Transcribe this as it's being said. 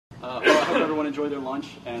hope everyone enjoyed their lunch,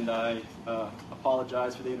 and I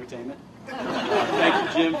apologize for the entertainment.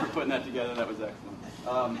 Thank you, Jim, for putting that together. That was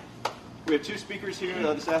excellent. We have two speakers here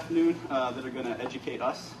this afternoon that are going to educate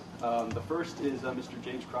us. The first is Mr.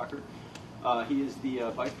 James Crocker. He is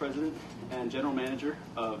the Vice President and General Manager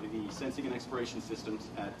of the Sensing and Exploration Systems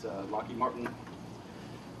at Lockheed Martin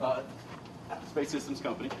Space Systems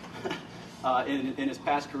Company. In his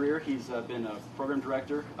past career, he's been a Program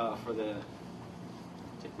Director for the,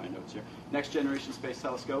 take my notes here, Next Generation Space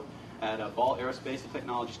Telescope at Ball Aerospace and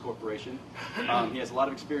Technologies Corporation. He has a lot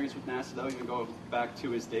of experience with NASA, though, even going back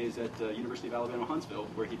to his days at University of Alabama, Huntsville,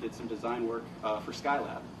 where he did some design work for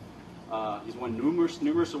Skylab. He's won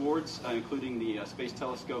numerous awards, including the Space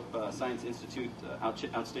Telescope Science Institute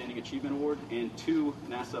Outstanding Achievement Award and 2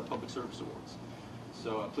 NASA Public Service Awards.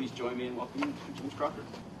 So please join me in welcoming James Crocker.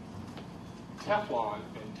 Teflon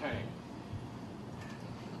and Tang.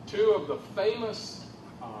 2 of the famous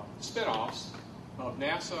spin-offs of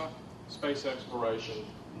NASA space exploration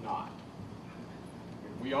not.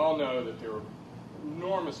 We all know that there are an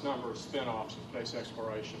enormous number of spin-offs of space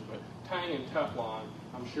exploration, but Tang and Teflon,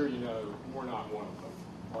 I'm sure you know, we're not one of them,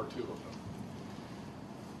 or 2 of them.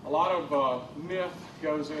 A lot of myth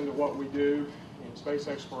goes into what we do in space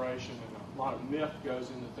exploration, and a lot of myth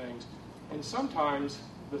goes into things, and sometimes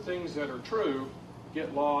the things that are true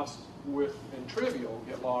get lost with, and trivial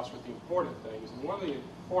get lost with the important things. And one of the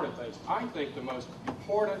important things, I think the most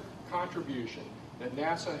important contribution that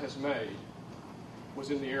NASA has made was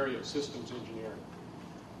in the area of systems engineering.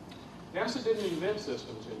 NASA didn't invent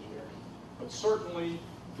systems engineering, but certainly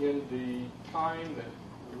in the time that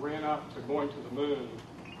we ran up to going to the moon,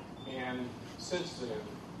 and since then,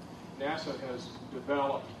 NASA has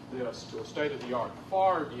developed this to a state of the art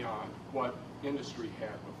far beyond what industry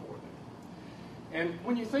had before then. And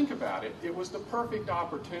when you think about it, it was the perfect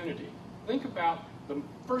opportunity. Think about the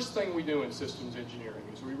first thing we do in systems engineering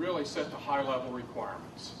is we really set the high-level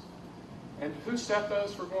requirements. And who set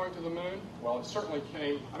those for going to the moon? Well, it certainly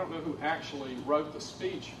came, I don't know who actually wrote the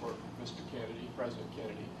speech for Mr. Kennedy, President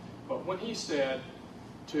Kennedy, but when he said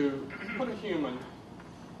to put a human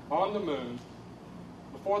on the moon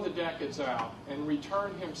before the decade's out and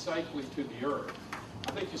return him safely to the Earth,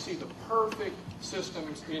 I think you see the perfect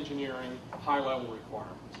systems engineering high-level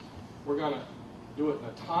requirements. We're going to do it in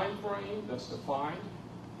a time frame that's defined.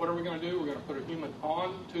 What are we going to do? We're going to put a human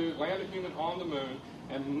land a human on the moon,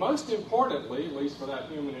 and most importantly, at least for that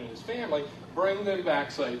human and his family, bring them back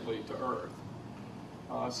safely to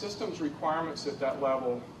Earth. Systems requirements at that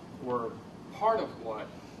level were part of what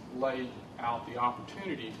laid out the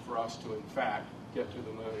opportunity for us to, in fact, get to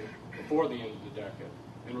the moon before the end of the decade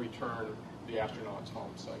and return the astronauts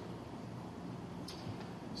home safely.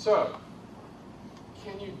 So,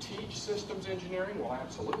 can you teach systems engineering? Well,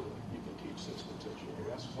 absolutely, you can teach systems engineering.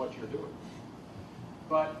 That's what you're doing.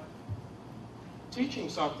 But teaching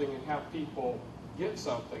something and have people get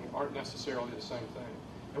something aren't necessarily the same thing.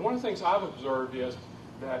 And one of the things I've observed is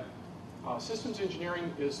that systems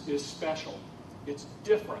engineering is special. It's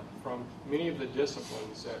different from many of the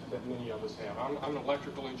disciplines that many of us have. I'm an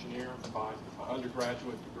electrical engineer by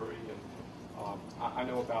undergraduate degree, and I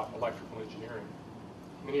know about electrical engineering.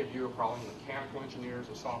 Many of you are probably mechanical engineers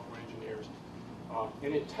or software engineers.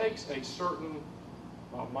 And it takes a certain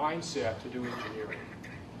mindset to do engineering.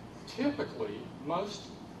 Typically, most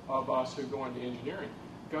of us who go into engineering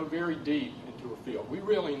go very deep into a field. We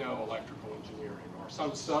really know electrical engineering or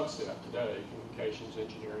some subset today, communications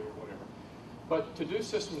engineering or whatever. But to do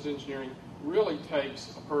systems engineering really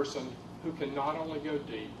takes a person who can not only go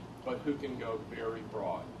deep, but who can go very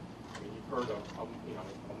broad. I mean, you've heard of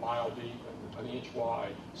a mile deep and an inch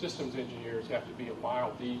wide. Systems engineers have to be a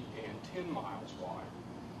mile deep and 10 miles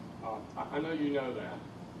wide. I know you know that.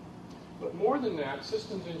 But more than that,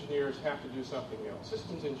 systems engineers have to do something else.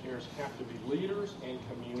 Systems engineers have to be leaders and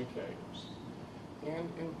communicators.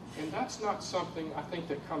 And that's not something, I think,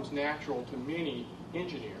 that comes natural to many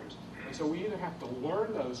engineers. And so we either have to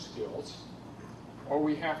learn those skills, or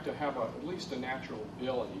we have to have at least a natural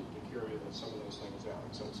ability to carry some of those things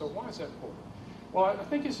out. So why is that important? Well, I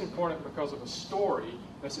think it's important because of a story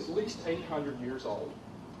that's at least 800 years old.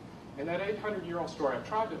 And that 800-year-old story,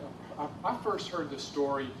 I first heard this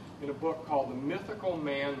story in a book called The Mythical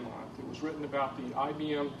Man Month. It was written about the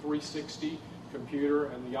IBM 360 computer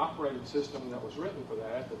and the operating system that was written for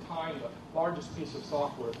that. At the time, the largest piece of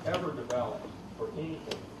software ever developed for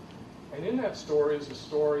anything. And in that story is a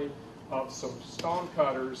story of some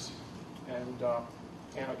stonecutters and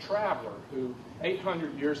a traveler who,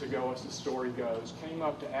 800 years ago, as the story goes, came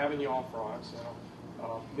up to Avignon, France,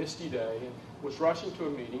 on a misty day, and was rushing to a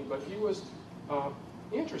meeting, but he was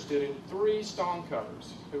interested in 3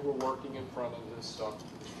 stonecutters who were working in front of this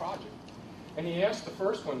project. And he asked the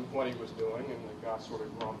first one what he was doing, and the guy sort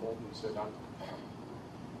of grumbled and said, I'm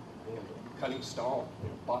cutting stone.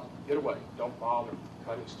 Get away. Don't bother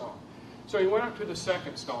cutting stone. So he went up to the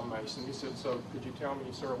second stonemason. He said, so could you tell me,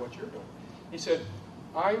 sir, what you're doing? He said,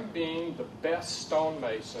 I'm being the best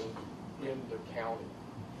stonemason in the county.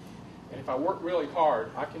 And if I work really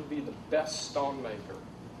hard, I can be the best stonemaker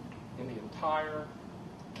in the entire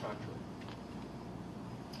country.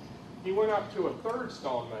 He went up to a third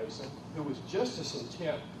stonemason who was just as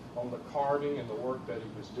intent on the carving and the work that he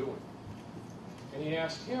was doing. And he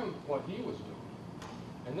asked him what he was doing.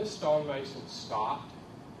 And this stonemason stopped,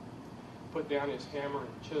 put down his hammer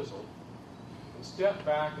and chisel, and stepped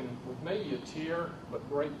back, and with maybe a tear but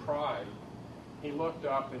great pride, he looked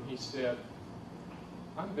up and he said,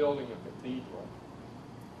 I'm building a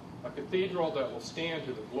cathedral that will stand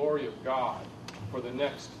to the glory of God for the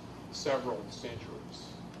next several centuries.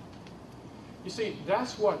 You see,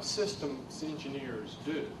 that's what systems engineers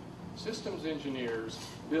do. Systems engineers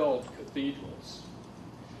build cathedrals.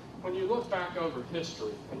 When you look back over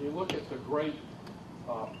history and you look at the great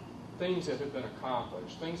things that have been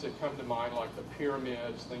accomplished, things that come to mind like the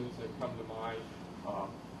pyramids, things that come to mind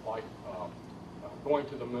like going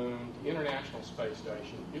to the moon, the International Space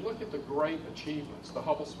Station, you look at the great achievements, the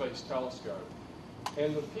Hubble Space Telescope,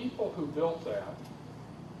 and the people who built that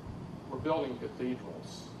were building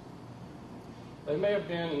cathedrals. They may have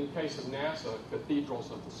been, in the case of NASA,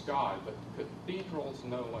 cathedrals of the sky, but cathedrals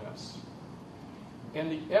no less.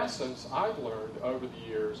 And the essence I've learned over the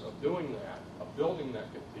years of doing that, of building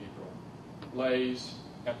that cathedral, lays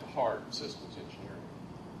at the heart of systems engineering.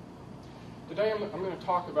 Today I'm going to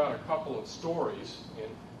talk about a couple of stories,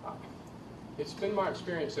 and it's been my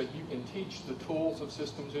experience that you can teach the tools of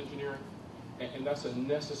systems engineering, and that's a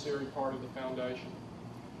necessary part of the foundation.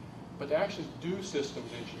 But to actually do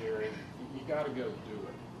systems engineering, you got to go do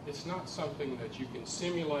it. It's not something that you can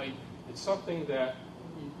simulate. It's something that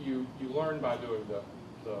you learn by doing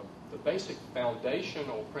the basic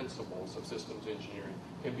foundational principles of systems engineering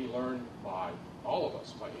can be learned by all of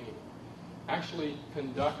us, by anyone. Actually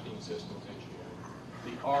conducting systems engineering,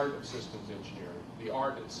 the art of systems engineering, the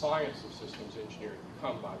art and science of systems engineering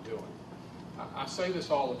come by doing. I say this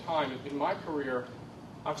all the time. In my career,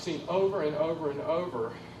 I've seen over and over and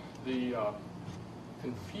over the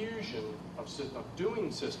confusion of doing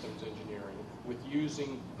systems engineering with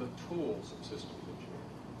using the tools of systems engineering.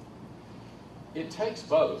 It takes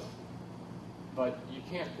both, but you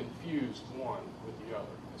can't confuse one with the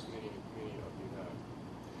other, as many of you know.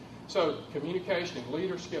 So communication and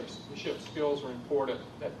leadership skills are important.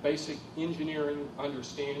 That basic engineering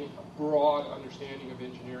understanding, a broad understanding of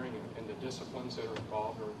engineering and the disciplines that are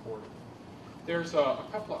involved are important. There's a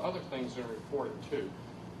couple of other things that are important too.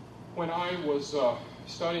 When I was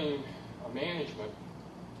studying management,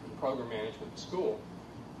 program management at school,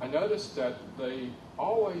 I noticed that they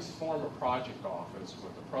always form a project office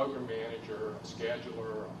with a program manager, a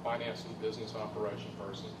scheduler, a finance and business operation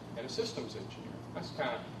person, and a systems engineer. That's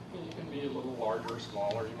kind of, you can be a little larger or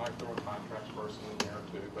smaller. You might throw a contracts person in there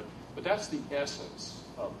too, but that's the essence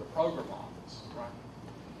of the program office, right?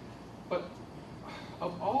 But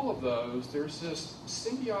of all of those, there's this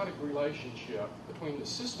symbiotic relationship between the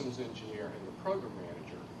systems engineer and the program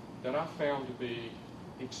manager that I found to be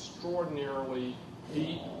extraordinarily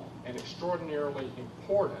deep and extraordinarily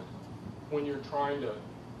important when you're trying to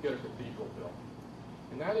get a cathedral built.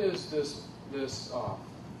 And that is this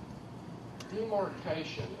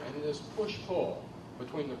demarcation and this push-pull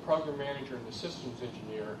between the program manager and the systems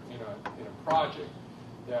engineer in a project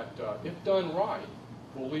that, if done right,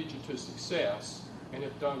 will lead you to success, and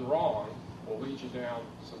if done wrong, will lead you down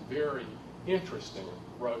some very interesting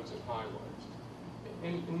roads and highways.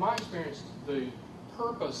 In my experience, the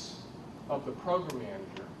purpose of the program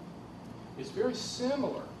manager is very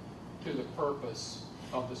similar to the purpose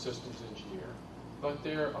of the systems engineer, but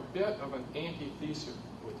they're a bit of an antithesis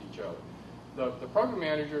with each other. The program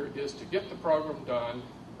manager is to get the program done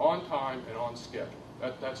on time and on schedule.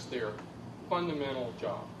 That's their fundamental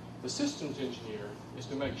job. The systems engineer is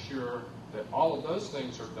to make sure that all of those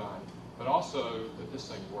things are done, but also that this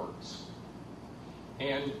thing works.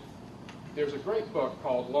 And there's a great book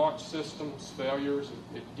called Launch Systems Failures.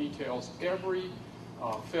 It details every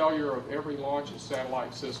failure of every launch and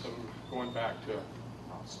satellite system going back to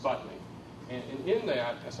Sputnik. And in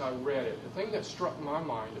that, as I read it, the thing that struck my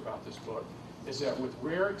mind about this book is that with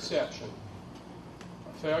rare exception,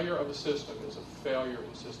 a failure of a system is a failure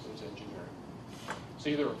in systems engineering. It's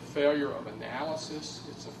either a failure of analysis,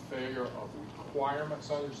 it's a failure of requirements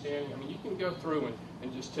understanding. I mean, you can go through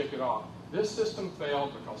and just tick it off. This system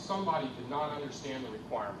failed because somebody did not understand the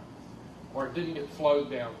requirement, or it didn't get flowed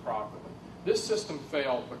down properly. This system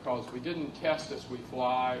failed because we didn't test as we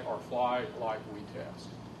fly or fly like we test.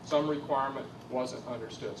 Some requirement wasn't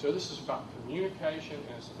understood. So this is about communication,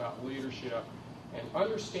 and it's about leadership, and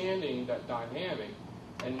understanding that dynamic,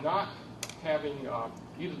 and not having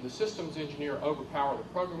either the systems engineer overpower the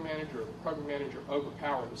program manager or the program manager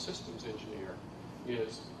overpower the systems engineer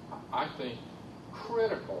is, I think,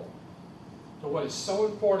 critical to what is so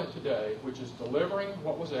important today, which is delivering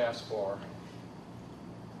what was asked for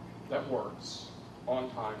that works on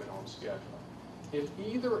time and on schedule. If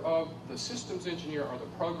either of the systems engineer or the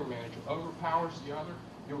program manager overpowers the other,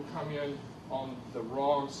 you'll come in on the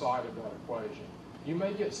wrong side of that equation. You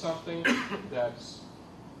may get something that's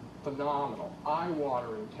phenomenal,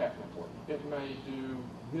 eye-watering technically. It may do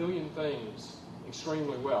a million things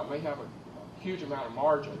extremely well. It may have a huge amount of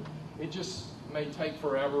margin. It just may take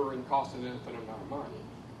forever and cost an infinite amount of money.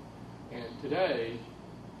 And today,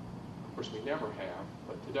 of course we never have,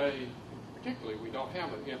 but today particularly we don't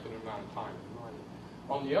have an infinite amount of time and money.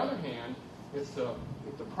 On the other hand, it's the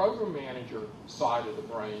program manager side of the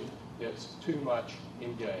brain that's too much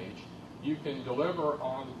engaged. You can deliver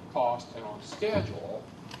on cost and on schedule,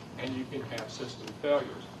 and you can have system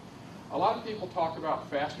failures. A lot of people talk about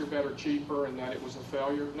faster, better, cheaper, and that it was a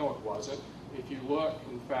failure. No, it wasn't. If you look,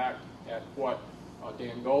 in fact, at what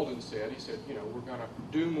Dan Golden said, he said, you know, we're going to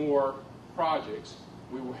do more projects,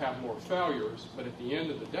 we will have more failures, but at the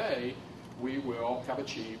end of the day, we will have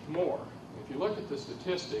achieved more. If you look at the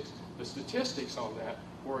statistics on that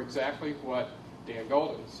were exactly what Dan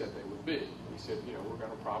Golden said they would be. He said, you know, we're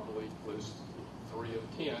going to probably lose 3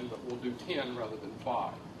 of 10, but we'll do 10 rather than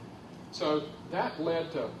 5. So that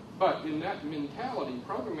led to, but in that mentality,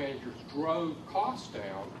 program managers drove costs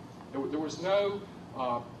down. There was no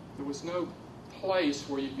place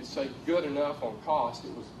where you could say good enough on cost.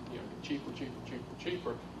 It was, you know, cheaper, cheaper, cheaper,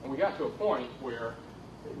 cheaper, and we got to a point where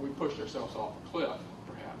we pushed ourselves off a cliff,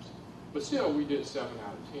 perhaps. But still, we did 7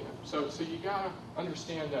 out of 10. So you got to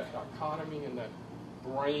understand that dichotomy and that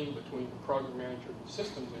brain between the program manager and the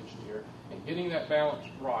systems engineer, and getting that balance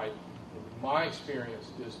right, in my experience,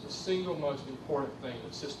 is the single most important thing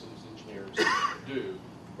that systems engineers do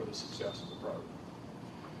for the success of the program.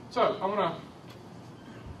 So I'm going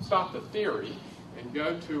to stop the theory and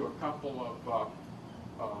go to a couple of,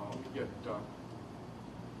 let me get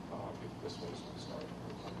this one's going to start.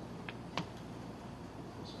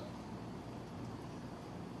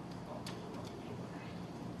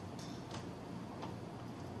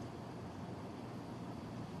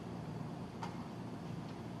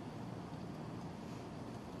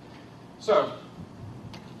 So,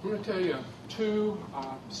 I'm going to tell you 2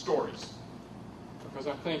 stories, because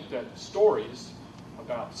I think that stories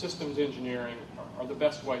about systems engineering are the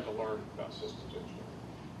best way to learn about systems engineering.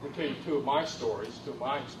 I'm going to tell you 2 of my stories, 2 of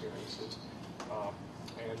my experiences,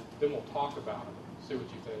 and then we'll talk about them, see what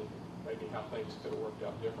you think, maybe how things could have worked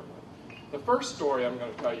out differently. The first story I'm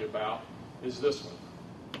going to tell you about is this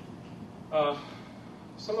one.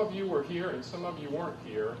 Some of you were here and some of you weren't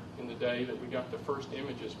here in the day that we got the first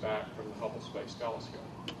images back from the Hubble Space Telescope.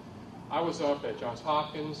 I was up at Johns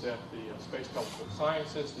Hopkins at the Space Telescope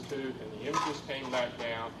Science Institute, and the images came back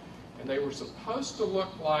down, and they were supposed to look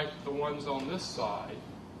like the ones on this side,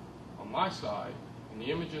 on my side, and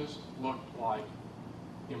the images looked like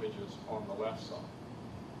images on the left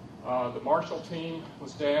side. The Marshall team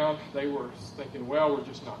was down. They were thinking, well, we're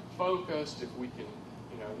just not focused. If we can,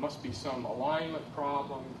 it must be some alignment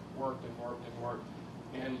problem. Worked and worked and worked.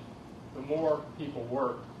 And the more people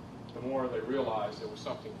worked, the more they realized there was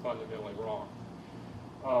something fundamentally wrong.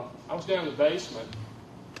 I was down in the basement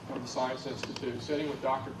of the Science Institute sitting with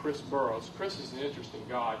Dr. Chris Burrows. Chris is an interesting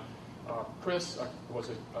guy. Chris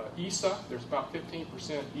was at ESA. There's about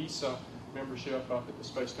 15% ESA membership up at the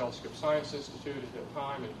Space Telescope Science Institute at that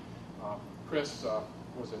time. And Chris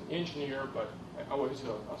was an engineer, but I was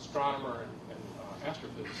an astronomer and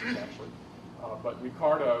astrophysicist, actually. But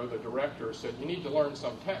Ricardo, the director, said, you need to learn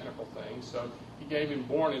some technical things. So he gave him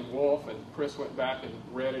Born and Wolf, and Chris went back and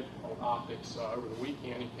read it on optics over the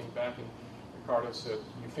weekend. He came back, and Ricardo said,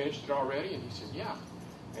 you finished it already? And he said, yeah.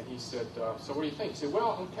 And he said, so what do you think? He said,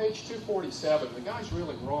 well, on page 247, the guy's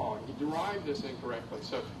really wrong. He derived this incorrectly.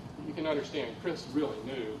 So you can understand, Chris really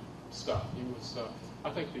knew stuff. He was,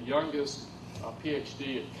 I think, the youngest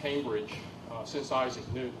PhD at Cambridge since Isaac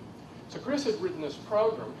Newton. So Chris had written this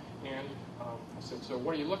program, and I said, so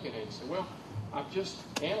what are you looking at? He said, well, I've just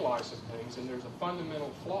analyzed some things, and there's a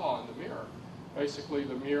fundamental flaw in the mirror. Basically,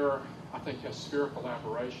 the mirror, I think, has spherical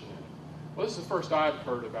aberration in it. Well, this is the first I've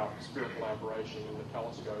heard about spherical aberration in the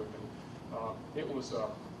telescope, and it was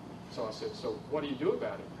So I said, so what do you do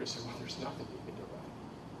about it? Chris said, well, there's nothing you can do about it.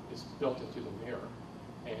 It's built into the mirror,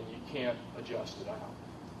 and you can't adjust it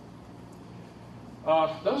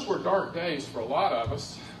out. Those were dark days for a lot of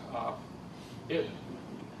us. It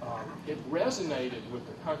resonated with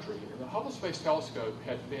the country. The Hubble Space Telescope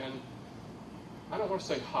had been, I don't want to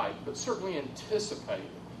say hyped, but certainly anticipated.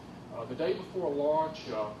 The day before launch,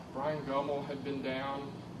 Brian Gummel had been down.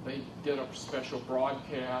 They did a special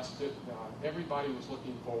broadcast. Everybody was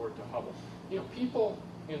looking forward to Hubble. You know, people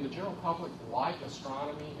in the general public like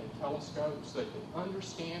astronomy and telescopes. They can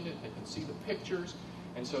understand it. They can see the pictures.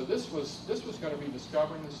 And so this was going to be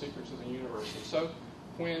discovering the secrets of the universe. And so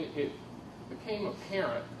when it became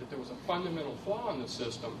apparent that there was a fundamental flaw in the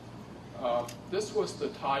system, this was the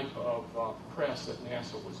type of press that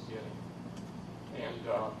NASA was getting. And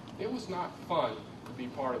it was not fun to be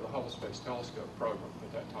part of the Hubble Space Telescope program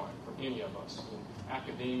at that time for any of us, in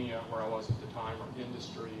academia, where I was at the time, or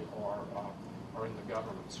industry, or in the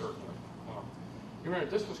government, certainly. You remember,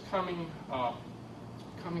 this was coming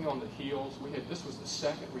on the heels. This was the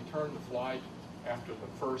second return to flight after the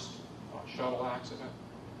first shuttle accident.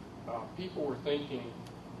 People were thinking,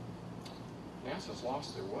 NASA's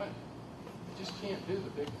lost their way. They just can't do the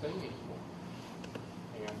big thing anymore.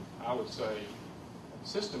 And I would say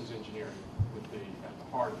systems engineering would be at the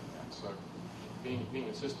heart of that. So being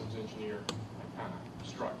a systems engineer, that kind of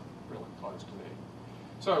struck really close to me.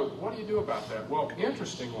 So what do you do about that? Well,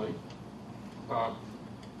 interestingly, Dr.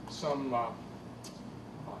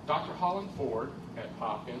 Holland Ford at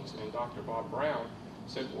Hopkins and Dr. Bob Brown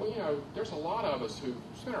said, well, you know, there's a lot of us who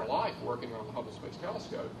spent our life working on the Hubble Space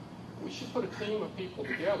Telescope. We should put a team of people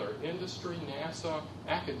together, industry, NASA,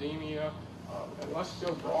 academia, and let's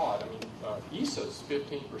go broad. I mean, ESA's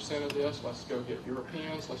 15% of this. Let's go get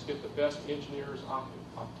Europeans. Let's get the best engineers,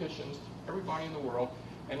 opticians, everybody in the world,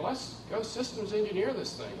 and let's go systems engineer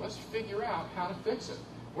this thing. Let's figure out how to fix it.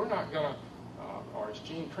 We're not going to, or as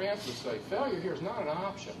Gene Kranz would say, failure here is not an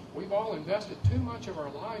option. We've all invested too much of our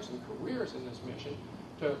lives and careers in this mission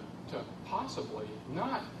to possibly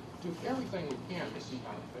not do everything we can to see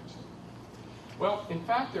how to fix it. Well, in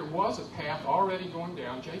fact, there was a path already going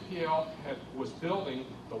down. JPL was building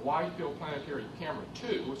the Wide Field Planetary Camera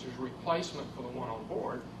 2, which was a replacement for the one on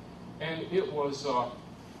board, and it was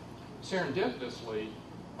serendipitously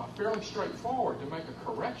fairly straightforward to make a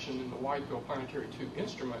correction in the Wide Field Planetary 2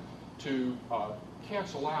 instrument to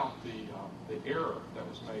cancel out the error that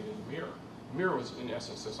was made in the mirror. The mirror was, in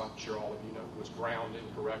essence, as I'm sure all of you know, was ground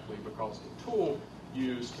incorrectly because the tool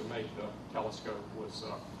used to make the telescope was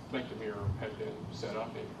make the mirror had been set up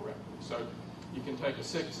incorrectly. So you can take a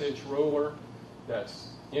 6-inch ruler that's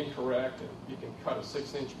incorrect, and you can cut a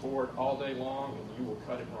 6-inch board all day long, and you will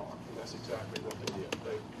cut it wrong. And that's exactly what they did.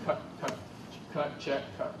 They cut, check,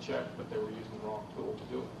 but they were using the wrong tool to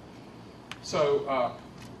do it. So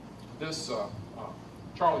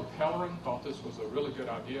Charlie Pellerin thought this was a really good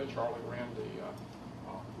idea. Charlie ran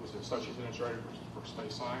was the associate administrator for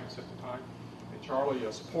space science at the time. And Charlie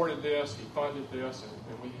supported this, he funded this, and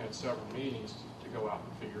we had several meetings to go out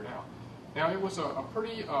and figure it out. Now, it was a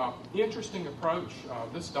pretty interesting approach.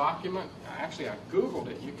 This document, actually I Googled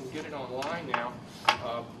it, you can get it online now,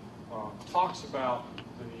 talks about the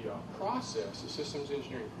process, the systems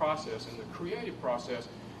engineering process, and the creative process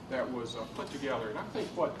that was put together. And I think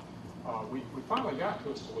what we finally got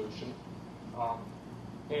to a solution,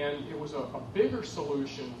 and it was a bigger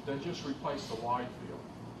solution than just replace the wide field.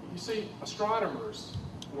 You see, astronomers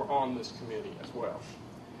were on this committee as well.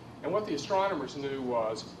 And what the astronomers knew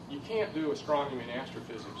was you can't do astronomy and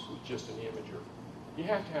astrophysics with just an imager. You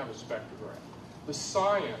have to have a spectrograph. The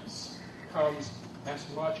science comes as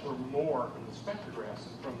much or more from the spectrographs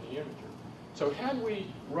than from the imager. So had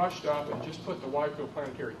we rushed up and just put the Wide Field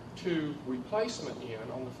Planetary 2 replacement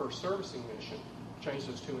in on the first servicing mission, changed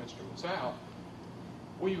those two instruments out,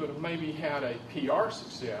 we would have maybe had a PR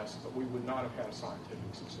success, but we would not have had a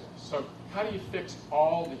scientific success. So how do you fix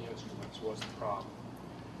all the instruments was the problem.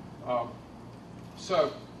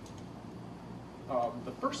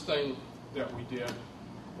 The first thing that we did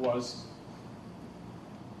was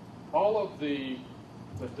all of the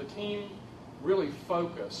team really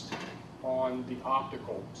focused on the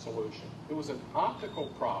optical solution. It was an optical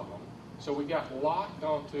problem, so we got locked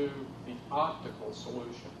onto the optical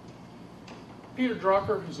solution. Peter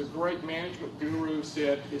Drucker, who's a great management guru,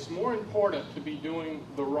 said it's more important to be doing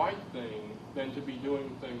the right thing than to be doing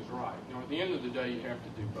things right. At the end of the day, you have to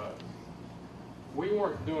do both. We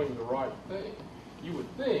weren't doing the right thing. You would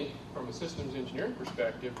think, from a systems engineering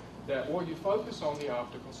perspective, that, well, you focus on the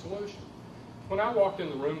optical solution. When I walked in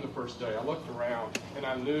the room the first day, I looked around, and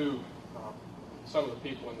I knew some of the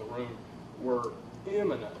people in the room were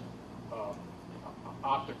eminent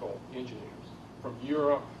optical engineers from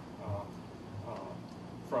Europe,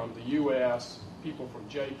 from the U.S., people from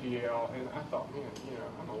JPL, and I thought, man,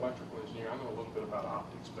 I'm an electrical engineer. I know a little bit about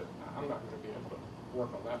optics, but I'm not going to be able to work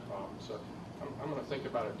on that problem. So I'm going to think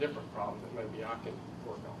about a different problem that maybe I can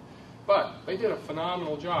work on. But they did a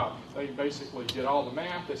phenomenal job. They basically did all the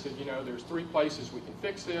math. They said, there's 3 places we can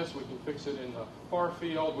fix this. We can fix it in the far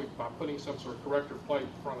field by putting some sort of corrector plate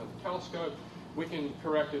in front of the telescope. We can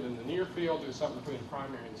correct it in the near field, do something between the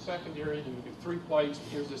primary and the secondary. You can do 3 plates. And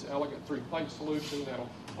here's this elegant 3-plate solution that'll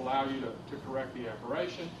allow you to correct the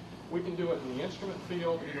aberration. We can do it in the instrument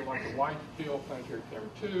field, either like the wide field planetary camera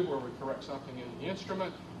 2, where we correct something in the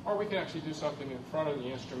instrument, or we can actually do something in front of the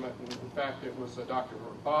instrument. And in fact, it was Dr.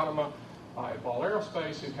 Bodema at Ball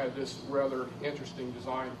Aerospace who had this rather interesting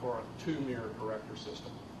design for a 2-mirror corrector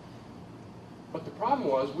system. But the problem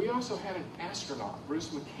was we also had an astronaut, Bruce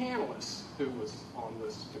McCandless, who was on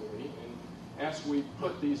this committee. And as we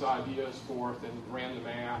put these ideas forth and ran the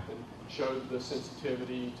math and showed the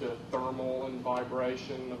sensitivity to thermal and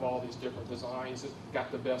vibration of all these different designs and got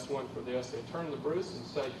the best one for this, they turned to Bruce and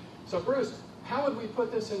say, so Bruce, how would we put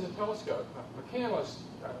this in the telescope? McCandless,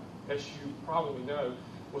 as you probably know,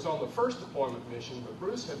 was on the first deployment mission, but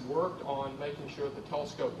Bruce had worked on making sure the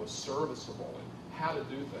telescope was serviceable and how to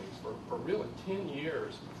do things for really 10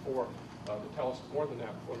 years before more than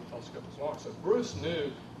that, before the telescope was launched. So Bruce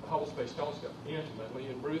knew the Hubble Space Telescope intimately,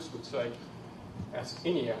 and Bruce would say, as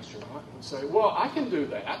any astronaut, would say, well, I can do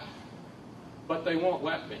that, but they won't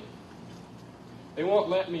let me. They won't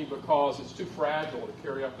let me because it's too fragile to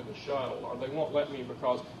carry up in the shuttle, or they won't let me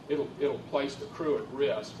because it'll place the crew at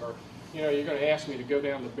risk, or you're going to ask me to go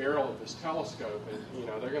down the barrel of this telescope, and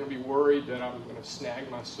they're going to be worried that I'm going to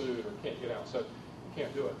snag my suit or can't get out, so you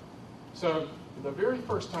can't do it. So the very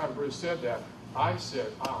first time Bruce said that, I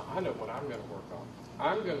said, I know what I'm going to work on.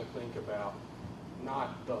 I'm going to think about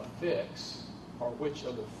not the fix, or which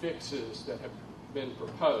of the fixes that have been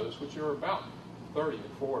proposed, which are about 30 or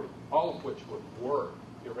 40, all of which would work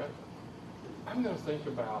theoretically. I'm going to think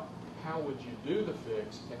about how would you do the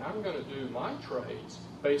fix, and I'm going to do my trades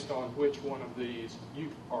based on which one of these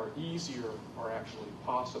are easier or actually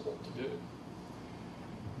possible to do.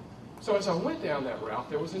 So as I went down that route,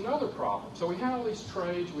 there was another problem. So we had all these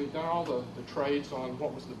trades. We'd done all the trades on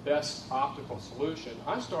what was the best optical solution.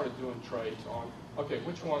 I started doing trades on, okay,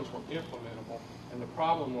 which ones were implementable, and the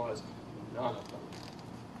problem was none of them.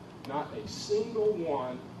 Not a single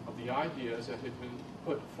one of the ideas that had been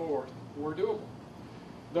put forth were doable.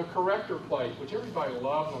 The corrector plate, which everybody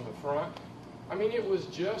loved on the front, I mean, it was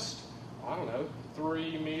just,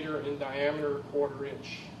 3 meter in diameter, 1/4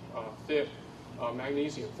 inch thick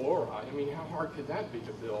magnesium fluoride. I mean, how hard could that be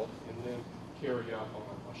to build and then carry up on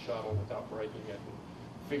a shuttle without breaking it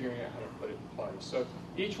and figuring out how to put it in place? So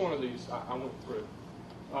each one of these I went through.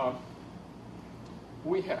 I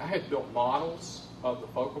had built models of the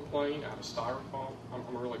focal plane out of styrofoam.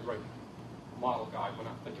 I'm a really great model guy. When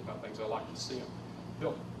I think about things, I like to see them.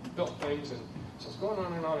 Built things, and so I was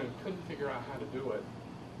going on and couldn't figure out how to do it.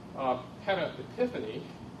 Had an epiphany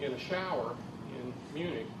in a shower in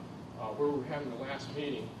Munich where we were having the last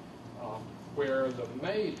meeting, where the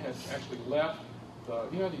maid had actually left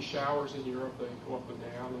these showers in Europe, they go up and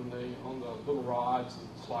down, and they on the little rods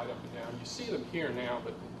and slide up and down. You see them here now,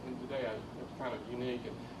 but today it's kind of unique.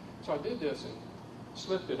 And so I did this and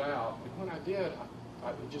slipped it out, and when I did,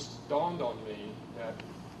 it just dawned on me that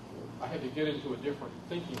I had to get into a different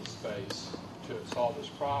thinking space to solve this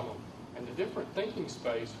problem. And the different thinking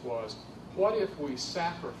space was, what if we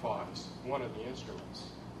sacrifice one of the instruments?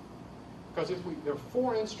 Because there are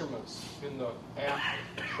 4 instruments in the aft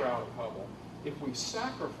shroud of Hubble. If we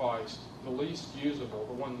sacrifice the least usable,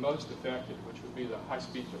 the one most effective, which would be the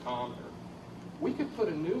high-speed photometer, we could put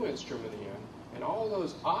a new instrument in, and all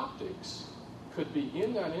those optics could be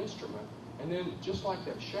in that instrument, and then, just like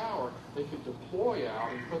that shower, they could deploy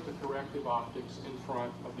out and put the corrective optics in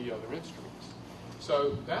front of the other instruments.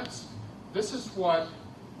 So this is what,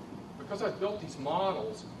 because I built these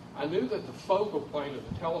models, I knew that the focal plane of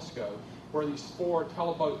the telescope, where these 4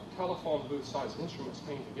 telephone booth-sized instruments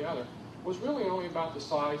came together, was really only about the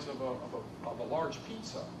size of a large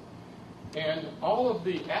pizza. And all of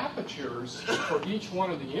the apertures for each one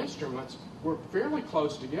of the instruments were fairly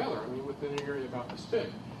close together, within an area about this big.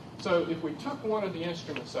 So if we took one of the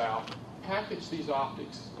instruments out, packaged these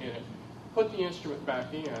optics in it, put the instrument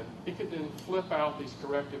back in, it could then flip out these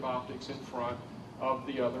corrective optics in front of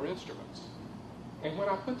the other instruments. And when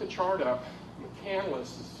I put the chart up,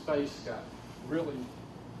 McCandless' face got really,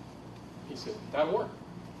 he said, that'll work.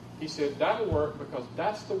 He said, that'll work because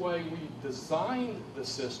that's the way we designed the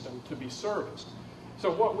system to be serviced.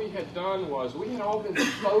 So what we had done was we had all been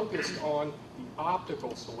focused on the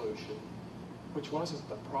optical solution, which wasn't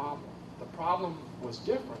the problem. The problem was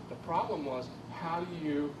different. The problem was, how do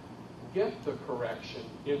you get the correction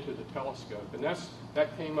into the telescope? And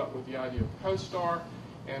that came up with the idea of CoStar.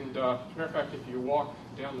 And as a matter of fact, if you walk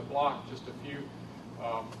down the block just a few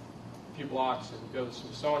blocks and go to the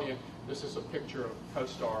Smithsonian, this is a picture of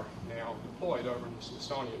CoStar now deployed over in the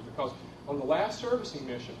Smithsonian. Because on the last servicing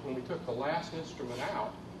mission, when we took the last instrument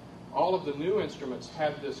out, all of the new instruments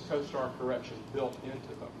had this CoStar correction built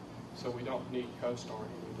into them. So we don't need CoStar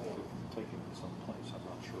anymore. Taking it someplace, I'm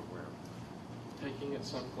not sure where. Taking it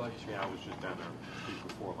someplace. Yeah, I was just down there the week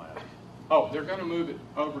before last. Oh, they're going to move it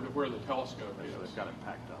over to where the telescope is. So they've got it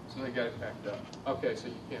packed up. So they got it packed up. Okay, so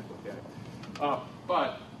you can't look at it.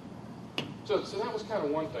 So that was kind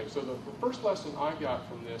of one thing. So the first lesson I got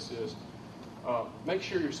from this is make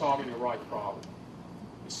sure you're solving the right problem.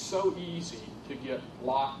 It's so easy to get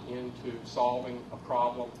locked into solving a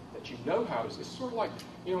problem that you know how to. It's sort of like,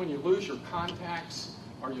 when you lose your contacts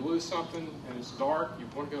or you lose something and it's dark, you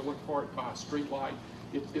want to go look for it by a street light.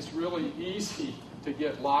 It's really easy to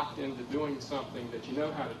get locked into doing something that you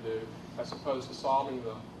know how to do, as opposed to solving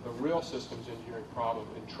the real systems engineering problem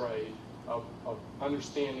in trade of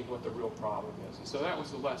understanding what the real problem is. And so that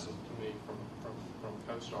was the lesson to me from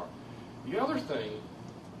CoStar. The other thing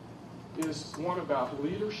is one about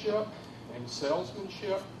leadership and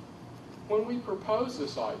salesmanship. When we proposed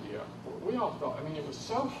this idea, we all thought, it was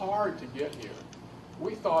so hard to get here.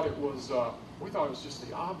 We thought it was just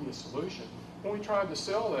the obvious solution. When we tried to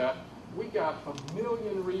sell that, we got a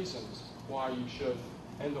million reasons why you shouldn't.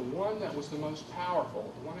 And the one that was the most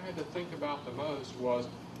powerful, the one I had to think about the most was,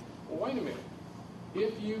 well, wait a minute.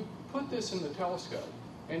 If you put this in the telescope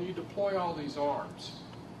and you deploy all these arms,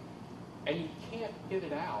 and you can't get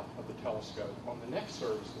it out of the telescope on the next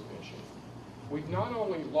servicing mission, we've not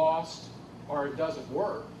only lost, or it doesn't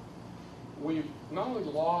work, we've not only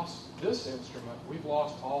lost this instrument, we've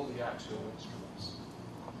lost all the actual instruments.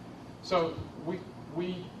 So we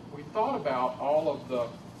thought about all of the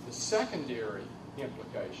secondary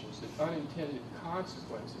implications, the unintended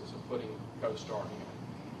consequences of putting CoStar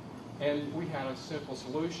in. And we had a simple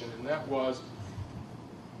solution, and that was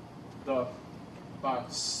by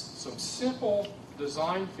some simple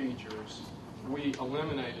design features, we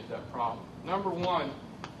eliminated that problem. Number one,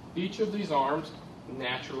 each of these arms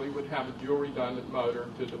naturally would have a dual redundant motor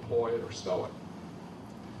to deploy it or stow it.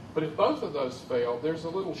 But if both of those fail, there's a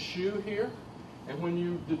little shoe here, and when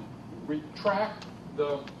you retract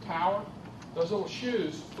the tower, those little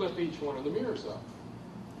shoes flip each one of the mirrors up.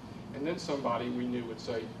 And then somebody we knew would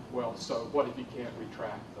say, well, so what if you can't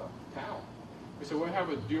retract the tower? We said, well, we have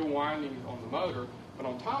a dual winding on the motor, but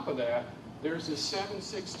on top of that, there's this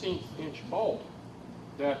 7/16 inch bolt.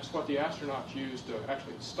 That's what the astronauts use to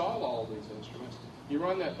actually install all of these instruments. You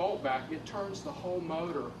run that bolt back, it turns the whole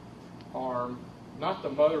motor arm, not the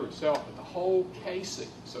motor itself, but the whole casing.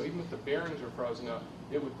 So even if the bearings are frozen up,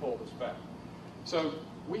 it would pull this back. So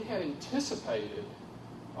we had anticipated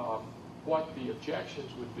what the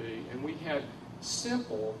objections would be, and we had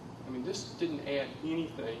simple, this didn't add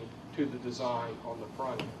anything to the design on the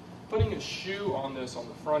front end. Putting a shoe on this on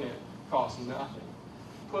the front end costs nothing.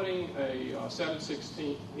 Putting a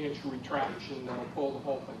 7/16 inch retraction that'll pull the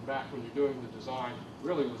whole thing back when you're doing the design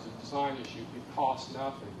really was a design issue. It cost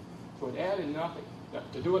nothing. So it added nothing. Now,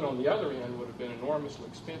 to do it on the other end would have been enormously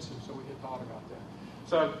expensive, so we had thought about that.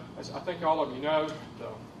 So, as I think all of you know, the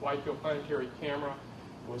wide field planetary camera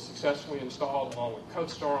was successfully installed along with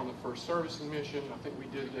CoStar on the first servicing mission. I think we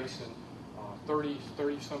did this in 30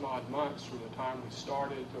 some odd months from the time we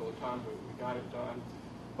started till the time we got it done.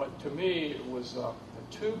 But to me, it was the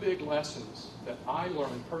two big lessons that I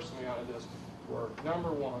learned personally out of this were,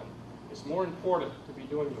 number one, it's more important to be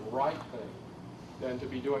doing the right thing than to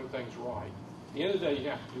be doing things right. At the end of the day, you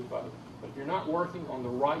have to do both. But if you're not working on the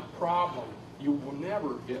right problem, you will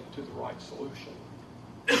never get to the right solution.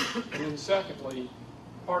 And then secondly,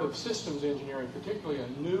 part of systems engineering, particularly a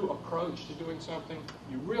new approach to doing something,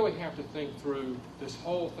 you really have to think through this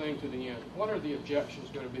whole thing to the end. What are the objections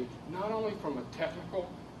going to be? Not only from a technical,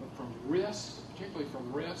 but from risk, particularly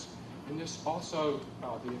from risk, and this also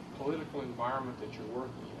the political environment that you're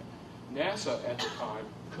working in. NASA at the time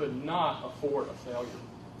could not afford a failure.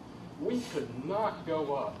 We could not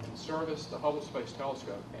go up and service the Hubble Space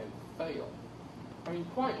Telescope and fail.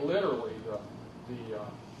 Quite literally,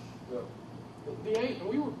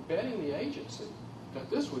 we were betting the agency that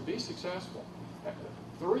this would be successful.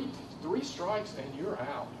 Three strikes and you're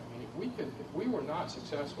out. If we were not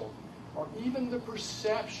successful, or even the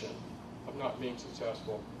perception of not being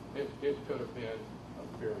successful, it could have been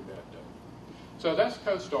a very bad day. So that's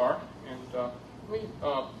CoStar, and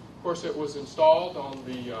of course, it was installed on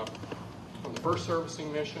the first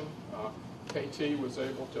servicing mission. KT was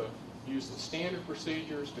able to use the standard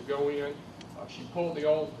procedures to go in. She pulled the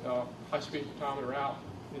old high-speed photometer out,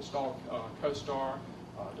 installed CoStar,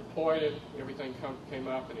 deployed it, everything came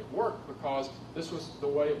up, and it worked because this was the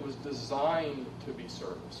way it was designed to be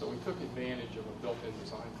serviced. So we took advantage of a built-in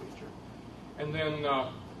design feature. And then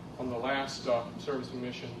on the last servicing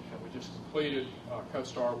mission that we just completed,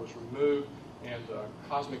 CoStar was removed and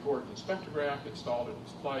cosmic ordnance spectrograph installed in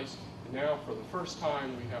its place. And now, for the first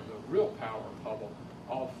time, we have the real power of Hubble.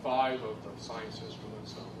 All 5 of the science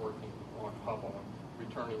instruments are working on Hubble and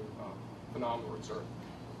returning phenomena to Earth.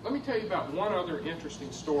 Let me tell you about one other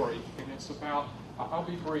interesting story, and it's about, I'll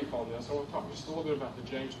be brief on this. I want to talk just a little bit about the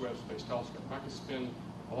James Webb Space Telescope. I could spend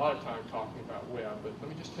a lot of time talking about Webb, but let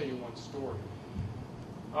me just tell you one story.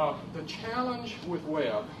 The challenge with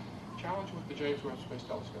Webb, challenge with the James Webb Space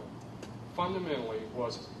Telescope, fundamentally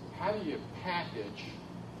was how do you package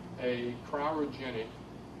a cryogenic,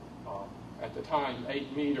 at the time,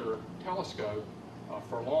 8-meter telescope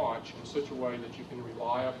for launch in such a way that you can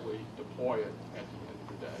reliably deploy it at the end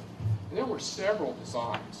of the day. And there were several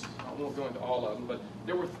designs. I won't go into all of them, but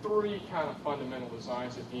there were 3 kind of fundamental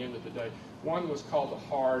designs at the end of the day. One was called the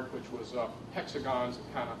hard, which was hexagons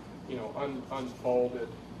that kind of, unfolded.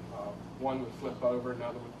 One would flip over,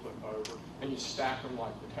 another would flip over, and you stack them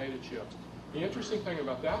like potato chips. The interesting thing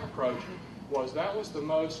about that approach was that was the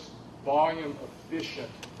most volume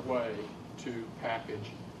efficient way to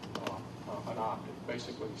package an optic.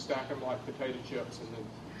 Basically, stack them like potato chips and then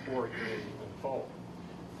pour it in and fold.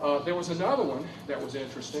 There was another one that was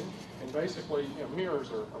interesting, and basically,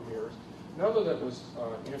 mirrors are mirrors. Another that was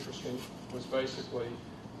interesting was basically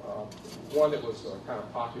one that was kind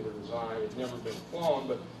of popular design. It had never been flown,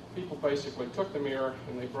 but people basically took the mirror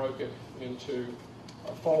and they broke it into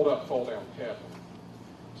a fold-up, fold-down pedal.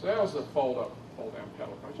 So that was the fold-up, fold-down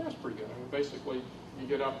pedal approach. That's pretty good. I mean, basically, you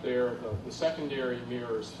get up there, the secondary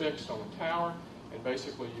mirror is fixed on a tower, and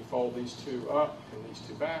basically you fold these 2 up and these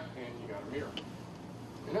 2 back, and you got a mirror.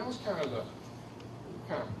 And that was kind of the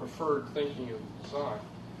preferred thinking of the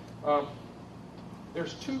design.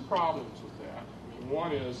 There's 2 problems with that. I mean,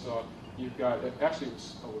 one is you've got, actually it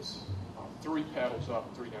was 3 pedals up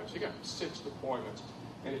and 3 down, so you got 6 deployments.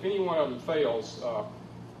 And if any one of them fails,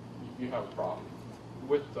 you have a problem.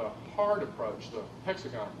 With the hard approach, the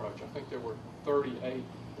hexagon approach, I think there were 38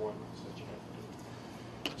 deployments that you had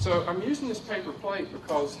to do. So I'm using this paper plate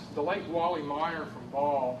because the late Wally Meyer from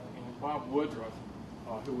Ball and Bob Woodruff,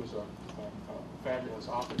 who was a fabulous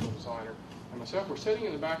optical designer, and myself were sitting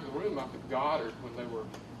in the back of the room up at Goddard when they were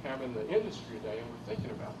having the industry day, and we're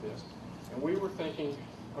thinking about this. And we were thinking,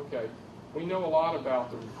 okay, we know a lot about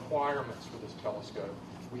the requirements for this telescope.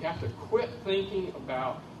 We have to quit thinking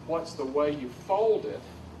about what's the way you fold it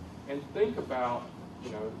and think about,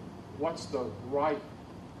 what's the right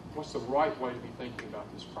way to be thinking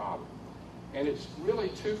about this problem. And it's really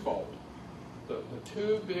twofold. The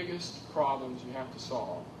 2 biggest problems you have to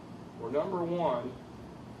solve were, number 1,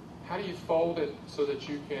 how do you fold it so that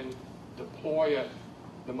you can deploy it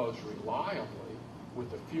the most reliably with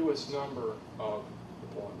the fewest number of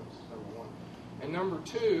deployments, number 1. And number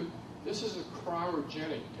 2, this is a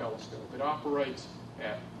cryogenic telescope. It operates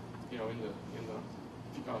at, in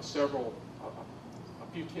the several,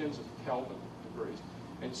 a few tens of Kelvin degrees.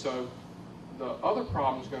 And so the other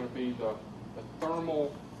problem is going to be the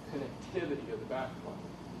thermal connectivity of the backplane.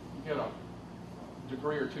 You get a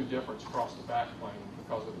degree or 2 difference across the backplane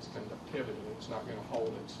because of its conductivity, and it's not going to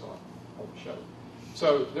hold its shape.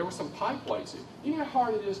 So there were some pipe plates. You know how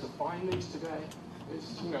hard it is to find these today?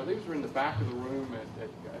 These were in the back of the room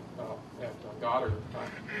at Goddard at the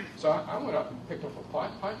time. So I went up and picked up a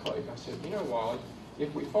pipe plate, and I said, Wally,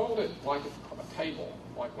 if we fold it like a table,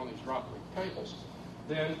 like one of these drop tables,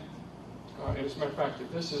 then, and as a matter of fact, if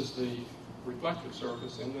this is the reflective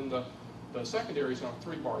surface, and then the secondary is on a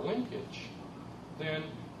 3-bar linkage, then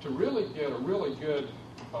to really get a really good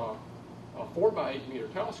 4x8 meter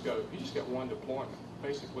telescope, you just get 1 deployment.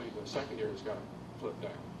 Basically, the secondary's got to flip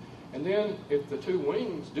down. And then if the 2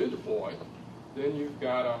 wings do deploy, then you've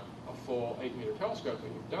got a full 8-meter telescope,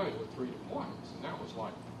 and you've done it with 3 deployments. And that was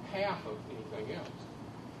like half of anything else.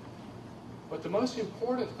 But the most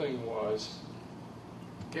important thing was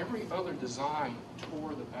every other design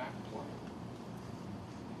tore the backplane.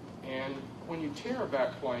 And when you tear a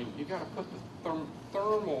backplane, you've got to put the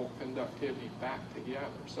thermal conductivity back together.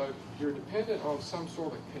 So you're dependent on some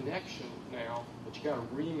sort of connection now that you've got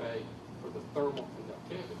to remake for the thermal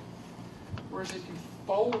conductivity. Whereas if you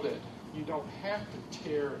fold it, you don't have to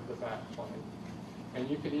tear the backplane. And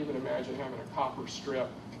you could even imagine having a copper strip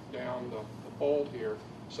down the fold here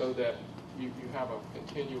so that you have a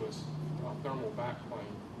continuous thermal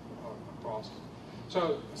backplane across it.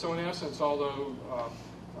 So in essence, although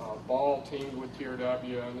Ball teamed with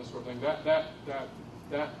TRW and this sort of thing,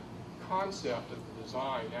 that concept of the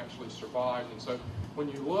design actually survived. And so when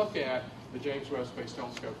you look at the James Webb Space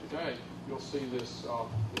Telescope today, you'll see this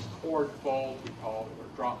chord fold, we call it, or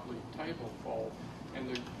drop leaf table fold. And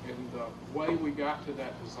the way we got to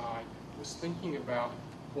that design was thinking about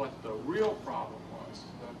what the real problem was.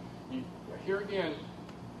 Here again,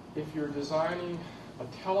 if you're designing a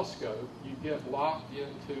telescope, you get locked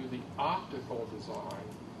into the optical design,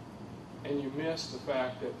 and you miss the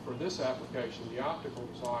fact that for this application, the optical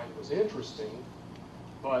design was interesting,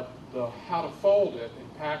 but how to fold it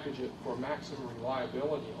and package it for maximum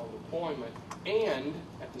reliability on deployment, and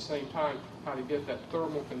at the same time, how to get that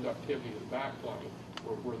thermal conductivity of the backplane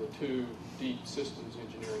were the two deep systems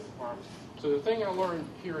engineering requirements. So the thing I learned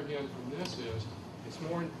here again from this is it's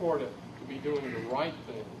more important to be doing the right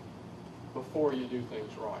thing before you do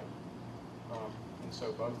things right. And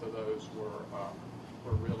so both of those were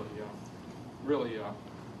really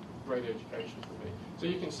great education for me. So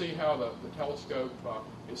you can see how the telescope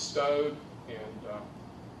is stowed, and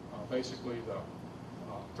basically the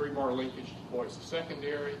 3-bar linkage deploys the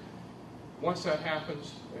secondary. Once that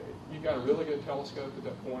happens, you've got a really good telescope at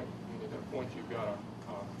that point. And at that point, you've got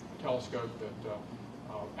a telescope that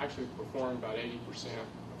actually performed about 80%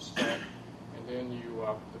 of spec. And then you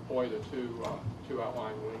deploy the two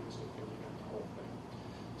outline wings, and you have the whole thing.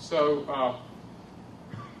 So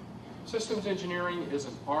systems engineering is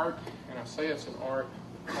an art, and I say it's an art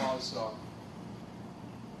because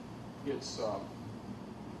it's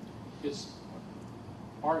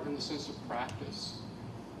art in the sense of practice.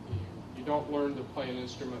 You don't learn to play an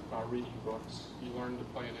instrument by reading books. You learn to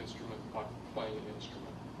play an instrument by playing an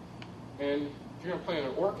instrument. And if you're going to play in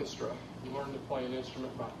an orchestra, you learn to play an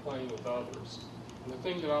instrument by playing with others. And the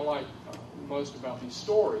thing that I like most about these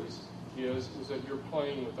stories is that you're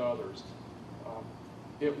playing with others.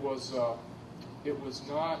 It was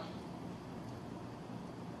not.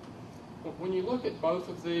 When you look at both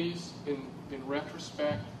of these in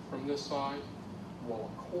retrospect from this side,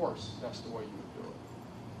 well, of course, that's the way you would do it.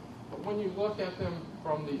 But when you look at them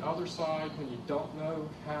from the other side, when you don't know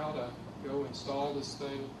how to go install this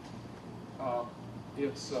thing,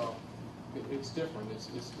 it's different. It's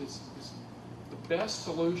the best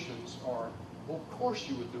solutions are, well, of course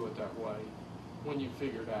you would do it that way when you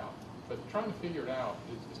figure it out. But trying to figure it out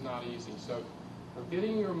is not easy. So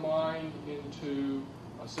getting your mind into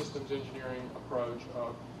a systems engineering approach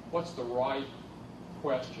of what's the right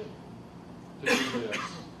question to do this.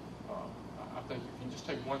 I think if you just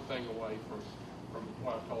take one thing away from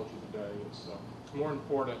what I've told you today, it's more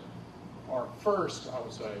important, or first, I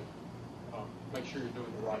would say, make sure you're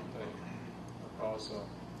doing the right thing, because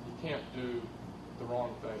you can't do the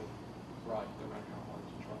wrong thing right, no matter how hard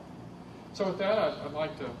you try. So with that, I'd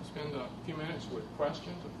like to spend a few minutes with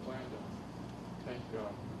questions. I'm glad to take,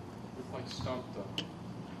 we play Stump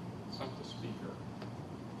the Speaker.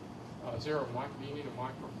 Is there a mic? Do you need a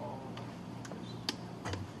microphone?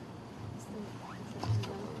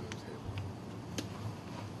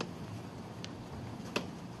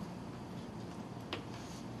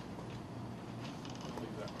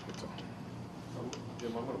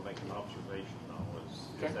 Jim, I'm going to make an observation, though, is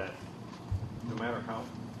Okay. that no matter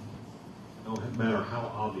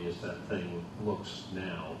how obvious that thing looks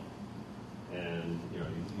now, and you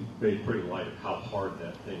made pretty light of how hard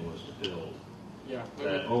that thing was to build. Yeah.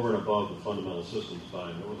 That over and above the fundamental systems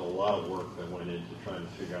design, there was a lot of work that went into trying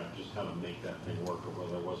to figure out just how to make that thing work, or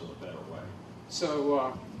whether there wasn't a better way.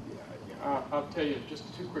 So I'll tell you just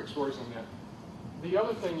 2 quick stories on that. The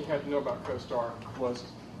other thing you had to know about CoStar was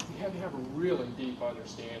you had to have a really deep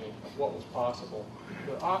understanding of what was possible.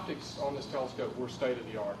 The optics on this telescope were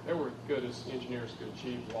state-of-the-art. They were as good as engineers could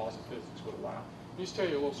achieve, laws of physics would allow. I'll just tell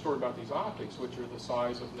you a little story about these optics, which are the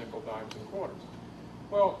size of nickel, dimes, and quarters.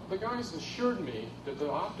 Well, the guys assured me that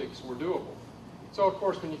the optics were doable. So, of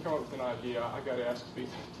course, when you come up with an idea, I got asked to be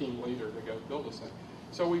the team leader to go build this thing.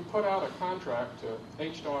 So we put out a contract to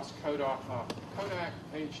HDOS, Kodak,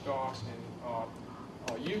 HDOS, and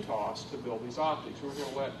UTOS to build these optics. We were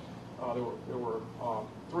going to let, there were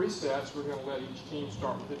 3 sets. We were going to let each team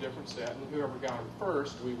start with a different set, and whoever got them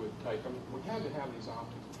first, we would take them. We had to have these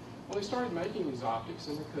optics. Well, they started making these optics,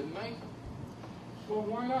 and they couldn't make them. Well,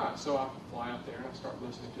 why not? So I fly out there, and I start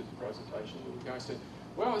listening to the presentation, and the guy said,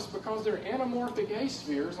 well, it's because they're anamorphic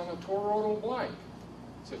A-spheres on a toroidal blank.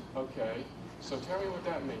 I said, okay, so tell me what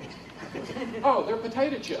that means. Oh, they're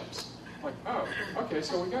potato chips. Like, oh, okay,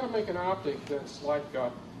 so we got to make an optic that's like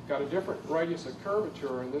got a different radius of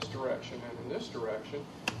curvature in this direction and in this direction,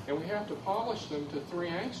 and we have to polish them to 3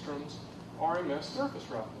 angstroms RMS surface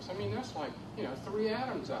roughness. I mean, that's like, 3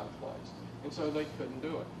 atoms out of place. And so they couldn't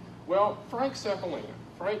do it. Well, Frank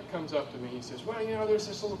comes up to me, he says, well, there's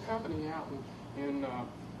this little company out in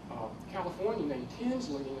California named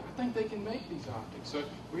Tinsley, and I think they can make these optics. So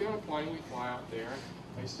we on a plane, we fly out there,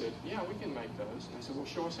 and they said, yeah, we can make those. And they said, well,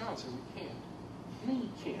 show us how. I said, we can't. I mean,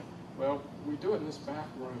 you can't. Well, we do it in this back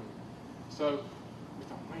room. So we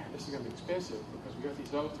thought, man, this is going to be expensive because we got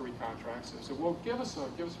these other 3 contracts. And they said, well, give us a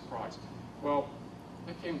price. Well,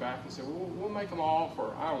 they came back and said, well, we'll make them all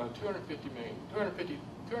for, I don't know, $250,000.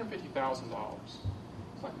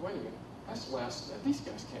 It's like, wait a minute, that's less. These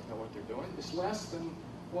guys can't know what they're doing. It's less than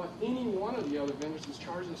what any one of the other vendors was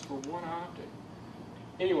charging us for one optic.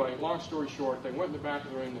 Anyway, long story short, they went in the back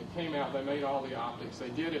of the room, they came out, they made all the optics, they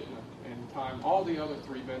did it in time. All the other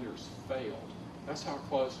 3 vendors failed. That's how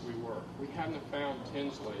close we were. If we hadn't have found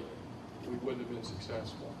Tinsley, we wouldn't have been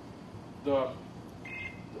successful. The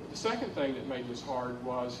second thing that made this hard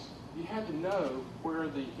was you had to know where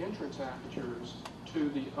the entrance apertures to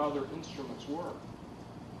the other instruments were,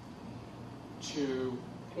 to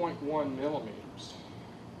 0.1 millimeters.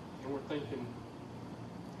 And we're thinking,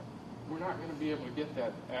 we're not going to be able to get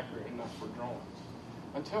that accurate enough for drawings.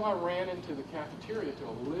 Until I ran into the cafeteria to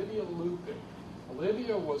Olivia Lupin.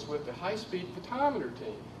 Olivia was with the high-speed photometer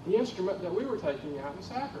team, the instrument that we were taking out and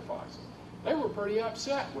sacrificing. They were pretty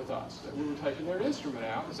upset with us that we were taking their instrument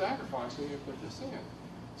out and sacrificing it to put this in.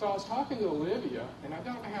 So I was talking to Olivia, and I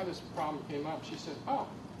don't know how this problem came up. She said, oh,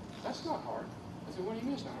 that's not hard. I said, what do you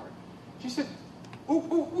mean it's not hard? She said, ooh,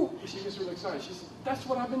 ooh, ooh. She gets really excited. She said, that's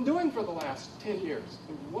what I've been doing for the last 10 years.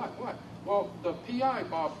 What? Well, the PI,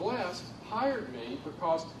 Bob Bless, hired me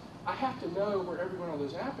because I have to know where every one of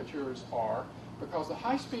those apertures are, because the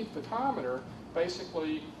high-speed photometer,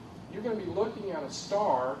 basically, you're going to be looking at a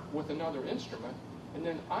star with another instrument, and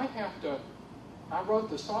then I wrote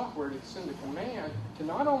the software to send a command to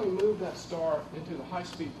not only move that star into the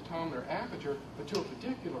high-speed photometer aperture, but to a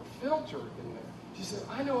particular filter in there. She said,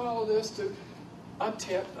 I know all of this to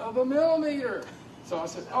 1/10 of a millimeter. So I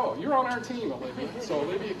said, oh, you're on our team, Olivia. So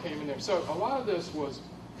Olivia came in there. So a lot of this was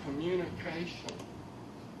communication.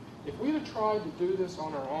 If we'd have tried to do this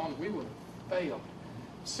on our own, we would have failed.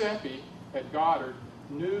 Seppi at Goddard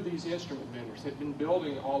knew these instrument vendors, had been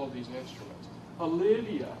building all of these instruments.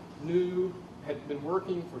 Olivia had been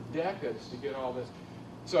working for decades to get all this.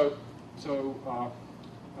 So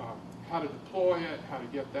how to deploy it, how to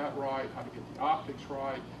get that right, how to get the optics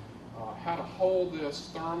right, how to hold this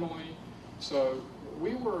thermally. So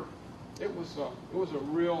it was a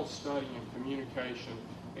real study in communication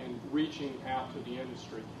and reaching out to the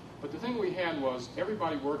industry. But the thing we had was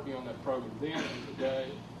everybody working on that program then and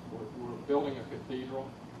today were building a cathedral,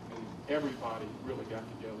 and everybody really got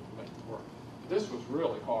together to make it work. This was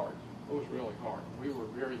really hard. It was really hard. We were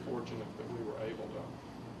very fortunate that we were able to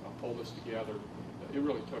pull this together. It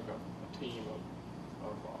really took a team of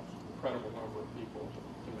incredible number of people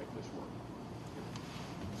to make this work.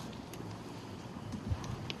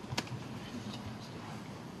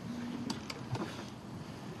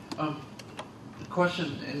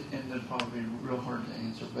 Question, and it'd probably be real hard to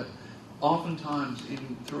answer, but oftentimes,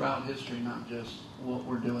 even throughout history, not just what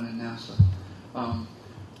we're doing in NASA,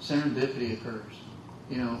 serendipity occurs.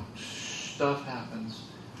 Stuff happens,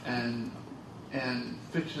 and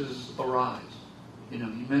fixes arise. You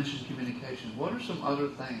mentioned communication. What are some other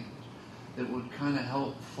things that would kind of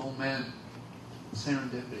help foment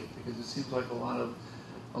serendipity? Because it seems like a lot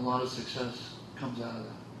of success comes out of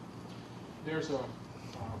that.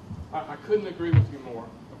 I couldn't agree with you more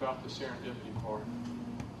about the serendipity part.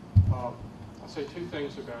 I'll say 2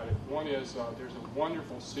 things about it. One is there's a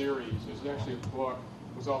wonderful series. There's actually a book.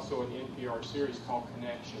 It was also an NPR series called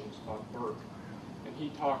Connections by Burke. And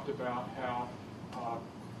he talked about how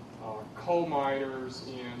coal miners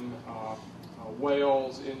in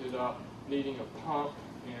Wales ended up needing a pump,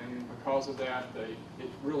 and because of that, it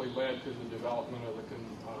really led to the development of the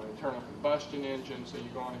internal combustion engine. So you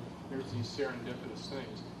go on, and there's these serendipitous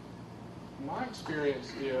things. My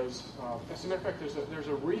experience is, as a matter of fact, there's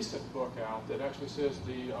a recent book out that actually says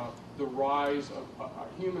the rise of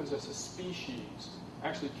humans as a species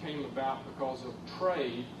actually came about because of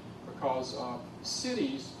trade, because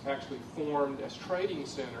cities actually formed as trading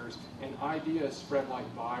centers, and ideas spread like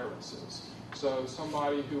viruses. So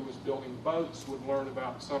somebody who was building boats would learn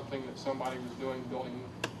about something that somebody was doing, building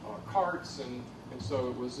carts, and so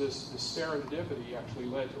it was this serendipity actually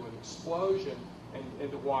led to an explosion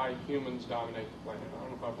and to why humans dominate the planet. I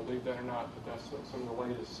don't know if I believe that or not, but that's some of the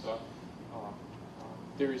latest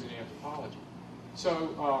theories in anthropology.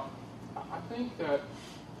 So I think that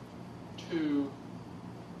to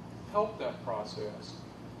help that process,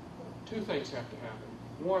 two things have to happen.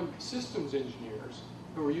 One, systems engineers,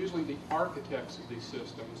 who are usually the architects of these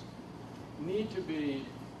systems, need to be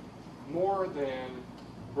more than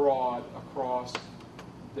broad across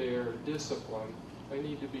their discipline. They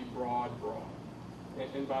need to be broad.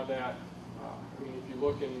 And by that, I mean, if you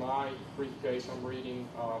look in my briefcase, I'm reading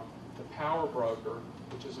The Power Broker,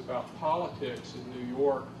 which is about politics in New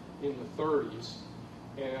York in the 30s.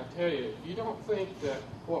 And I tell you, if you don't think that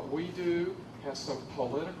what we do has some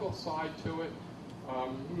political side to it,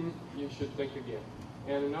 you should think again.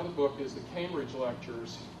 And another book is The Cambridge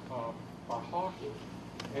Lectures by Hawking.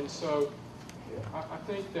 And so I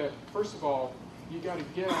think that, first of all, you got to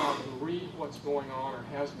get out and read what's going on or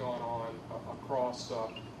has gone on across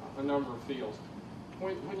a number of fields.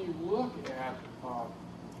 When you look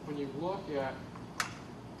at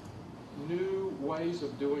new ways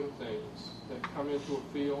of doing things that come into a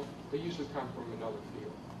field, they usually come from another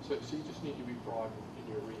field. So you just need to be broad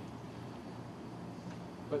in your reading.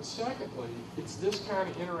 But secondly, it's this kind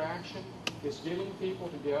of interaction. It's getting people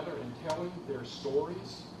together and telling their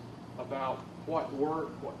stories about what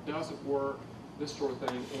worked, what doesn't work, this sort of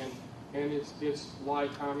thing. And it's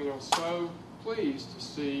like I'm so pleased to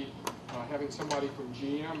see having somebody from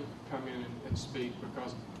GM come in and speak,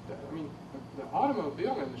 because the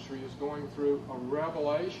automobile industry is going through a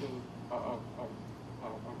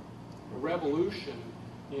revolution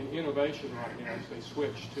in innovation right now as they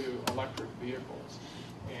switch to electric vehicles,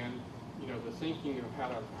 and the thinking of how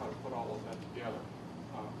to put all of that together.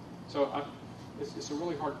 It's a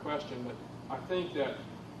really hard question, but I think that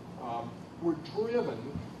we're driven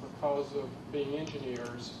because of being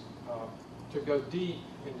engineers to go deep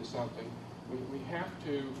into something. We have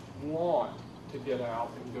to want to get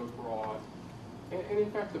out and go broad. And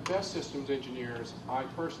in fact, the best systems engineers, I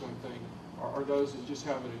personally think, are those that just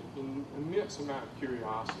have an immense amount of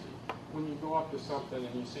curiosity. When you go up to something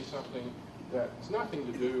and you see something that has nothing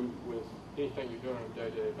to do with anything you're doing on a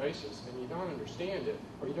day-to-day basis, and you don't understand it,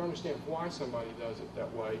 or you don't understand why somebody does it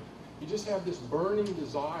that way, you just have this burning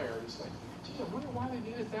desire to say, gee, I wonder why they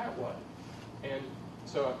did it that way. And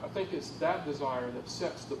so I think it's that desire that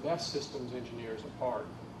sets the best systems engineers apart,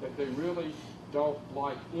 that they really don't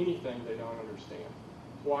like anything they don't understand,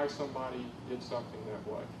 why somebody did something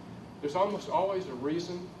that way. There's almost always a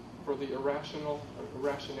reason for the irrationality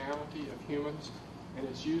of humans, and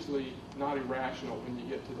it's usually not irrational when you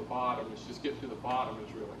get to the bottom. It's just get to the bottom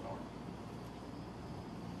is really hard.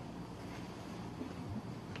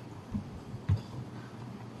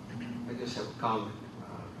 I just have a comment.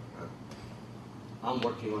 I'm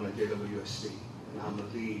working on a JWST, and I'm the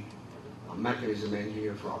lead mechanism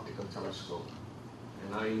engineer for optical telescope.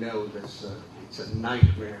 And I know that's it's a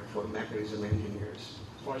nightmare for mechanism engineers.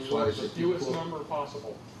 That's why you want the fewest number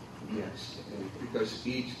possible. Yes, because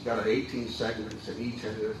each got 18 segments, and each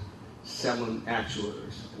has 7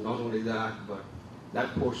 actuators. And not only that, but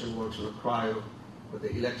that portion works on a cryo, but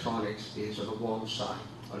the electronics is on the wall side,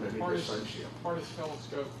 underneath the sun shield. Hardest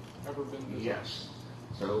telescope ever been designed. Yes.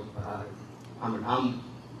 So,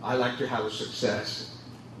 I like to have a success,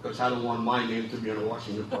 because I don't want my name to be on the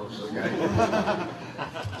Washington Post, okay?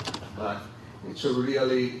 But it's a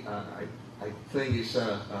really, I think it's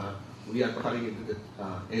we are cutting into the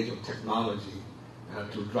age of technology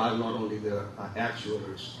to drive not only the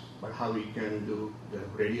actuators, but how we can do the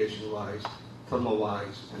radiation-wise,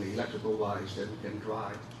 thermal-wise, and electrical-wise, that we can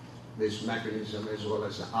drive this mechanism as well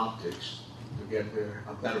as the optics to get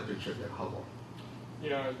a better picture than Hubble.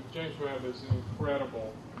 Yeah, James Webb is an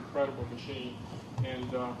incredible machine,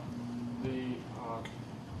 and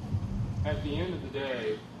at the end of the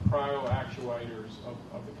day, cryo actuators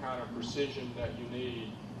of the kind of precision that you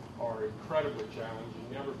need are incredibly challenging,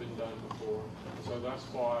 never been done before. So that's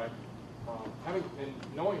why,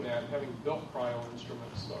 knowing that, having built cryo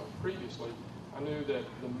instruments previously, I knew that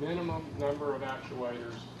the minimum number of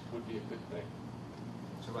actuators would be a good thing.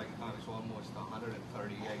 So right now it's almost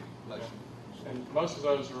 138 plus. And most of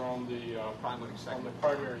those are on the primary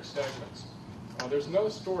segments. There's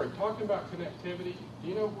another story talking about connectivity. Do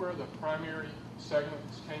you know where the primary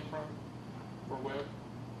segments came from for Webb?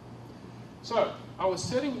 So I was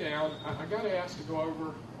sitting down. I got asked to go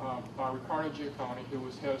over by Riccardo Giacconi, who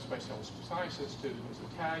was head of Space Science Institute, who was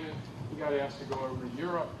Italian. He got asked to go over to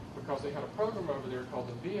Europe because they had a program over there called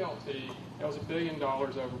the VLT. It was $1 billion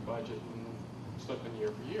over budget and slipping year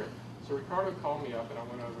for year. So Riccardo called me up, and I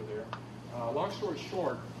went over there. Long story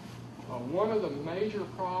short, one of the major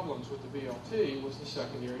problems with the VLT was the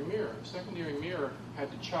secondary mirror. The secondary mirror had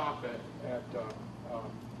to chop at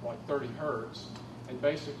like 30 hertz. And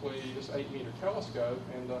basically, this 8-meter telescope,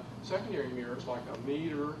 and the secondary mirror is like 1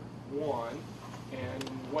 meter one, and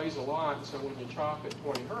weighs a lot. So when you chop at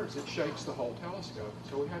 20 hertz, it shakes the whole telescope.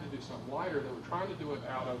 So we had to do something lighter. They were trying to do it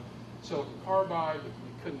out of silicon carbide, but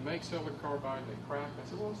you couldn't make silicon carbide, and they cracked. I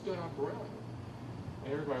said, well, let's do it on beryllium.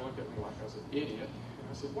 And everybody looked at me like I was an idiot. And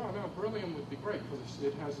I said, well, no, beryllium would be great because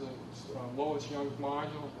it has the lowest Young's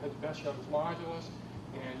modulus, it has the best Young's modulus,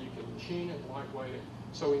 and you can machine it, lightweight it.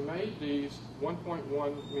 So we made these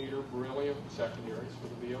 1.1 meter beryllium secondaries for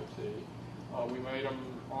the VLT. We made them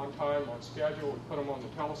on time, on schedule. We put them on the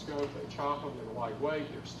telescope. They chop them. They're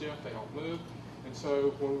lightweight. They're stiff. They don't move. And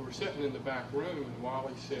so when we were sitting in the back room, and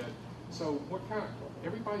Wally said, so what kind of,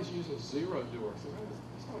 everybody's using zero doors. I said,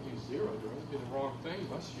 let's not use zero doors. It'd be the wrong thing.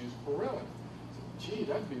 Let's use beryllium. I said, gee,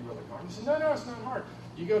 that'd be really hard. He said, no, it's not hard.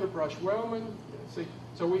 You go to Brush-Wellman. See,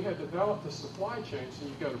 so we had developed the supply chain. So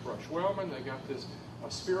you go to Brush-Wellman. They got this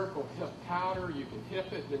spherical hip powder. You can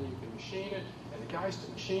hip it, then you can machine it. And the guys to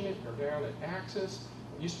machine it are down at Axis.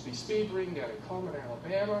 It used to be speed reading down in Coleman,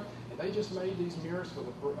 Alabama. And they just made these mirrors for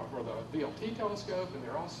the VLT telescope, and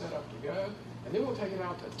they're all set up to go. And then we'll take it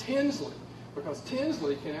out to Tinsley, because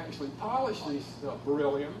Tinsley can actually polish these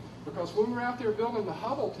beryllium. Because when we were out there building the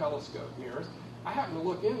Hubble telescope mirrors, I happened to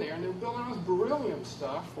look in there, and they were building all this beryllium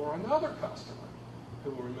stuff for another customer,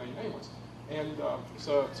 who will remain nameless. And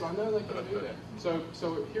so I know they can do that. So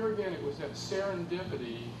here again, it was that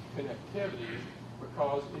serendipity connectivity,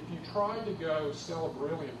 because if you tried to go sell a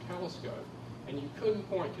beryllium telescope and you couldn't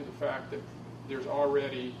point to the fact that there's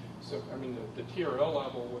already, the TRL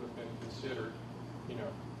level would have been considered,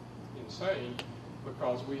 insane,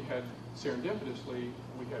 because we had serendipitously,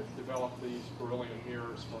 we had developed these beryllium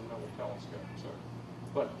mirrors for another telescope. So,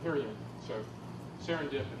 but here you go. So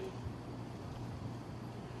serendipity.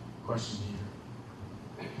 Question here.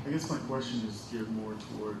 I guess my question is geared more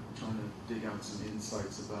toward trying to dig out some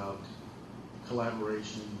insights about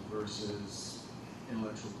collaboration versus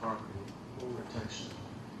intellectual property protection.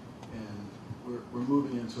 And we're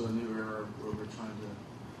moving into a new era where we're trying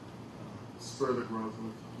to spur the growth of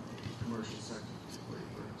the commercial sector, particularly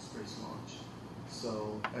for space launch.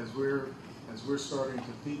 So as we're starting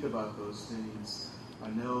to think about those things,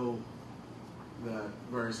 I know that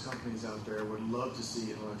various companies out there would love to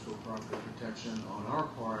see intellectual property protection on our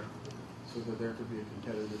part so that there could be a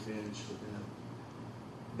competitive advantage for them.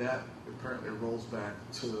 That apparently rolls back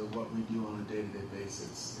to what we do on a day-to-day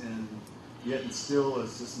basis. And yet and still,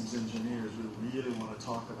 as systems engineers, we really want to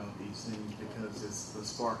talk about these things because it's the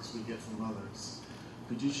sparks we get from others.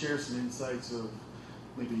 Could you share some insights of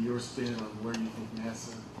maybe your spin on where you think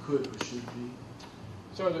NASA could or should be?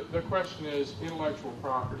 So the question is intellectual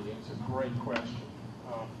property, and it's a great question.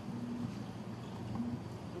 Let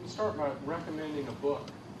me start by recommending a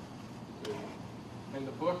book to you. And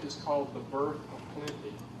the book is called The Birth of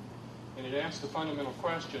Plenty. And it asks the fundamental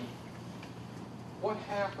question, what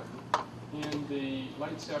happened in the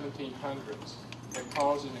late 1700s that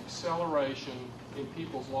caused an acceleration in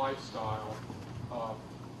people's lifestyle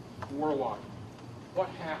worldwide? What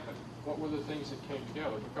happened? What were the things that came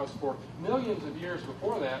together? Because for millions of years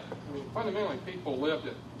before that, fundamentally people lived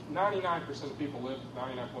at, 99% of people lived,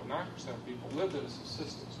 99.9% of people lived at a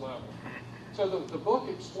subsistence level. So the book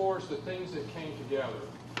explores the things that came together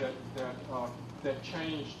that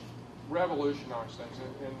changed, revolutionized things.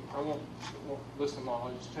 And I won't list them all,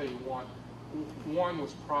 I'll just tell you one. One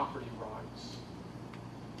was property rights.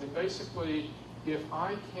 And basically, if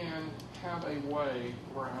I can have a way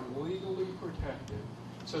where I'm legally protected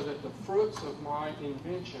so that the fruits of my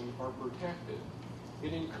invention are protected,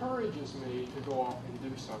 it encourages me to go off and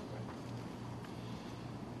do something.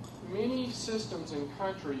 Many systems and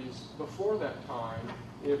countries before that time,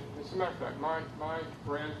 as a matter of fact, my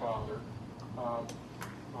grandfather,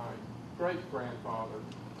 my great-grandfather,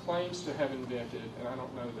 claims to have invented, and I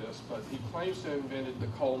don't know this, but he claims to have invented the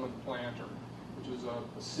Coleman planter, which was a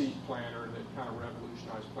seed planter that kind of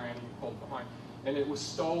revolutionized planting and pulled behind, and it was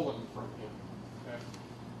stolen from him. Okay?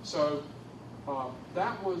 So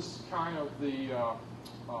that was kind of the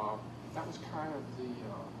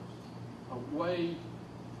way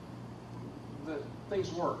that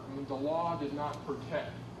things worked. The law did not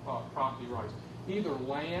protect property rights, either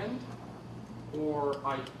land or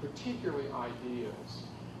particularly ideas.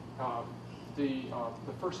 The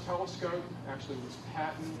first telescope actually was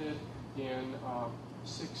patented in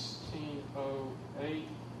 1608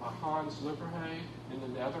 by Hans Lippershey in the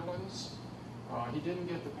Netherlands. He didn't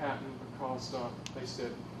get the patent because they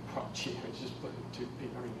said, oh, gee, just put two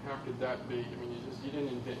pieces. How could that be? You didn't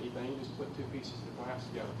invent anything. You just put two pieces of glass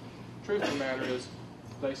together. Truth of the matter is,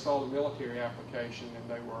 they saw the military application and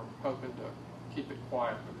they were hoping to keep it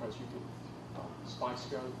quiet because you can spy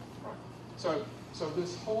scope. Right. So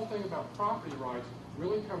this whole thing about property rights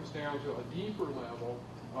really comes down to a deeper level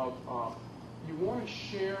of you want to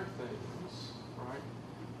share things, right?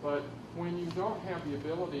 But when you don't have the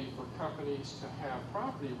ability for companies to have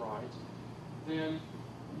property rights, then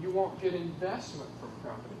you won't get investment from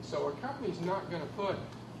companies. So a company's not going to put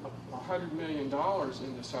 $100 million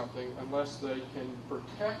into something unless they can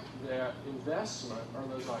protect that investment or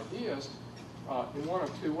those ideas in one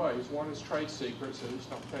of two ways. One is trade secrets, so they just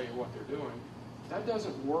don't tell you what they're doing. That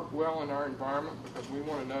doesn't work well in our environment because we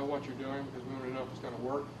want to know what you're doing, because we want to know if it's going to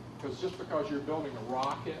work. Because just because you're building a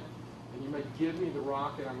rocket, and you may give me the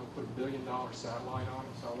rocket, I'm going to put $1 billion satellite on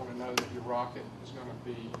it, so I want to know that your rocket is going to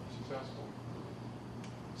be successful.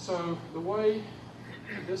 So the way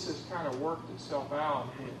this has kind of worked itself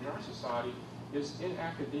out in our society is in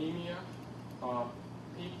academia,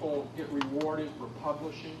 people get rewarded for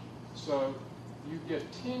publishing. So you get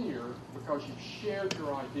tenure because you've shared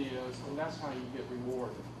your ideas, and that's how you get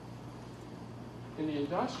rewarded. In the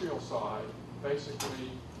industrial side,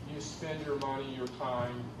 basically, you spend your money, your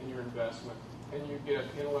time, and your investment, and you get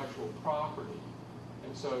intellectual property.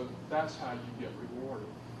 And so that's how you get rewarded.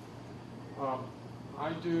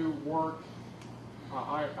 I do work,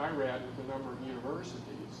 I read with a number of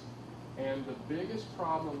universities, and the biggest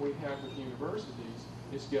problem we have with universities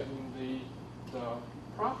is getting the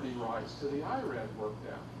property rights to the IRAD worked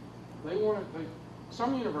out.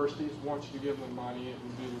 Some universities want you to give them money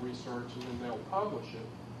and do the research and then they'll publish it.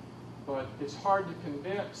 But it's hard to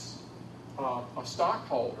convince a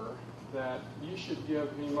stockholder that you should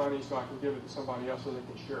give me money so I can give it to somebody else so they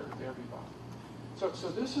can share it with everybody. So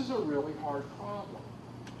this is a really hard problem.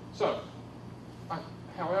 So,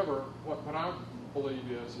 however, what I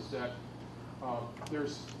believe is that the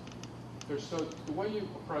way you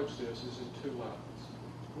approach this is in two levels.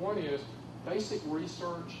 One is basic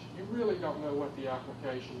research. You really don't know what the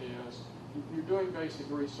application is. You're doing basic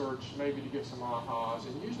research maybe to get some ahas,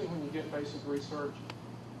 and usually when you get basic research,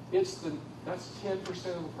 that's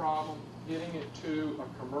 10% of the problem, getting it to a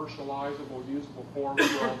commercializable, usable form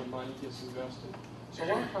where all the money gets invested. So a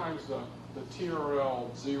lot of times the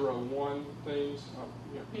TRL 01 things,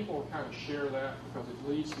 people kind of share that because it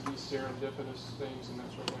leads to these serendipitous things and that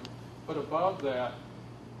sort of thing. But above that,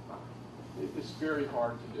 it's very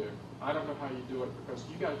hard to do. I don't know how you do it because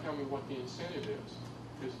you got to tell me what the incentive is.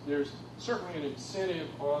 Because there's certainly an incentive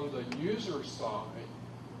on the user side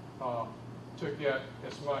to get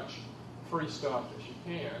as much free stuff as you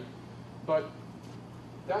can, but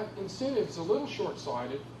that incentive is a little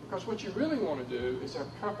short-sighted because what you really want to do is have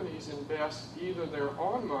companies invest either their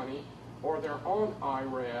own money or their own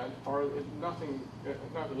IRAD or if nothing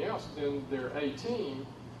else, then their A team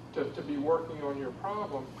to be working on your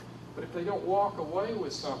problem. But if they don't walk away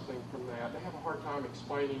with something from that, they have a hard time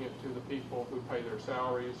explaining it to the people who pay their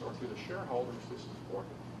salaries or to the shareholders who support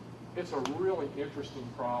it. It's a really interesting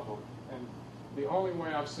problem, and the only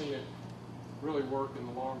way I've seen it really work in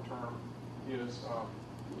the long term is at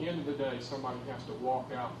the end of the day, somebody has to walk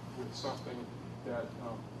out with something that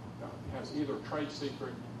has either a trade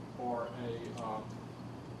secret or an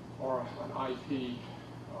IP,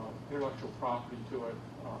 intellectual property to it.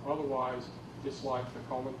 Otherwise, it's like the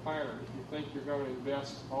Coleman Planner. If you think you're going to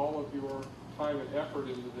invest all of your time and effort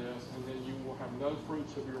into this, and then you will have no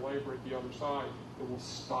fruits of your labor at the other side, it will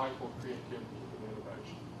stifle creativity and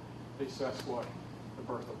innovation. At least that's what the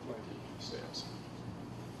Birth of Plenty says.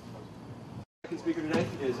 Second speaker today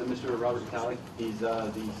is Mr. Robert Vitale. He's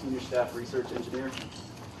the Senior Staff Research Engineer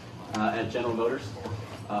at General Motors.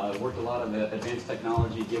 Worked a lot of advanced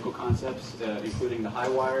technology vehicle concepts, including the high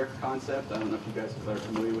wire concept. I don't know if you guys are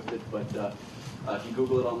familiar with it, but if you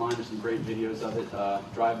Google it online, there's some great videos of it.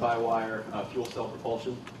 Drive-by-wire, fuel cell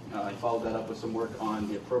propulsion. I followed that up with some work on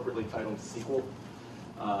the appropriately titled Sequel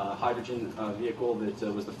hydrogen vehicle that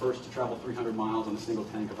was the first to travel 300 miles on a single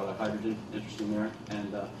tank of hydrogen. Interesting there.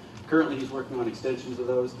 And currently he's working on extensions of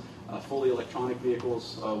those, fully electronic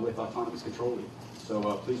vehicles with autonomous control. So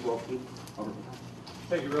please welcome Robert Vitale.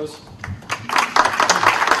 Thank you, Rose.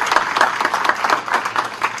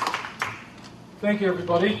 Thank you,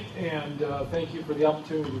 everybody, and thank you for the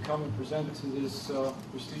opportunity to come and present to this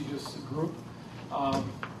prestigious group.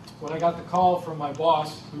 When I got the call from my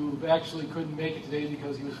boss, who actually couldn't make it today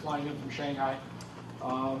because he was flying in from Shanghai,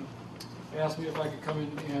 asked me if I could come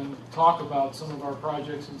in and talk about some of our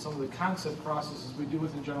projects and some of the concept processes we do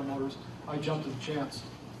within General Motors, I jumped at the chance.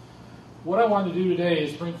 What I want to do today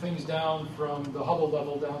is bring things down from the Hubble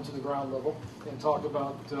level down to the ground level and talk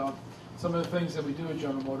about some of the things that we do at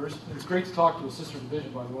General Motors. And it's great to talk to a sister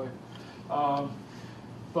division, by the way.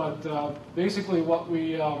 But basically what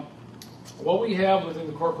we What we have within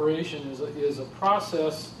the corporation is a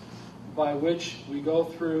process by which we go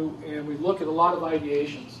through and we look at a lot of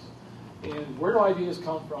ideations. And where do ideas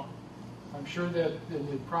come from? I'm sure that in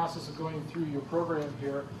the process of going through your program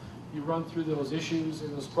here, you run through those issues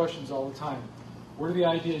and those questions all the time. Where do the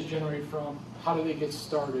ideas generate from? How do they get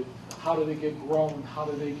started? How do they get grown? How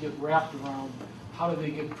do they get wrapped around? How do they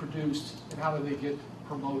get produced? And how do they get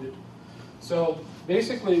promoted? So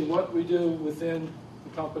basically what we do within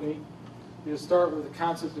the company is start with a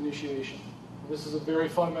concept initiation. This is a very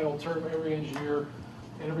fundamental term every engineer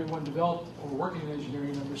and everyone developed or working in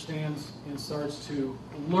engineering understands and starts to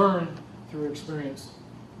learn through experience.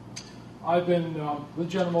 I've been with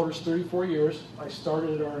General Motors 34 years. I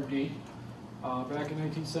started at R&D back in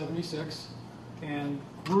 1976 and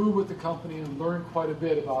grew with the company and learned quite a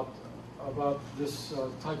bit about this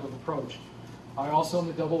type of approach. I also am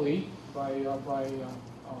a double E by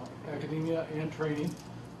academia and training.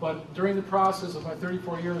 But during the process of my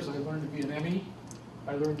 34 years, I learned to be an ME,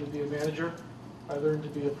 I learned to be a manager, I learned to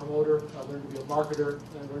be a promoter, I learned to be a marketer,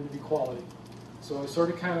 and I learned to be quality. So I sort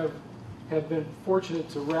of kind of have been fortunate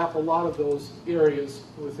to wrap a lot of those areas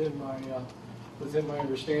within my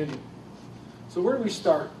understanding. So where do we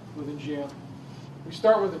start within GM? We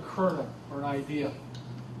start with a kernel or an idea.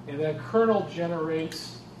 And that kernel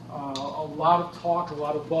generates a lot of talk, a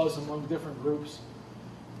lot of buzz among different groups.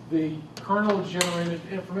 The kernel is generated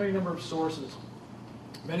from any number of sources.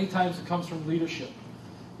 Many times it comes from leadership.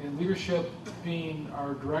 And leadership being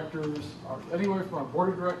our directors, anywhere from our board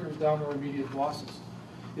of directors down to our immediate bosses.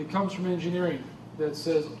 It comes from engineering that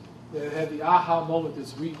says, that had the aha moment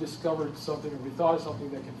that we discovered something or we thought of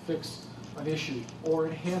something that can fix an issue or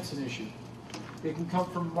enhance an issue. It can come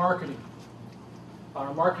from marketing.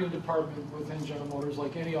 Our marketing department within General Motors,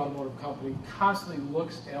 like any automotive company, constantly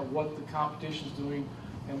looks at what the competition is doing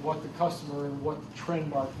and what the customer and what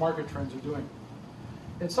market trends are doing.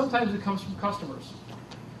 And sometimes it comes from customers.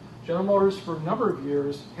 General Motors, for a number of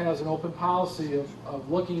years, has an open policy of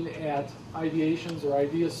looking at ideations or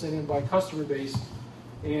ideas sent in by customer base.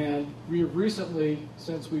 And we have recently,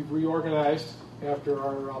 since we've reorganized after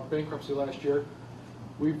our bankruptcy last year,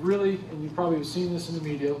 we've really, and you probably have seen this in the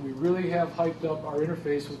media, we really have hyped up our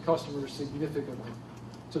interface with customers significantly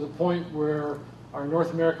to the point where our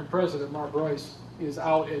North American president, Mark Royce, is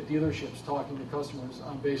out at dealerships talking to customers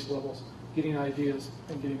on base levels, getting ideas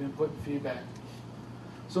and getting input and feedback.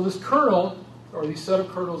 So this kernel, or these set of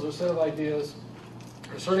kernels or set of ideas,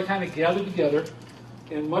 are sort of kind of gathered together,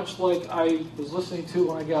 and much like I was listening to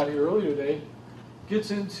when I got here earlier today,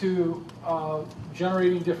 gets into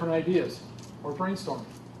generating different ideas, or brainstorming.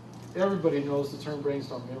 Everybody knows the term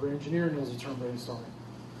brainstorming. Every engineer knows the term brainstorming.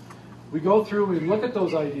 We go through, we look at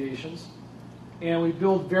those ideations, and we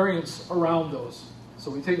build variants around those. So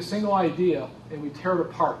we take a single idea and we tear it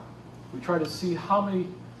apart. We try to see how many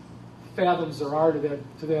fathoms there are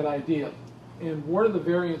to that idea, and what are the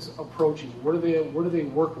variants approaching? What do they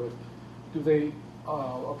work with? Do they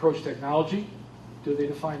approach technology? Do they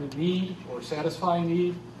define a need or satisfy a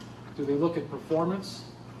need? Do they look at performance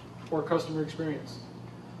or customer experience?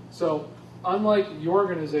 So unlike your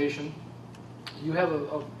organization, you have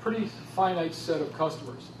a pretty finite set of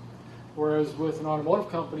customers. Whereas with an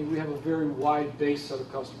automotive company, we have a very wide base set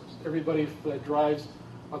of customers. Everybody that drives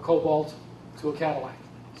a Cobalt to a Cadillac.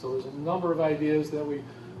 So there's a number of ideas that we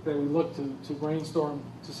look to brainstorm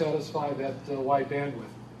to satisfy that wide bandwidth.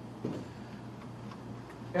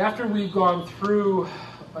 After we've gone through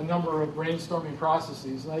a number of brainstorming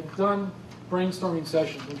processes, and I've done brainstorming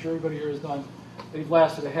sessions, which everybody here has done, they've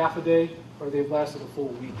lasted a half a day or they've lasted a full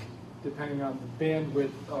week, depending on the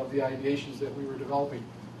bandwidth of the ideations that we were developing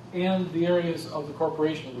and the areas of the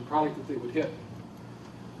corporation or the product that they would hit.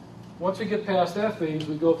 Once we get past that phase,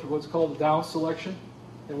 we go through what's called the down selection,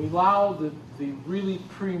 and we allow the really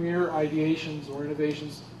premier ideations or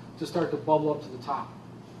innovations to start to bubble up to the top.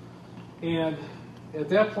 And at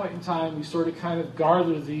that point in time, we sort of kind of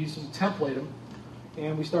gather these and template them,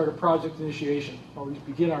 and we start a project initiation, or we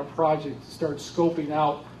begin our project to start scoping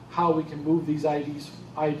out how we can move these ideas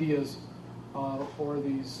or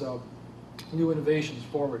these new innovations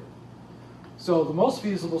forward. So the most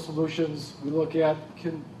feasible solutions we look at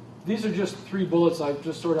these are just 3 bullets I've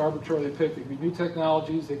just sort of arbitrarily picked. They can be new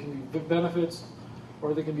technologies, they can be benefits,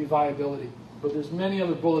 or they can be viability. But there's many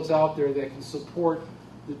other bullets out there that can support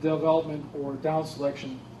the development or down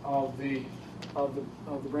selection of the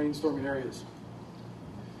brainstorming areas.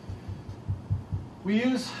 We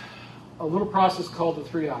use a little process called the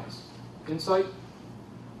 3 I's: insight,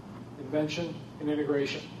 invention, and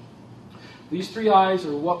integration. These 3 I's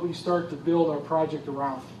are what we start to build our project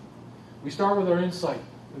around. We start with our insight.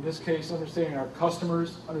 In this case, understanding our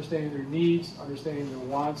customers, understanding their needs, understanding their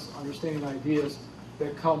wants, understanding ideas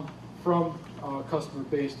that come from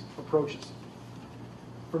customer-based approaches.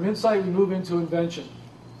 From insight, we move into invention.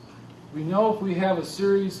 We know if we have a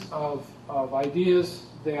series of ideas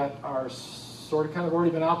that are sort of kind of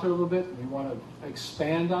already been out there a little bit, and we want to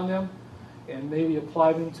expand on them and maybe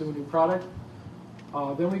apply them to a new product,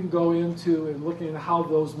 then we can go into and looking at how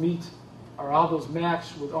those meet or how those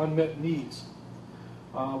match with unmet needs.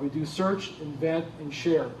 We do search, invent, and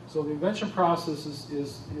share. So the invention process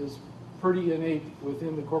is pretty innate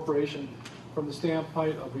within the corporation from the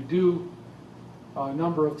standpoint of we do a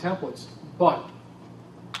number of templates, but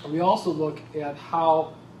we also look at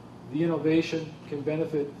how the innovation can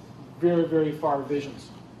benefit very, very far visions.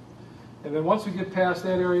 And then once we get past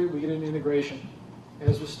that area, we get into integration.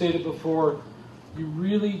 As was stated before, you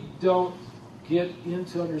really don't get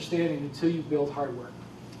into understanding until you build hardware.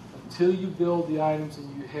 Until you build the items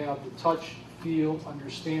and you have the touch, feel,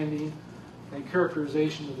 understanding, and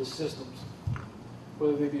characterization of the systems,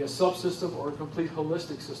 whether they be a subsystem or a complete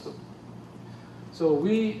holistic system. So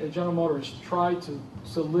we at General Motors try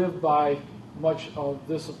to live by much of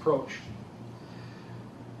this approach.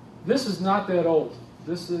 This is not that old.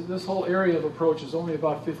 This whole area of approach is only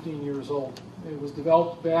about 15 years old. It was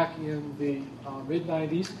developed back in the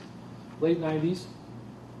mid-90s, late 90s,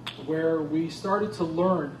 where we started to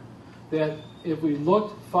learn that if we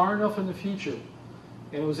looked far enough in the future,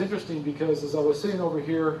 and it was interesting because as I was sitting over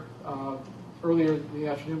here earlier in the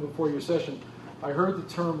afternoon before your session, I heard the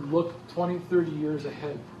term look 20, 30 years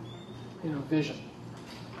ahead in a vision.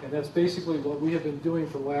 And that's basically what we have been doing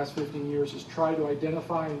for the last 15 years is try to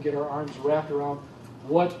identify and get our arms wrapped around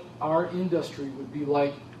what our industry would be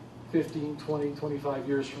like 15, 20, 25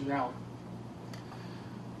 years from now.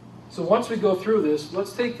 So once we go through this,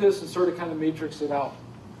 let's take this and sort of kind of matrix it out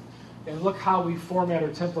and look how we format our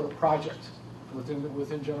template of project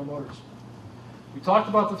within General Motors. We talked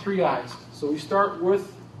about the 3 I's. So we start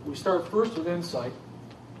first with insight,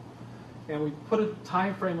 and we put a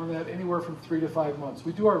time frame on that anywhere from 3 to 5 months.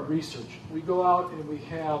 We do our research. We go out and we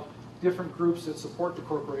have different groups that support the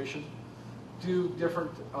corporation do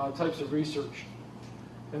different types of research.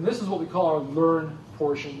 And this is what we call our learn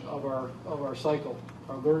portion of our cycle,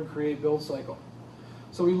 our learn, create, build cycle.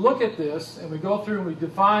 So we look at this and we go through and we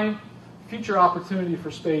define future opportunity for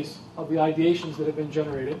space of the ideations that have been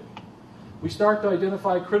generated. We start to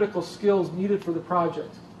identify critical skills needed for the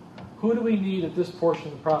project. Who do we need at this portion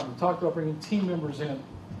of the problem? We talked about bringing team members in.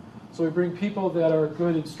 So we bring people that are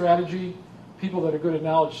good in strategy, people that are good at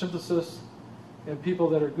knowledge synthesis, and people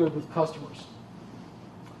that are good with customers.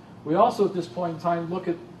 We also at this point in time look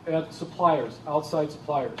at suppliers, outside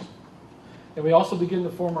suppliers. And we also begin to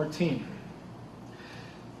form our team.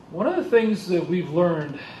 One of the things that we've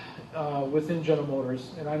learned within General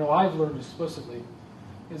Motors, and I know I've learned explicitly,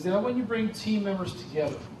 is that when you bring team members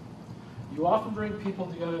together, you often bring people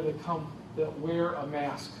together that wear a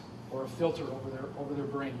mask or a filter over their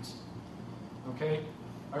brains. Okay?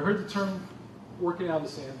 I heard the term working out of the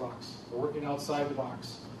sandbox or working outside the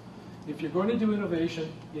box. If you're going to do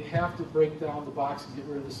innovation, you have to break down the box and get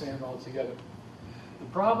rid of the sand altogether. The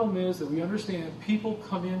problem is that we understand people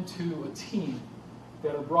come into a team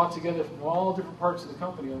that are brought together from all different parts of the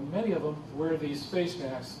company, and many of them wear these face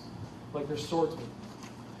masks like they're swordsmen.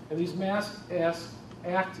 And these masks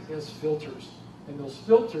act as filters. And those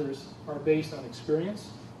filters are based on experience,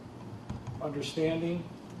 understanding,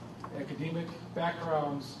 academic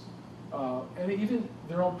backgrounds, and even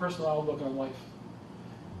their own personal outlook on life.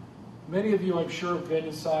 Many of you, I'm sure, have been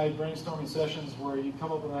inside brainstorming sessions where you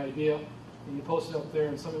come up with an idea and you post it up there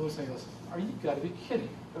and somebody listening goes, "You got to be kidding.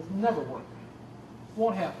 It'll never work. It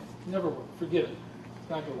won't happen. Never work. Forget it. It's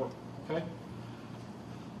not going to work." Okay?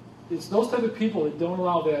 It's those type of people that don't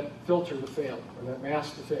allow that filter to fail or that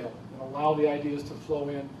mask to fail and allow the ideas to flow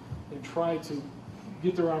in and try to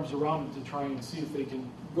get their arms around them to try and see if they can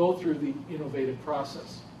go through the innovative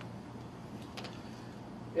process.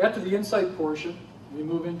 After the insight portion, we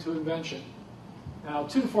move into invention. Now,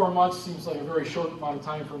 2 to 4 months seems like a very short amount of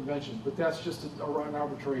time for invention, but that's just an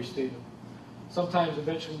arbitrary statement. Sometimes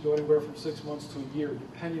invention can go anywhere from 6 months to a year,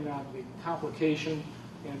 depending on the complication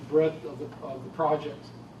and breadth of the project.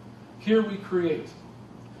 Here we create,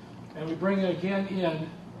 and we bring again in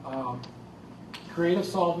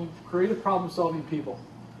creative problem-solving people.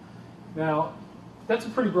 Now, that's a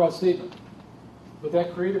pretty broad statement, but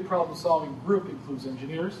that creative problem-solving group includes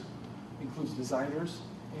engineers, includes designers,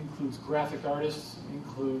 includes graphic artists,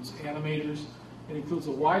 includes animators, and includes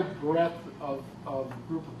a wide breadth of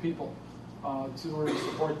group of people in order to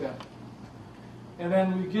support that. And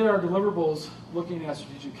then we get our deliverables looking at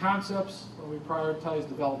strategic concepts, and we prioritize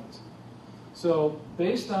development. So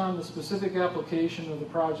based on the specific application of the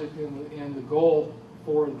project and the goal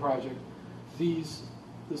for the project, this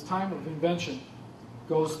time of invention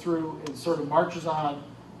goes through and sort of marches on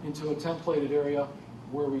into a templated area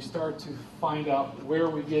where we start to find out where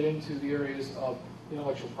we get into the areas of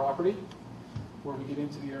intellectual property, where we get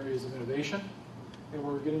into the areas of innovation, and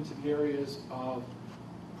where we get into the areas of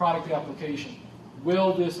product application.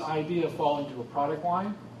 Will this idea fall into a product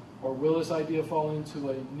line, or will this idea fall into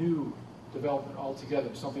a new development altogether,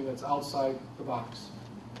 something that's outside the box?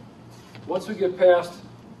 Once we get past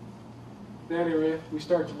that area, we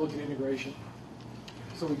start to look at integration.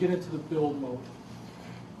 So we get into the build mode.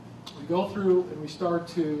 We go through and we start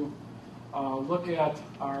to look at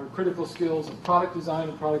our critical skills of product design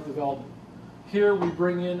and product development. Here we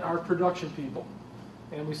bring in our production people,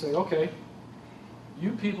 and we say, okay,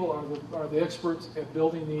 you people are the experts at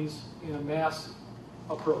building these in a mass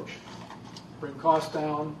approach. Bring costs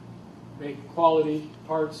down, make quality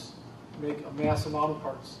parts, make a mass amount of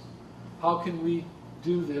parts. How can we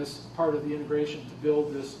do this part of the integration to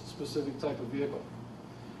build this specific type of vehicle?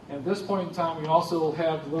 And at this point in time, we also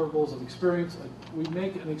have deliverables of experience. We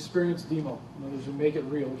make an experience demo. In other words, we make it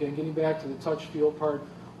real. Again, getting back to the touch feel part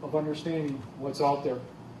of understanding what's out there.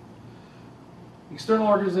 External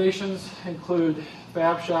organizations include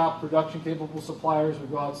fab shop, production capable suppliers. We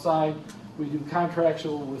go outside. We do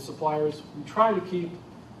contractual with suppliers. We try to keep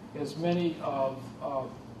as many of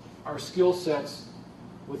our skill sets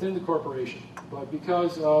within the corporation. But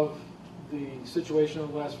because of the situation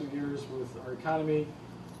of the last few years with our economy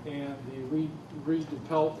and the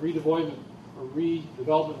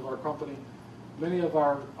redevelopment of our company, many of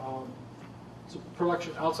our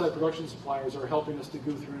outside production suppliers are helping us to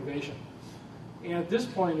go through innovation. And at this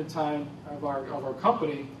point in time of our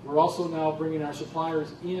company, we're also now bringing our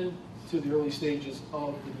suppliers into the early stages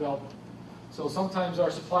of development. So sometimes our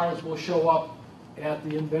suppliers will show up at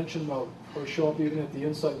the invention mode or show up even at the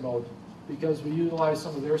insight mode because we utilize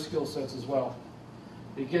some of their skill sets as well.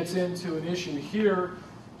 It gets into an issue here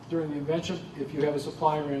during the invention if you have a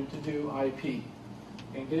supplier in to do IP.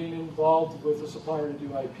 And getting involved with a supplier to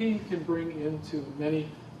do IP can bring into many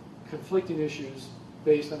conflicting issues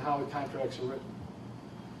based on how the contracts are written.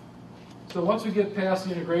 So once we get past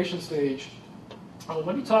the integration stage,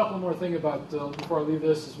 let me talk one more thing about, before I leave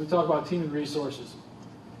this, is we talk about team and resources.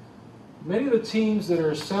 Many of the teams that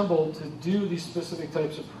are assembled to do these specific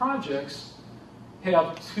types of projects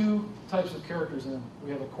have two types of characters in them.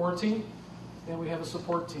 We have a core team and we have a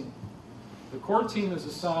support team. The core team is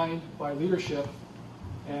assigned by leadership,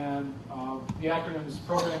 and the acronym is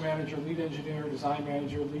program manager, lead engineer, design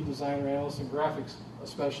manager, lead designer, analyst, and graphics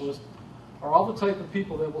specialist, are all the type of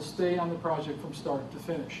people that will stay on the project from start to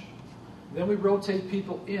finish. Then we rotate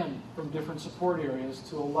people in from different support areas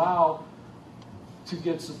to allow to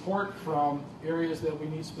get support from areas that we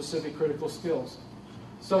need specific critical skills.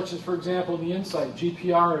 Such as, for example, in the Insight,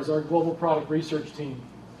 GPR is our global product research team.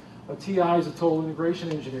 TI is a total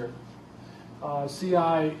integration engineer.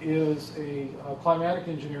 CI is a climatic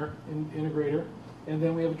engineer, integrator, and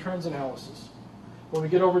then we have a trends analysis. When we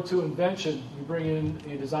get over to invention, we bring in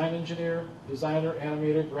a design engineer, designer,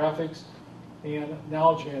 animator, graphics, and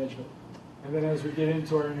knowledge management. And then as we get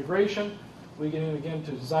into our integration, we get in again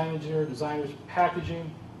to design engineer, designers, packaging,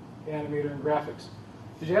 animator, and graphics.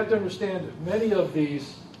 Because you have to understand that many of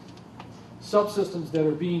these subsystems that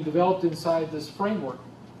are being developed inside this framework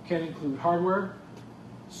can include hardware,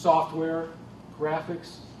 software,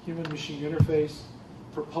 graphics, human-machine interface,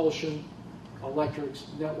 propulsion, electrics,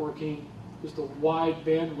 networking, just a wide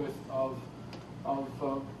bandwidth of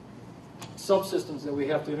subsystems that we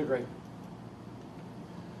have to integrate.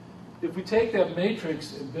 If we take that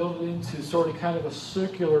matrix and build it into sort of kind of a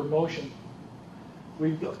circular motion,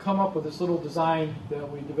 we've come up with this little design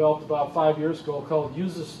that we developed about 5 years ago called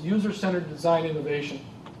User-Centered Design Innovation.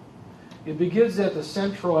 It begins at the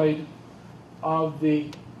centroid of the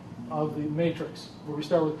matrix, where we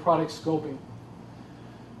start with product scoping.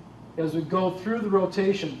 As we go through the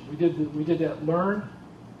rotation, we did that learn,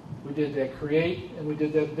 we did that create, and we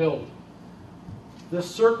did that build. This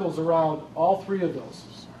circles around all three of those.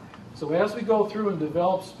 So as we go through and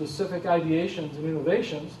develop specific ideations and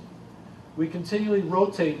innovations, we continually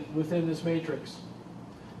rotate within this matrix.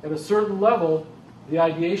 At a certain level, the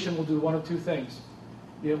ideation will do one of two things.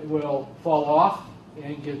 It will fall off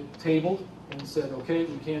and get tabled and said, okay,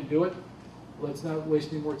 we can't do it. Let's not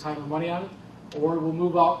waste any more time or money on it. Or it will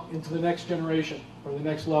move out into the next generation or the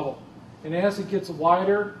next level. And as it gets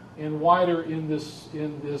wider and wider in this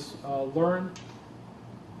learn,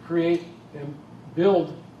 create, and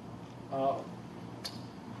build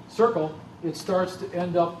circle, it starts to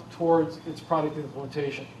end up towards its product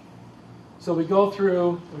implementation. So we go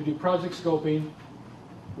through, we do project scoping,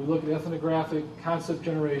 we look at ethnographic concept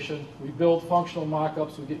generation, we build functional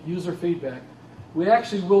mock-ups, we get user feedback. We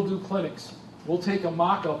actually will do clinics. We'll take a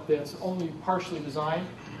mock-up that's only partially designed,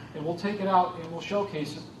 and we'll take it out and we'll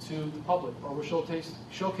showcase it to the public, or we'll showcase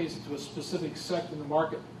it to a specific sect in the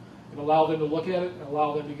market and allow them to look at it and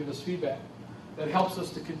allow them to give us feedback. That helps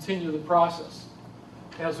us to continue the process.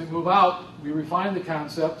 As we move out, we refine the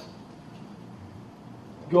concept,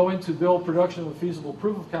 go into build production of a feasible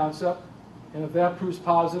proof of concept, and if that proves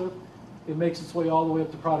positive, it makes its way all the way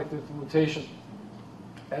up to product implementation.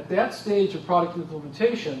 At that stage of product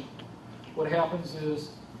implementation, what happens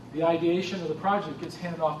is the ideation of the project gets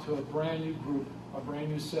handed off to a brand new group, a brand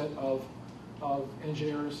new set of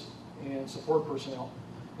engineers and support personnel.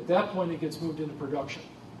 At that point, it gets moved into production.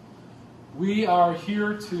 We are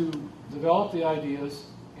here to develop the ideas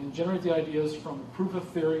and generate the ideas from proof of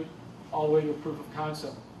theory all the way to a proof of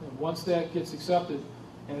concept. And once that gets accepted,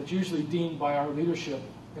 and it's usually deemed by our leadership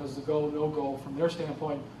as the go, no-go from their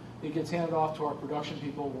standpoint, it gets handed off to our production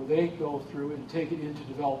people where they go through and take it into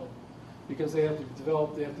development. Because they have to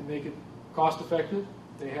develop, they have to make it cost-effective,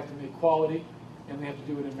 they have to make quality, and they have to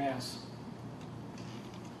do it in mass.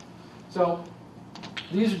 So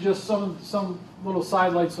these are just some little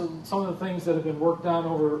sidelights of some of the things that have been worked on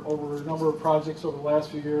over a number of projects over the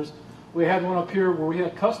last few years. We had one up here where we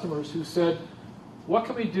had customers who said, what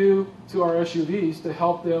can we do to our SUVs to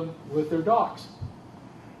help them with their dogs?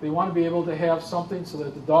 They want to be able to have something so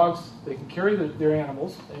that the dogs, they can carry their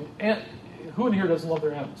animals. And who in here doesn't love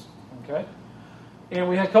their animals? Okay? And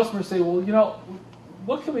we had customers say, well, you know,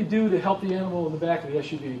 what can we do to help the animal in the back of the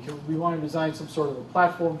SUV? We want to design some sort of a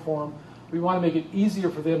platform for them. We want to make it easier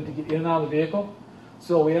for them to get in and out of the vehicle.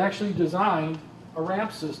 So we actually designed a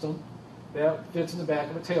ramp system that fits in the back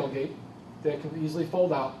of a tailgate that can easily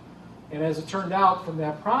fold out. And as it turned out from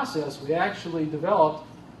that process, we actually developed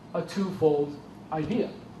a twofold idea.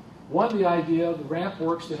 One, the idea the ramp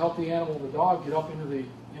works to help the animal, the dog, get up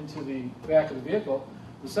into the back of the vehicle.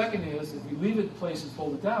 The second is, if we leave it in place and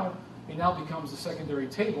fold it down, it now becomes a secondary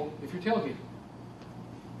table if you're tailgating.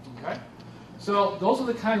 Okay? So those are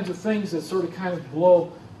the kinds of things that sort of kind of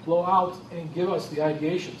blow out and give us the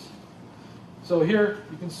ideations. So here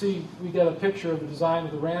you can see we got a picture of the design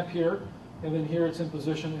of the ramp here, and then here it's in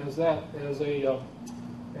position as a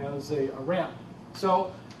ramp.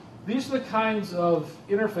 So these are the kinds of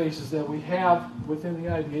interfaces that we have within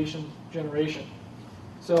the ideation generation.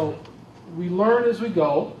 So we learn as we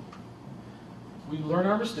go. We learn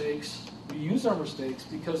our mistakes. We use our mistakes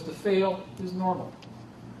because to fail is normal.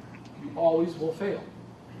 You always will fail.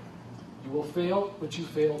 You will fail, but you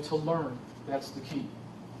fail to learn. That's the key.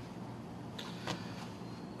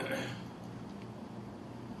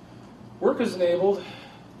 Work is enabled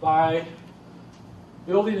by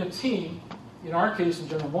building a team. In our case, in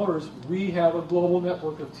General Motors, we have a global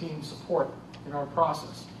network of team support in our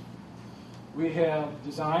process. We have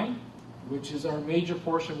design, which is our major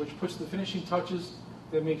portion, which puts the finishing touches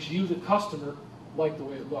that makes you, the customer, like the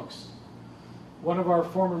way it looks. One of our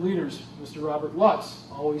former leaders, Mr. Robert Lutz,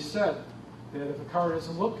 always said that if a car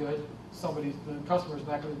doesn't look good, the customer is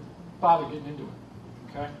not going to bother getting into it.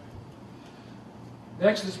 Okay?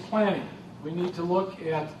 Next is planning. We need to look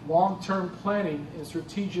at long-term planning and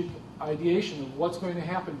strategic ideation of what's going to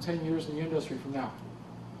happen 10 years in the industry from now.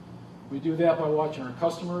 We do that by watching our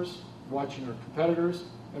customers, watching our competitors,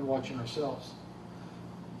 and watching ourselves.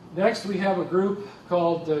 Next, we have a group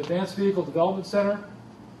called the Advanced Vehicle Development Center,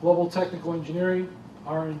 Global Technical Engineering,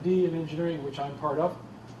 R&D and Engineering, which I'm part of,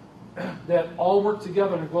 that all work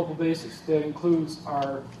together on a global basis. That includes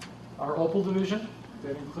our Opel division,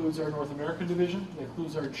 that includes our North American division, that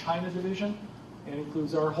includes our China division, and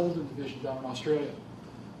includes our Holden division down in Australia.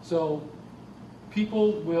 So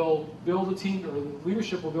people will build a team, or the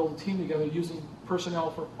leadership will build a team together using personnel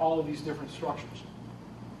for all of these different structures.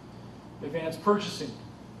 Advanced purchasing,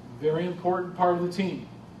 very important part of the team.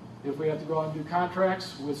 If we have to go out and do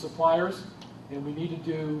contracts with suppliers, and we need to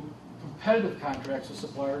do competitive contracts with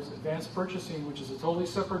suppliers, advanced purchasing, which is a totally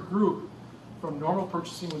separate group from normal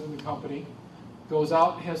purchasing within the company, goes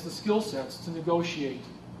out and has the skill sets to negotiate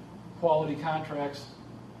quality contracts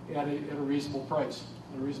at a reasonable price,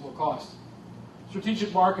 at a reasonable cost.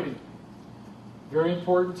 Strategic marketing, very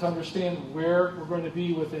important to understand where we're going to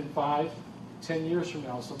be within 5, 10 years from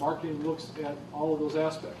now. So marketing looks at all of those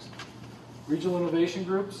aspects. Regional innovation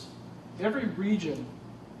groups, every region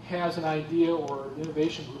has an idea or an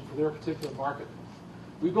innovation group for their particular market.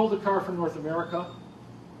 We build a car for North America,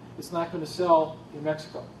 it's not going to sell in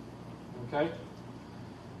Mexico. Okay?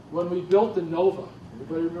 When we built the Nova,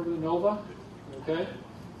 Everybody remember the Nova? Okay.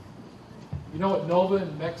 You know what Nova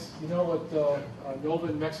in Nova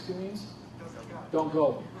in Mexican means? Don't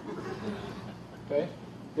go. Okay.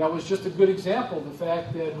 That was just a good example of the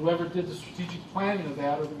fact that whoever did the strategic planning of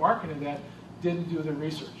that or the marketing of that didn't do their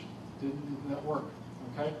research, didn't do that work.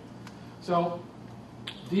 Okay. So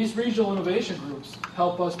these regional innovation groups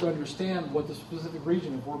help us to understand what the specific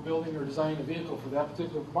region, if we're building or designing a vehicle for that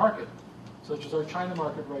particular market, such as our China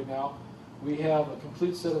market right now, we have a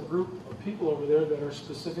complete set of group of people over there that are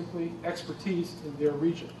specifically expertise in their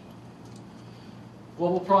region.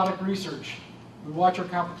 Global product research. We watch our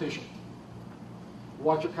competition. We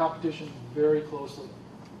watch our competition very closely.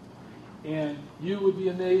 And you would be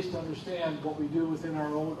amazed to understand what we do within our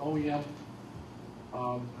own OEM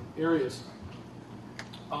areas.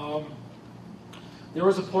 There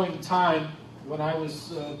was a point in time when I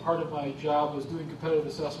was, part of my job was doing competitive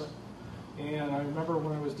assessment. And I remember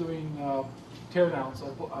when I was doing teardowns,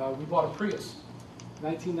 we bought a Prius,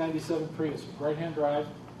 1997 Prius, with right-hand drive,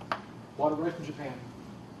 bought it right from Japan,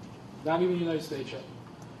 not even the United States yet.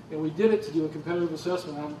 And we did it to do a competitive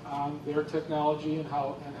assessment on their technology and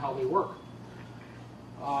how they work.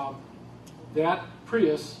 That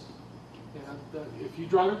Prius, and if you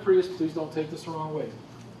drive a Prius, please don't take this the wrong way.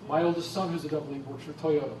 My oldest son, who's a double E, works for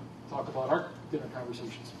Toyota. Talk about our dinner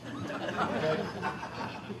conversations. Okay?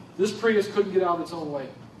 This Prius couldn't get out of its own way.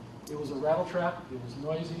 It was a rattle trap. It was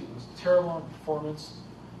noisy. It was terrible on performance.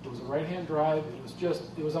 It was a right-hand drive.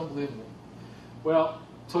 It was unbelievable. Well,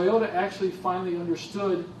 Toyota actually finally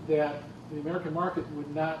understood that the American market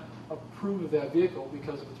would not approve of that vehicle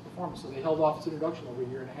because of its performance. So they held off its introduction over a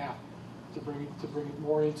year and a half to bring it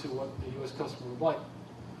more into what the U.S. customer would like.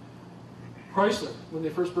 Chrysler, when they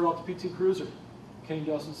first brought out the PT Cruiser, came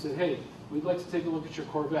to us and said, hey, we'd like to take a look at your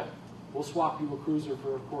Corvette. We'll swap you a Cruiser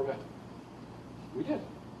for a Corvette. We did.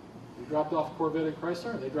 We dropped off a Corvette at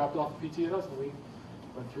Chrysler, and they dropped off a PT at us, and we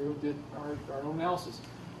went through and did our own analysis.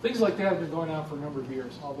 Things like that have been going on for a number of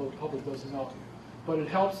years, although the public doesn't know. But it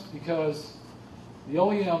helps because the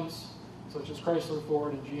OEMs, such as Chrysler,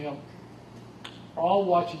 Ford, and GM, all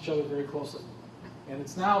watch each other very closely. And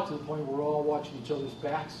it's now to the point where we're all watching each other's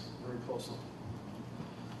backs very closely.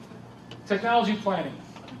 Technology planning.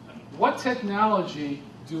 What technology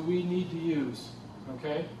do we need to use?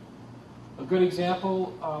 Okay? A good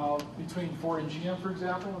example between Ford and GM, for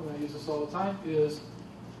example, and I use this all the time, is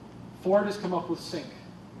Ford has come up with Sync.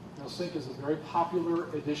 Now, Sync is a very popular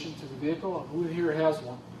addition to the vehicle. Who here has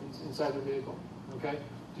one inside their vehicle? Okay?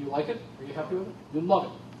 Do you like it? Are you happy with it? You love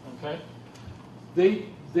it. Okay? They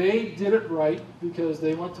did it right because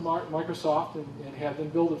they went to Microsoft and had them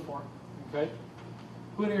build it for them. Okay?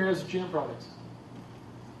 Who here has GM products?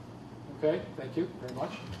 Okay, thank you very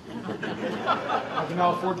much. I can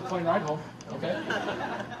now afford the plane ride home. Okay?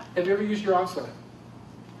 Have you ever used your OnStar?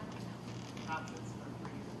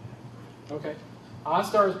 Okay.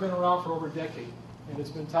 OnStar has been around for over a decade, and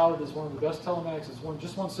it's been touted as one of the best telematics. It's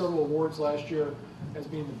just won several awards last year as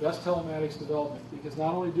being the best telematics development, because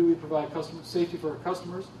not only do we provide customer safety for our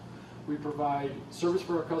customers, we provide service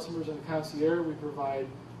for our customers in the concierge, we provide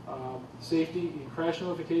safety in crash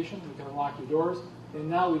notification, we can unlock your doors, and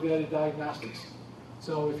now we've added diagnostics.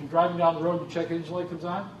 So if you're driving down the road and your check engine light comes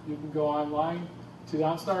on, you can go online to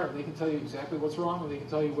OnStar and they can tell you exactly what's wrong, and they can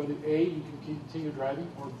tell you whether A, you can continue driving,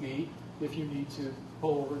 or B, if you need to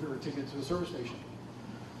pull over or to get to a service station.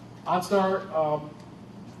 OnStar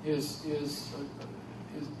is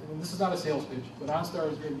and this is not a sales pitch, but OnStar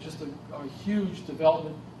has been just a huge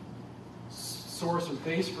development source or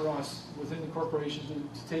base for us within the corporation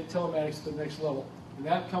to take telematics to the next level. And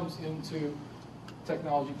that comes into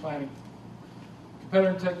technology planning. Competitor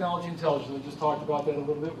and technology intelligence, I just talked about that a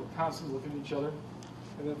little bit. We're constantly looking at each other.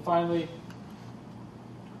 And then finally,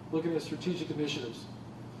 looking at strategic initiatives.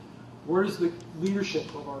 Where does the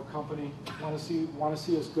leadership of our company want to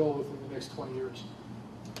see us go within the next 20 years?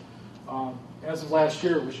 As of last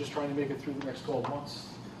year, it was just trying to make it through the next 12 months.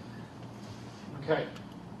 Okay.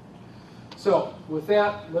 So with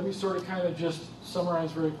that, let me sort of kind of just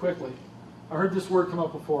summarize very quickly. I heard this word come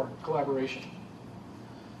up before, collaboration.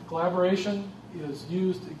 Collaboration is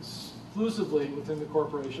used exclusively within the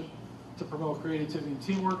corporation to promote creativity and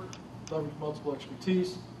teamwork, leverage multiple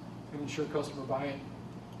expertise, and ensure customer buy-in.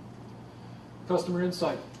 Customer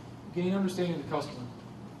insight, gain understanding of the customer.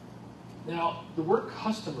 Now, the word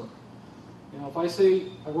customer, if I say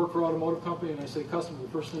I work for an automotive company and I say customer, the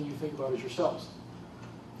first thing you think about is yourselves.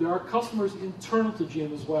 There are customers internal to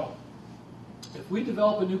GM as well. If we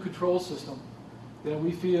develop a new control system that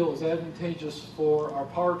we feel is advantageous for our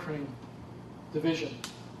powertrain division,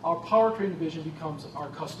 our powertrain division becomes our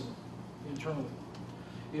customer internally.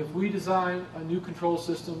 If we design a new control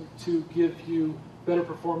system to give you better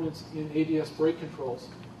performance in ADS brake controls,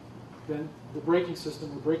 then the braking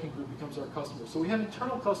system or braking group becomes our customer. So we have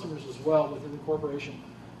internal customers as well within the corporation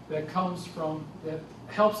that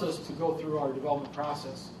helps us to go through our development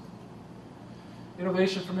process.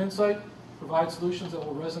 Innovation from insight provides solutions that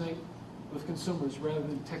will resonate with consumers rather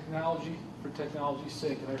than technology for technology's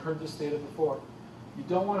sake. And I've heard this stated before. You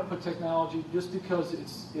don't want to put technology just because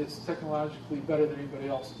it's technologically better than anybody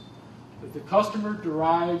else. If the customer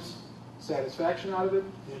derives satisfaction out of it,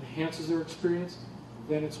 it enhances their experience,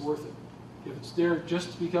 then it's worth it. If it's there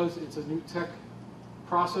just because it's a new tech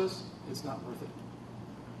process, it's not worth it.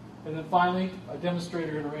 And then finally, a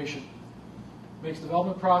demonstrator iteration. Makes the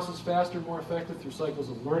development process faster, more effective through cycles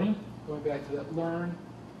of learning, going back to that learn,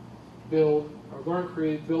 build, or learn,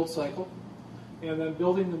 create, build cycle, and then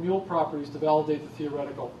building the mule properties to validate the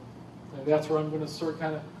theoretical. And that's where I'm going to sort of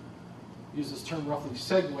kind of use this term roughly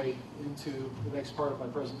segue into the next part of my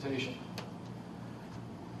presentation.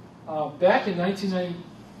 Back in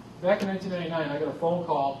 1999, I got a phone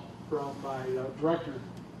call from my director,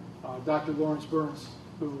 Dr. Lawrence Burns,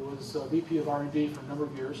 who was VP of R&D for a number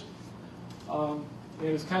of years. And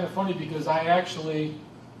it's kind of funny because I actually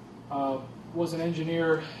was an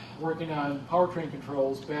engineer working on powertrain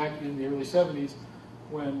controls back in the early 70s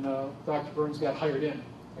when Dr. Burns got hired in.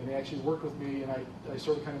 And he actually worked with me, and I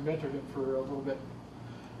sort of kind of mentored him for a little bit.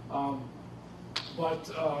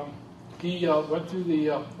 He went through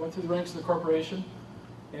the ranks of the corporation,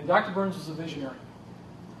 and Dr. Burns was a visionary.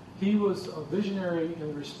 He was a visionary in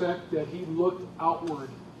the respect that he looked outward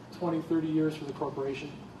 20, 30 years for the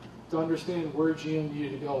corporation to understand where GM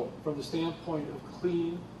needed to go from the standpoint of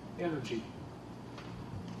clean energy.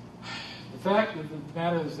 The fact of the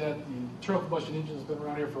matter is that the internal combustion engine has been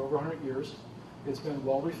around here for over 100 years. It's been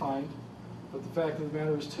well refined. But the fact of the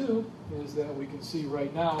matter is, too, is that we can see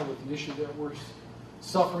right now with the issue that we're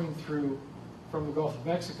suffering through from the Gulf of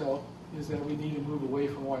Mexico is that we need to move away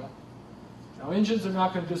from oil. Now, engines are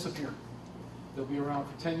not going to disappear. They'll be around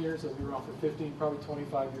for 10 years, they'll be around for 15, probably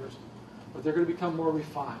 25 years. But they're going to become more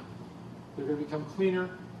refined. They're going to become cleaner,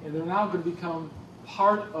 and they're now going to become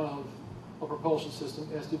part of a propulsion system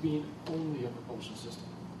as to being only a propulsion system.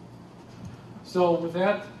 So with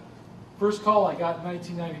that first call I got in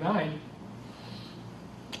 1999,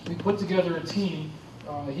 we put together a team.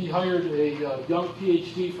 He hired a young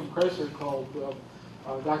PhD from Chrysler called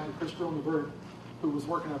Dr. Chris Bird, who was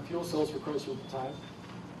working on fuel cells for Chrysler at the time,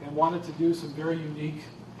 and wanted to do some very unique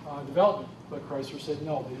development. But Chrysler said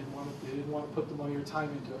no, they didn't want to put the money or time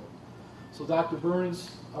into it. So Dr. Burns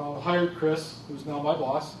hired Chris, who's now my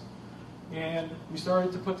boss, and we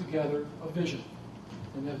started to put together a vision.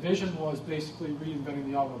 And that vision was basically reinventing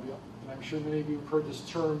the automobile. And I'm sure many of you have heard this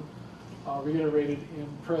term reiterated in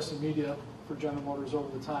press and media for General Motors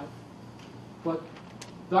over the time. But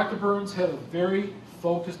Dr. Burns had a very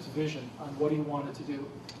focused vision on what he wanted to do.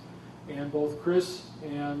 And both Chris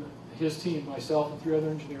and his team, myself and 3 other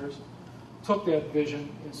engineers, took that vision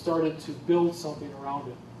and started to build something around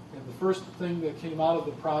it. And the first thing that came out of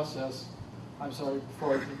the process, I'm sorry,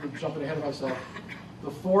 before I'm jumping ahead of myself,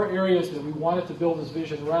 the 4 areas that we wanted to build this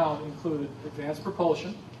vision around included advanced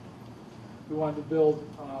propulsion. We wanted to build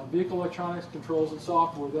vehicle electronics, controls, and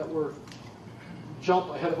software that were jump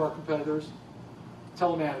ahead of our competitors.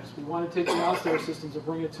 Telematics. We wanted to take the outdoor systems and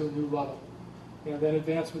bring it to a new level. And then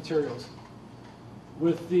advanced materials.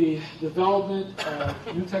 With the development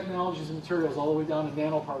of new technologies and materials all the way down to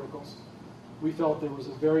nanoparticles, we felt there was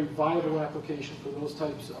a very viable application for those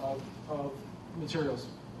types of materials,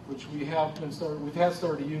 which we have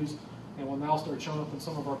started to use and will now start showing up in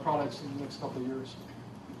some of our products in the next couple of years.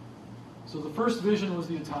 So the first vision was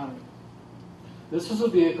the autonomy. This was a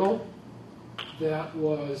vehicle that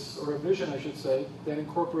was, or a vision I should say, that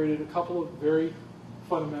incorporated a couple of very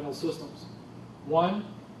fundamental systems. One,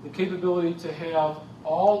 the capability to have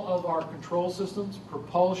all of our control systems,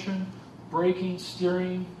 propulsion, braking,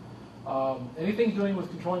 steering, anything doing with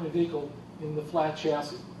controlling the vehicle in the flat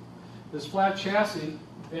chassis. This flat chassis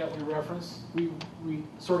that we reference, we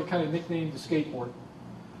sort of kind of nicknamed the skateboard.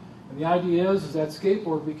 And the idea is that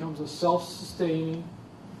skateboard becomes a self-sustaining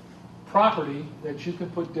property that you can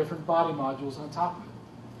put different body modules on top of it.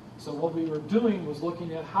 So what we were doing was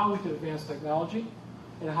looking at how we could advance technology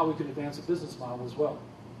and how we could advance a business model as well.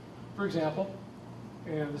 For example,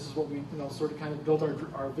 and this is what we sort of kind of built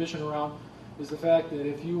our vision around, is the fact that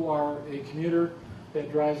if you are a commuter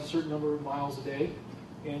that drives a certain number of miles a day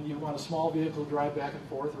and you want a small vehicle to drive back and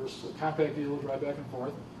forth or a compact vehicle to drive back and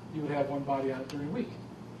forth, you would have one body on it during the week.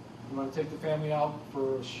 You want to take the family out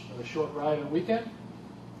for a short ride on a weekend,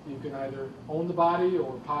 You can either own the body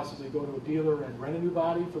or possibly go to a dealer and rent a new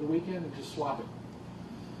body for the weekend and just swap it.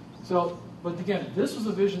 So, but again, this was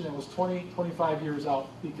a vision that was 20, 25 years out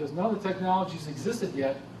because none of the technologies existed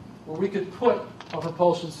yet where we could put a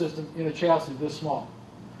propulsion system in a chassis this small.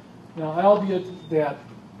 Now, albeit that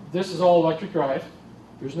this is all electric drive,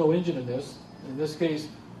 there's no engine in this. In this case,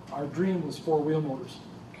 our dream was four-wheel motors.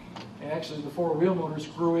 And actually, the four-wheel motors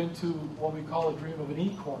grew into what we call a dream of an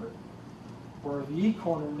E-corner, where the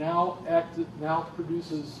E-corner now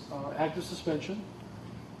produces active suspension,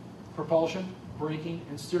 propulsion, braking,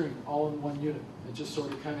 and steering all in one unit. It just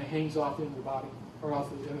sort of kind of hangs off the end of the body, or off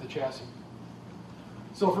the end of the chassis.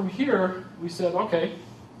 So from here, we said, okay,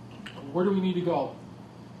 where do we need to go?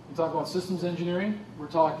 We talk about systems engineering. We're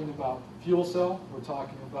talking about fuel cell. We're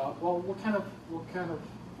talking about, well, what kind of,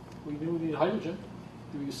 we knew we needed hydrogen.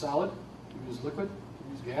 Do we use solid? Do we use liquid? Do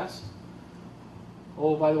we use gas?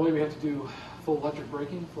 Oh, by the way, we have to do full electric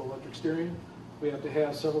braking, full electric steering. We have to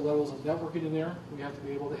have several levels of networking in there. We have to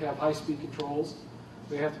be able to have high-speed controls.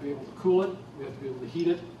 We have to be able to cool it. We have to be able to heat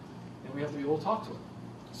it. And we have to be able to talk to it.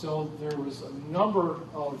 So there was a number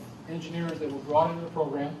of engineers that were brought into the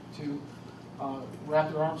program to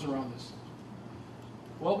wrap their arms around this.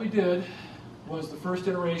 What we did was the first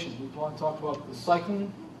iteration. We talked about the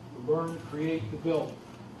cycling, the learn, create, the build.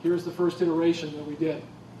 Here's the first iteration that we did.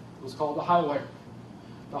 It was called the high wire.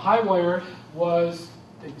 The high wire was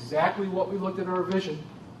exactly what we looked at our vision,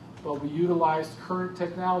 but we utilized current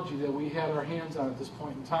technology that we had our hands on at this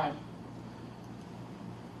point in time.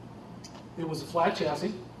 It was a flat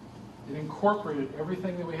chassis. It incorporated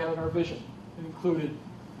everything that we had in our vision. It included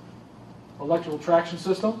electrical traction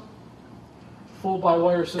system, full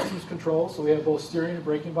by-wire systems control, so we had both steering and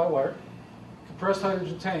braking by wire, compressed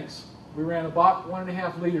hydrogen tanks. We ran about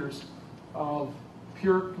 1.5 liters of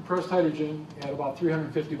pure compressed hydrogen at about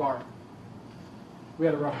 350 bar. We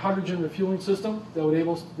had a hydrogen refueling system that would be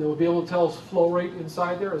able to tell us flow rate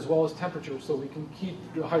inside there as well as temperature, so we can keep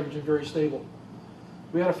the hydrogen very stable.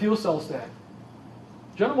 We had a fuel cell stack.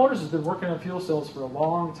 General Motors has been working on fuel cells for a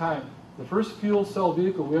long time. The first fuel cell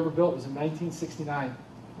vehicle we ever built was in 1969.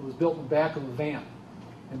 It was built in the back of a van.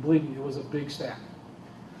 And believe me, it was a big stack.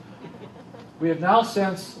 We have now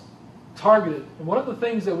since targeted, and one of the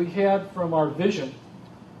things that we had from our vision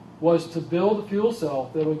was to build a fuel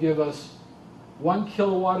cell that would give us 1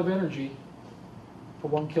 kilowatt of energy for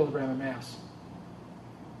 1 kilogram of mass.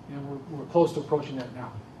 And we're close to approaching that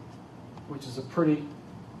now, which is a pretty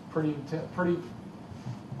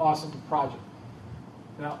awesome project.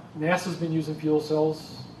 Now, NASA's been using fuel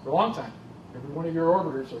cells for a long time. Every one of your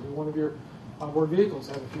orbiters, every one of your onboard vehicles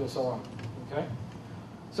have a fuel cell on it. Okay?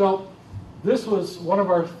 So this was one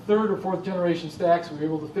of our third or fourth generation stacks we were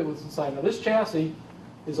able to fit what's inside. Now this chassis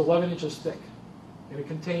is 11 inches thick, and it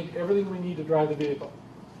contained everything we need to drive the vehicle.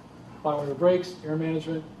 By-wire brakes, air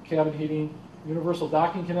management, cabin heating, universal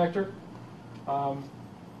docking connector.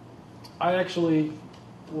 I actually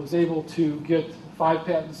was able to get 5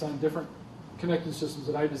 patents on different connecting systems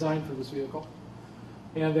that I designed for this vehicle.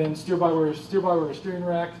 And then steer-by-wire steering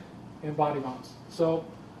rack and body mounts. So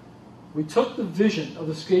we took the vision of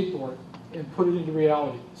the skateboard and put it into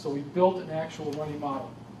reality. So we built an actual running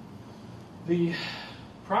model. The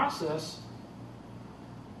process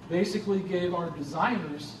basically gave our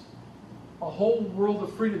designers a whole world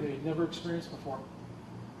of freedom they'd never experienced before.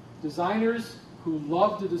 Designers who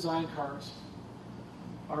love to design cars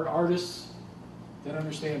are artists that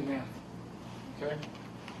understand math. Okay?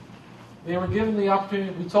 They were given the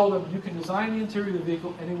opportunity, we told them, you can design the interior of the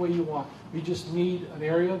vehicle any way you want. We just need an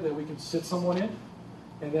area that we can sit someone in,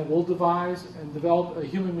 and then we'll devise and develop a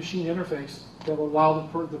human-machine interface that will allow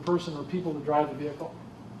the person or people to drive the vehicle.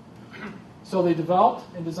 So they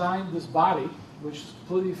developed and designed this body, which is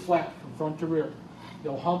completely flat from front to rear.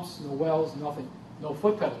 No humps, no wells, nothing. No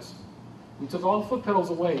foot pedals. We took all the foot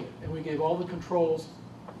pedals away, and we gave all the controls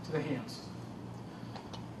to the hands.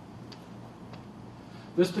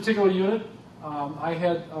 This particular unit, I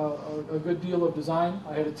had a good deal of design.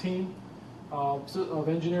 I had a team of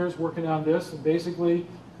engineers working on this, and basically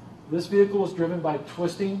this vehicle was driven by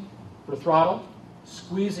twisting for throttle,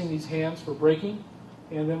 squeezing these hands for braking,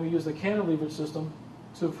 and then we used a cantilever system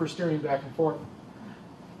for steering back and forth.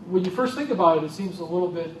 When you first think about it, it seems a little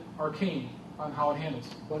bit arcane on how it handles,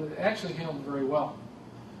 but it actually handled very well.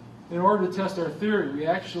 In order to test our theory,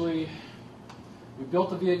 we built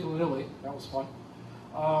the vehicle in Italy. That was fun.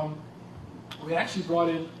 We actually brought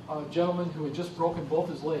in a gentleman who had just broken both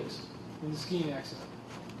his legs in a skiing accident,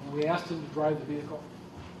 and we asked him to drive the vehicle.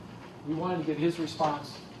 We wanted to get his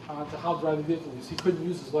response to how to drive the vehicle because he couldn't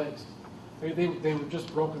use his legs. They were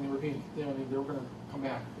just broken. They were going to come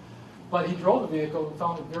back. But he drove the vehicle and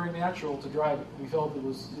found it very natural to drive it. We felt it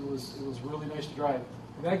was really nice to drive.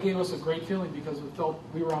 And that gave us a great feeling because we felt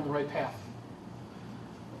we were on the right path.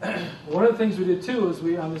 One of the things we did too is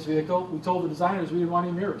on this vehicle, we told the designers we didn't want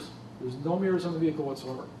any mirrors. There's no mirrors on the vehicle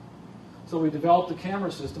whatsoever. So we developed a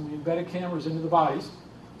camera system. We embedded cameras into the bodies.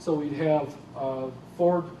 So we'd have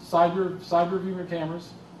forward side rear mirror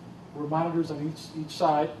cameras, were monitors on each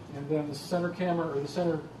side, and then the center camera, or the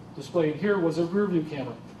center display here, was a rear view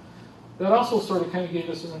camera. That also sort of kind of gave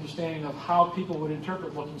us an understanding of how people would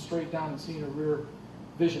interpret looking straight down and seeing a rear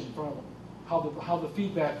vision in front of them, how the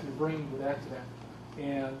feedback to the brain would act to that.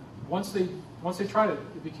 And once they tried it,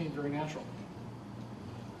 it became very natural.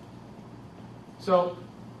 So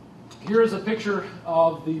here is a picture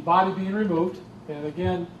of the body being removed. And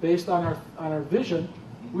again, based on our vision,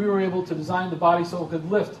 we were able to design the body so it could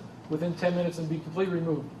lift within 10 minutes and be completely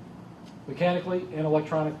removed, mechanically and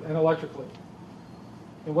electrically.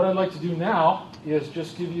 And what I'd like to do now is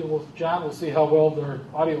just give you, well, John will see how well their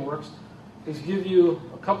audio works, is give you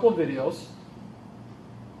a couple of videos.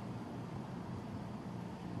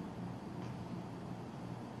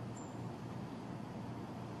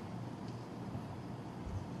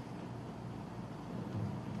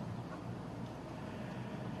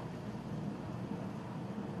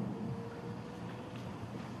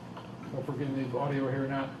 Hope we're getting the audio here or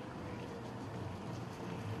not.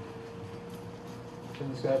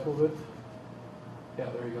 Turn this guy up a little bit. Yeah,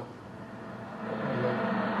 there you go. There you go.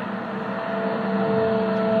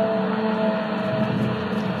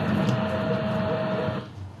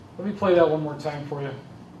 Let me play that one more time for you.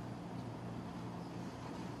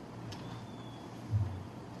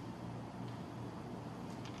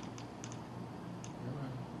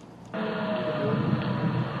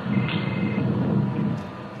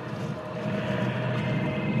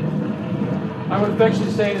 I would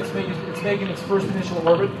affectionately say it's making its first initial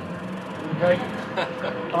orbit. Okay.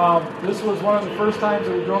 This was one of the first times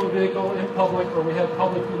that we drove a vehicle in public, or we had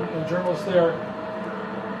public and journalists there.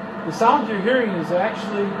 The sound you're hearing is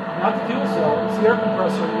actually not the fuel cell; it's the air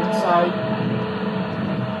compressor inside,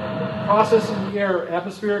 processing the air,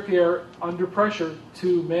 atmospheric air, under pressure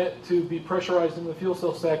to be pressurized in the fuel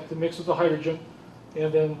cell stack to mix with the hydrogen,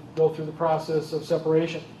 and then go through the process of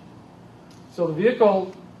separation. So the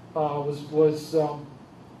vehicle was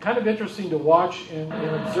kind of interesting to watch and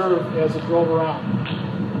observe as it drove around.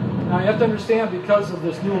 Now you have to understand, because of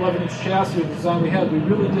this new 11-inch chassis design we had, we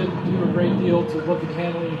really didn't do a great deal to look at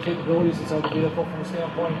handling and capabilities inside the vehicle from the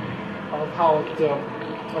standpoint of how it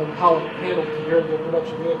handled compared to a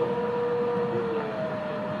production vehicle.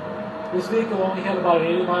 This vehicle only had about an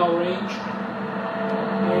 80-mile range,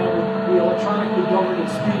 and we electronically governed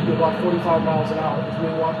its speed to about 45 miles an hour.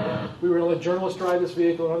 We were going to let journalists drive this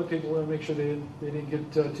vehicle, and other people were going to make sure they didn't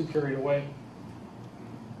get too carried away.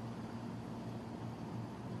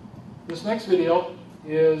 This next video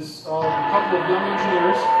is of a couple of young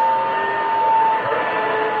engineers.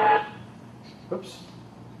 Oops.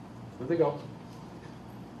 Where'd they go?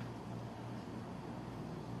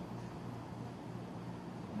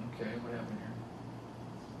 Okay, what happened here?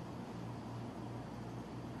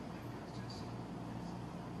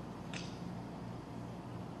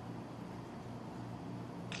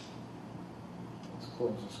 Let's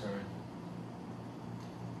close this guy.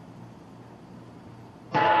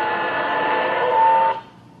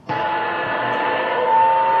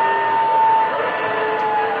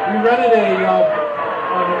 We rented an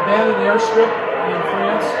abandoned airstrip in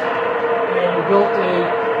France, and we built a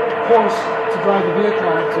course to drive the vehicle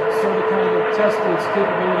on to sort of kind of test its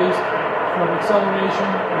capabilities from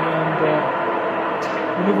acceleration and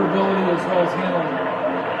maneuverability as well as handling.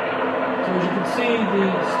 So as you can see,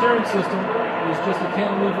 the steering system is just a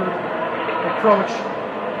cantilever approach.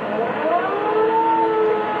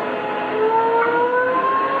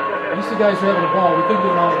 These two guys were having a ball. We couldn't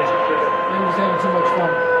get them out of it. They were just having too much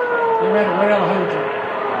fun. They ran it right out of hydrogen.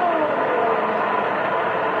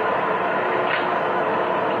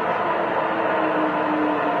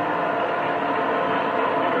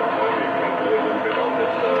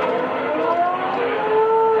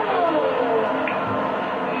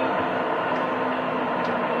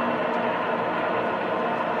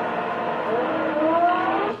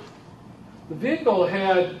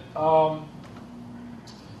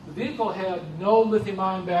 The vehicle had no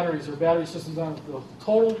lithium-ion batteries or battery systems on it.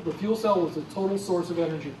 The fuel cell was the total source of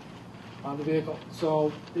energy on the vehicle.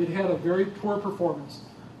 So it had a very poor performance.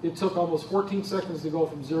 It took almost 14 seconds to go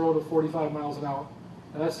from 0 to 45 miles an hour.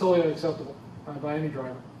 And that's totally unacceptable by any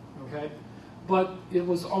driver. Okay? But it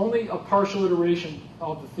was only a partial iteration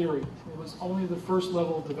of the theory. It was only the first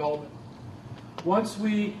level of development. Once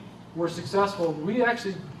we were successful. We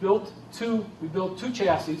actually built two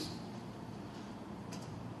chassis.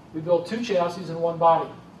 We built 2 chassis and 1 body.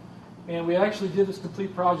 And we actually did this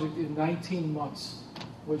complete project in 19 months,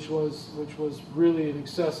 which was really an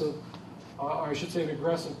excessive, or I should say an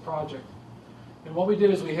aggressive project. And what we did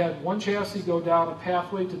is we had 1 chassis go down a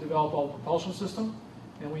pathway to develop all the propulsion system,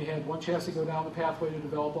 and we had 1 chassis go down the pathway to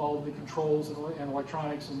develop all of the controls and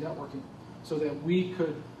electronics and networking, so that we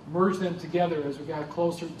could merge them together as we got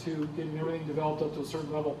closer to getting everything developed up to a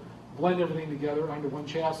certain level, blend everything together under 1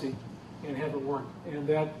 chassis, and have it work. And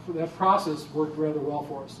that process worked rather well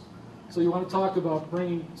for us. So you want to talk about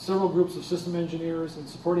bringing several groups of system engineers and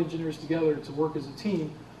support engineers together to work as a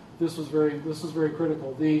team. This was very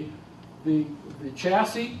critical. The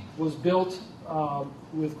chassis was built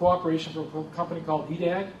with cooperation from a company called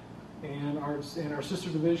EDAG and our sister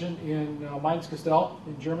division in Mainz-Kastel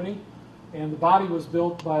in Germany. And the body was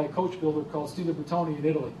built by a coach builder called Stile Bertoni in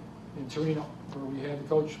Italy, in Torino, where we had the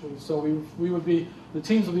coach. So the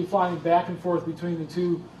teams would be flying back and forth between the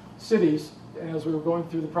 2 cities as we were going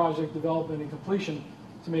through the project development and completion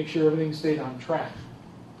to make sure everything stayed on track.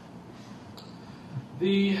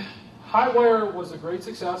 The high wire was a great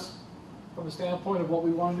success from the standpoint of what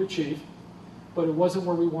we wanted to achieve, but it wasn't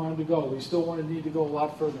where we wanted to go. We still need to go a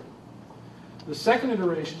lot further. The second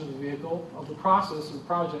iteration of the vehicle, of the process of the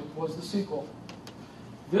project, was the sequel.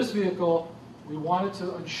 This vehicle, we wanted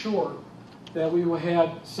to ensure that we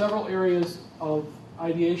had several areas of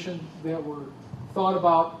ideation that were thought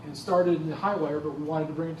about and started in the high wire, but we wanted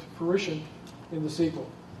to bring it to fruition in the sequel.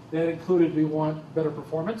 That included, we want better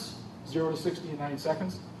performance, 0 to 60 in 9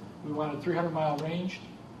 seconds. We wanted 300-mile range,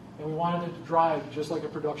 and we wanted it to drive just like a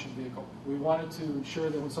production vehicle. We wanted to ensure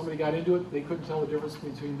that when somebody got into it, they couldn't tell the difference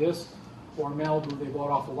between this or a Malibu they bought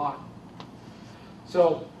off the lot.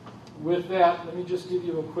 So with that, let me just give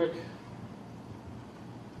you a quick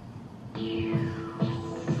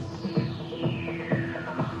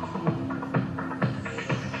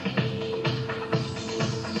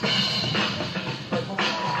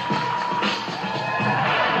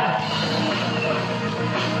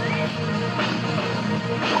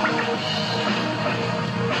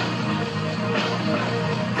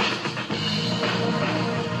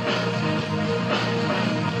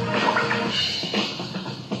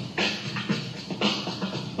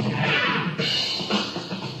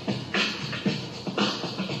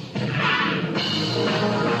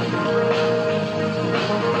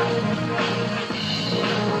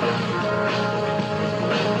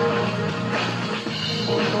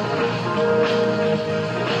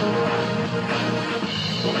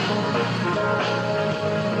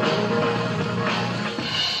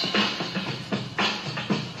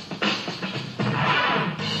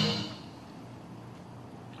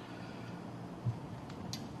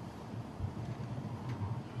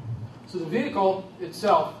So the vehicle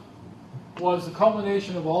itself was the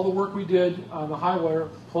culmination of all the work we did on the high wire,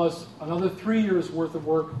 plus another 3 years worth of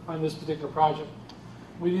work on this particular project.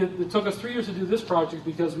 It took us 3 years to do this project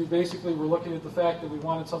because we basically were looking at the fact that we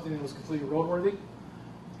wanted something that was completely roadworthy,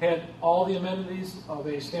 had all the amenities of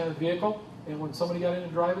a standard vehicle, and when somebody got in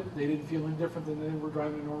and drive it, they didn't feel any different than they were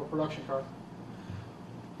driving a normal production car.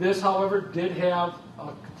 This, however, did have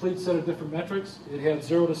a complete set of different metrics. It had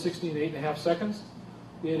 0 to 60 in 8.5 seconds.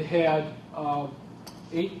 It had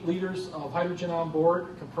 8 liters of hydrogen on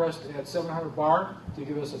board, compressed at 700 bar to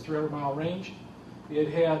give us a 300-mile range. It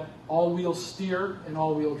had all-wheel steer and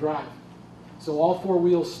all-wheel drive. So all 4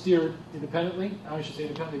 wheels steered independently. I should say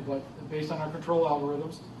independently, but based on our control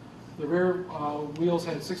algorithms. The rear wheels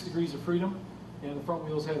had 6 degrees of freedom, and the front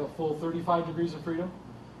wheels had a full 35 degrees of freedom.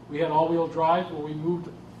 We had all-wheel drive, where we moved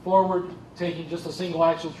forward, taking just a single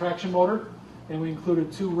axial traction motor, and we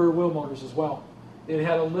included 2 rear wheel motors as well. It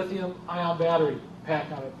had a lithium-ion battery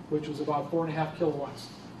pack on it, which was about 4.5 kilowatts.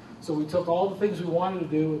 So we took all the things we wanted to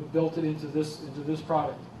do and built it into this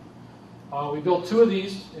product. We built 2 of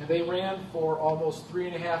these, and they ran for almost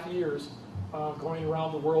 3.5 years, going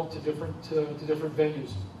around the world to different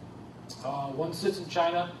venues. One sits in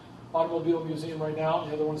China Automobile Museum right now.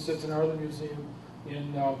 The other one sits in our other museum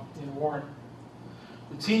in Warren.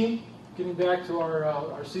 The team, getting back to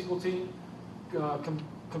our sequel team,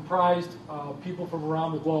 comprised people from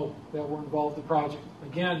around the globe that were involved in the project.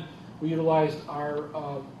 Again, we utilized our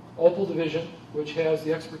Opel division, which has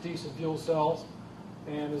the expertise in fuel cells,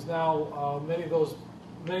 and is now many of those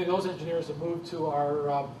engineers have moved to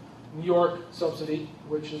our New York subsidy,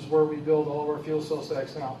 which is where we build all of our fuel cell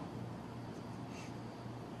stacks now.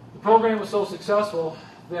 The program was so successful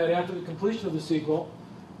that after the completion of the sequel,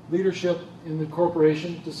 leadership in the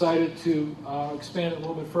corporation decided to expand it a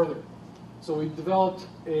little bit further. So we developed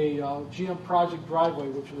a GM Project Driveway,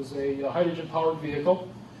 which was a hydrogen-powered vehicle.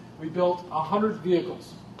 We built 100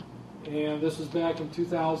 vehicles, and this was back in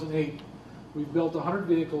 2008. We built 100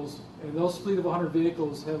 vehicles, and those fleet of 100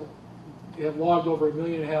 vehicles have logged over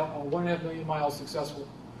 1.5 million miles successful.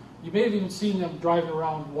 You may have even seen them driving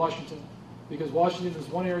around Washington, because Washington is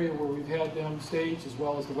one area where we've had them staged, as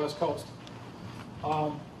well as the West Coast.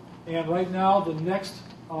 And right now, the next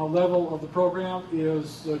level of the program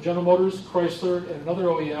is General Motors, Chrysler, and another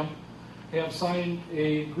OEM have signed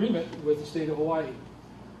an agreement with the state of Hawaii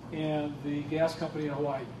and the gas company in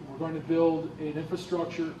Hawaii. We're going to build an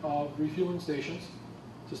infrastructure of refueling stations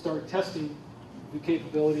to start testing the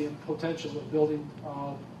capability and potential of building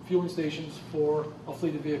fueling stations for a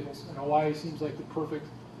fleet of vehicles. And Hawaii seems like the perfect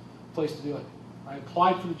place to do it. I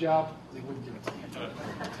applied for the job. They wouldn't give it to me.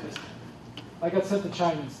 I got sent to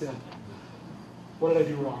China instead. What did I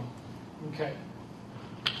do wrong? Okay.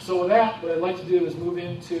 So with that, what I'd like to do is move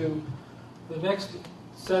into the next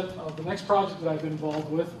the next project that I've been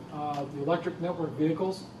involved with, the electric network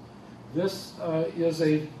vehicles. This is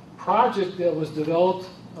a project that was developed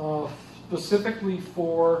specifically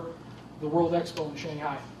for the World Expo in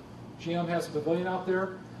Shanghai. GM has a pavilion out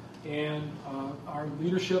there, and our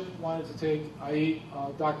leadership wanted to take, i.e.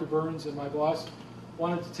 Dr. Burns and my boss,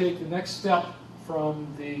 wanted to take the next step from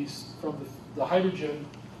the hydrogen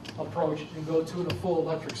approach and go to a full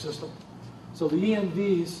electric system. So the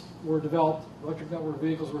ENVs were developed, electric network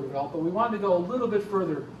vehicles were developed, but we wanted to go a little bit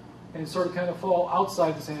further and sort of kind of fall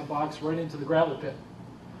outside the sandbox right into the gravel pit.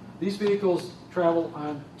 These vehicles travel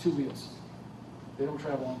on 2 wheels. They don't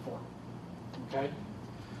travel on 4. Okay?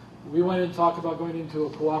 We went and talked about going into a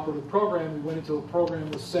cooperative program. We went into a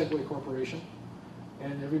program with Segway Corporation.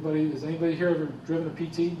 And has anybody here ever driven a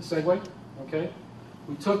PT, a Segway? Okay?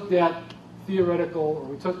 We took that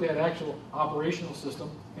actual operational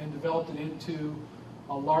system and developed it into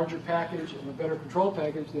a larger package and a better control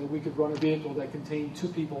package that we could run a vehicle that contained 2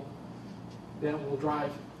 people that will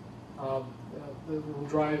drive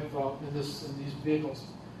in these vehicles.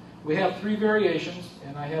 We have 3 variations,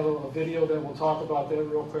 and I have a video that will talk about that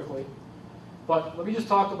real quickly. But let me just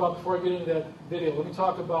talk about, before I get into that video, let me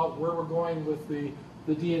talk about where we're going with the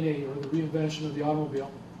DNA, or the reinvention of the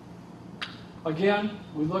automobile. Again,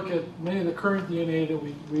 we look at many of the current DNA that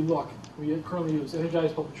we currently use.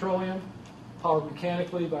 Energized by petroleum, powered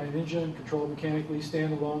mechanically by an engine, controlled mechanically,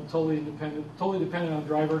 standalone, totally dependent on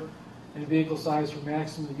driver, and vehicle size for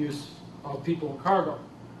maximum use of people and cargo.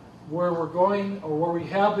 Where we're going, or where we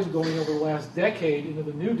have been going over the last decade into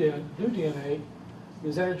the new DNA,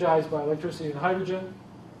 is energized by electricity and hydrogen,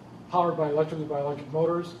 powered electric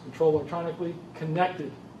motors, controlled electronically,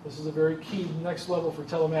 connected. This is a very key next level for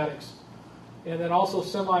telematics. And then also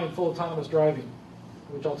semi and full autonomous driving,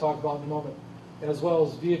 which I'll talk about in a moment, as well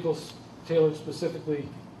as vehicles tailored specifically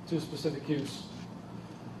to specific use.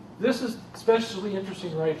 This is especially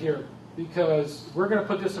interesting right here, because we're going to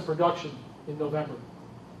put this in production in November,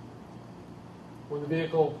 when the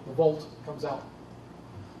vehicle, the Volt, comes out.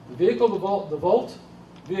 The Volt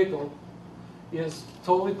vehicle is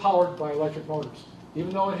totally powered by electric motors.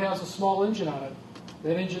 Even though it has a small engine on it,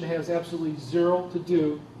 that engine has absolutely zero to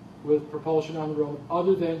do with propulsion on the road,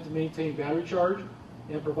 other than to maintain battery charge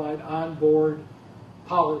and provide onboard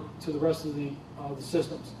power to the rest of the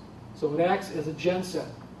systems. So it acts as a genset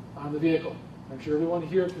on the vehicle. I'm sure everyone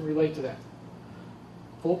here can relate to that.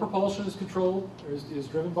 Full propulsion is controlled, is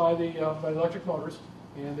driven by the electric motors,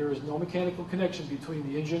 and there is no mechanical connection between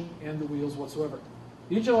the engine and the wheels whatsoever.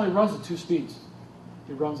 The engine only runs at 2 speeds.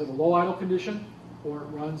 It runs at a low idle condition, or it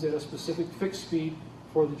runs at a specific fixed speed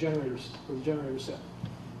for the generator set.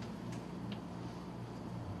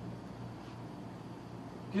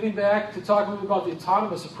 Getting back to talk a little bit about the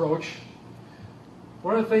autonomous approach,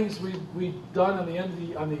 one of the things we've done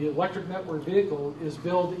on the electric network vehicle is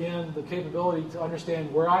build in the capability to understand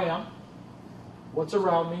where I am, what's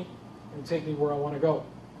around me, and take me where I want to go.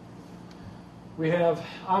 We have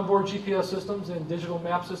onboard GPS systems and digital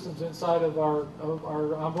map systems inside of our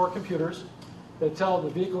onboard computers that tell the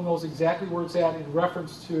vehicle knows exactly where it's at in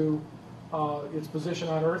reference to its position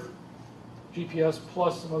on Earth, GPS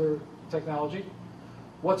plus some other technology.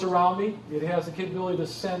 What's around me? It has the capability to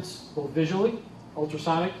sense both visually,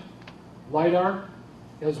 ultrasonic, LiDAR,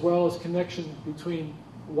 as well as connection between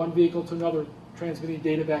one vehicle to another, transmitting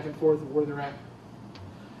data back and forth of where they're at.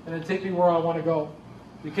 And then take me where I want to go.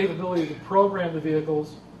 The capability to program the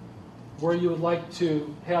vehicles where you would like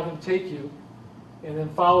to have them take you, and then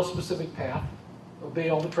follow a specific path, obey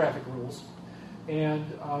all the traffic rules, and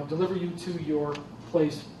deliver you to your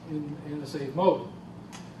place in a safe mode.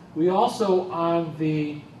 We also, on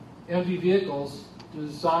the MV vehicles,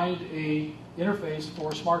 designed a interface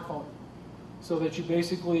for a smartphone so that you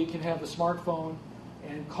basically can have the smartphone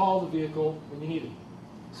and call the vehicle when you need it.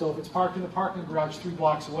 So if it's parked in the parking garage 3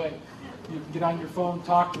 blocks away, you can get on your phone,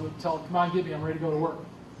 talk to it, tell it, come on, get me, I'm ready to go to work.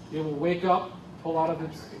 It will wake up, pull out of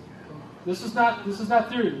its... This is not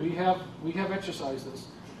theory. We have exercised this.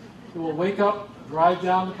 It will wake up, drive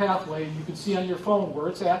down the pathway, and you can see on your phone where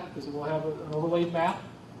it's at, because it will have an overlaid map.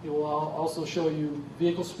 It will also show you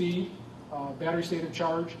vehicle speed, battery state of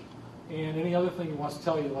charge, and any other thing it wants to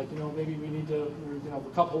tell you, like, maybe we need to, the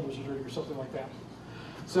cup holders are dirty or something like that.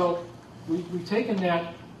 So we've taken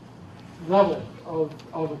that level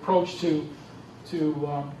of approach to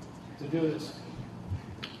do this.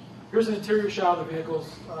 Here's an interior shot of the vehicles.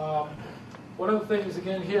 One of the things,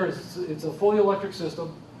 again, here is it's a fully electric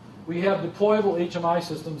system. We have deployable HMI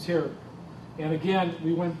systems here. And again,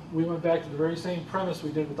 we went back to the very same premise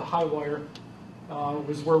we did with the high wire,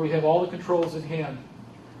 was where we have all the controls in hand.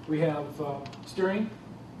 We have steering,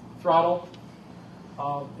 throttle,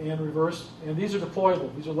 and reverse, and these are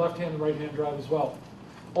deployable. These are left-hand and right-hand drive as well.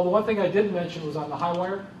 Well, the one thing I didn't mention was on the high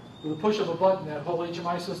wire, with the push of a button, that whole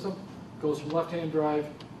HMI system goes from left-hand drive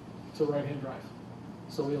to right-hand drive.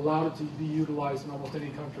 So we allowed it to be utilized in almost any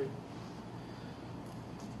country.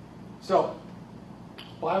 So,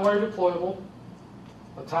 by-wire deployable,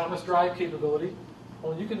 autonomous drive capability.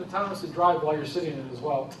 Well, you can autonomously drive while you're sitting in it as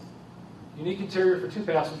well. Unique interior for 2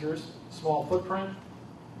 passengers, small footprint,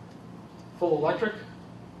 full electric,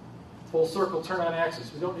 full circle turn-on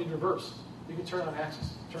axis. We don't need reverse. You can turn on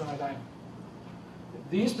axis, turn on a dime.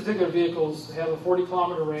 These particular vehicles have a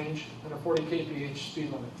 40-kilometer range and a 40 kph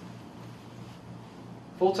speed limit.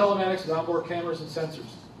 Full telematics with onboard cameras and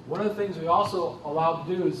sensors. One of the things we also allowed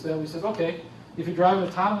to do is that we said, okay, if you're driving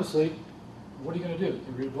autonomously, what are you going to do? You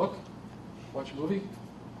can read a book, watch a movie.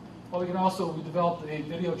 Well, we developed a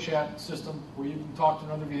video chat system where you can talk to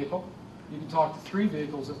another vehicle. You can talk to 3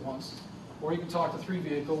 vehicles at once, or you can talk to 3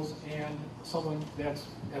 vehicles and someone that's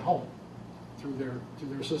at home through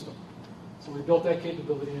their system. So we built that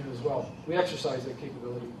capability in as well. We exercise that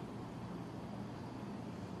capability.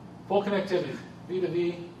 Full connectivity,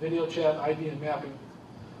 V2V, video chat, ID, and mapping.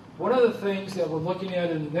 One of the things that we're looking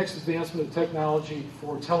at in the next advancement of technology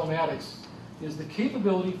for telematics is the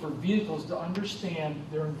capability for vehicles to understand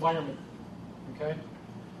their environment. Okay?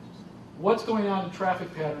 What's going on in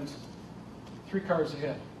traffic patterns 3 cars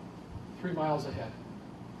ahead, 3 miles ahead?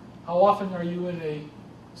 How often are you in a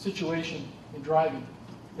situation in driving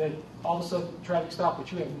that all of a sudden traffic stops,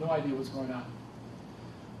 but you have no idea what's going on?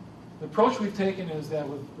 The approach we've taken is that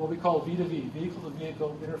with what we call V2V,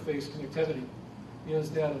 vehicle-to-vehicle interface connectivity,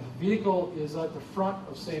 is that if a vehicle is at the front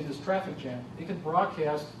of, say, this traffic jam, it can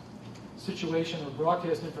broadcast situation or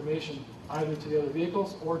broadcast information either to the other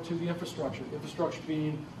vehicles or to the infrastructure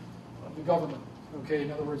being the government. Okay,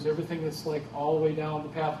 in other words, everything that's like all the way down the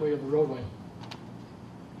pathway of the roadway.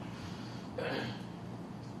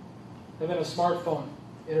 And then a smartphone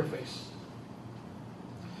interface.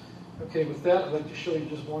 Okay, with that, I'd like to show you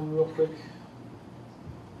just one real quick.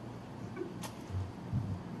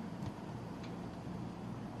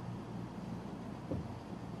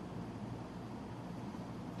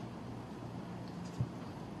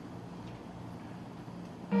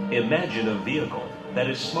 Imagine a vehicle that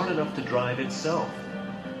is smart enough to drive itself.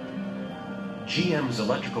 GM's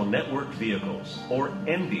electrical networked vehicles, or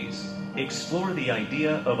ENVs, explore the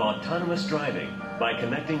idea of autonomous driving by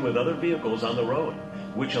connecting with other vehicles on the road,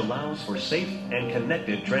 which allows for safe and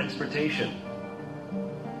connected transportation.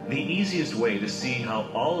 The easiest way to see how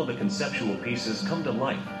all of the conceptual pieces come to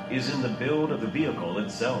life is in the build of the vehicle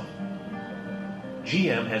itself.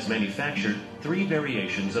 GM has manufactured 3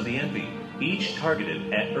 variations of the ENV, each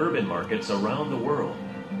targeted at urban markets around the world.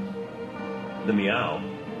 The Miao,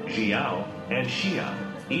 Xiao, and Xiao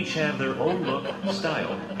each have their own look,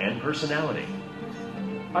 style, and personality.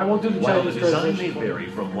 I won't do the While the Chinese design may translation. vary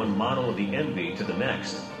from one model of the ENV to the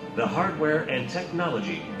next, the hardware and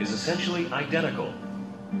technology is essentially identical.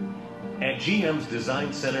 At GM's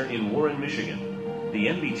Design Center in Warren, Michigan, the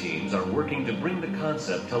ENV teams are working to bring the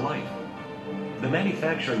concept to life. The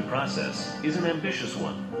manufacturing process is an ambitious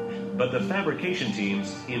one, but the fabrication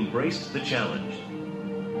teams embraced the challenge.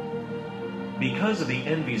 Because of the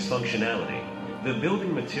ENV's functionality, the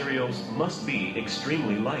building materials must be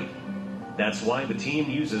extremely light. That's why the team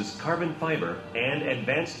uses carbon fiber and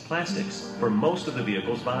advanced plastics for most of the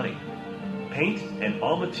vehicle's body. Paint and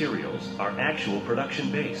all materials are actual production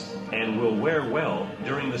based and will wear well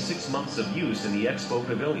during the 6 months of use in the Expo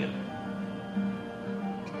Pavilion.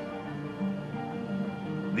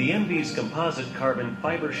 The ENV's composite carbon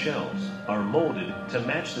fiber shells are molded to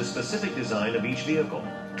match the specific design of each vehicle.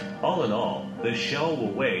 All in all, the shell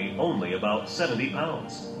will weigh only about 70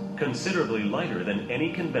 pounds, considerably lighter than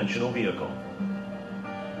any conventional vehicle.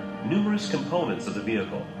 Numerous components of the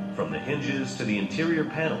vehicle, from the hinges to the interior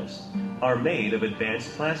panels, are made of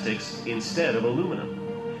advanced plastics instead of aluminum.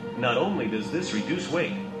 Not only does this reduce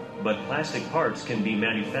weight, but plastic parts can be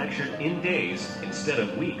manufactured in days instead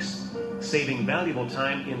of weeks, saving valuable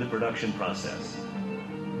time in the production process.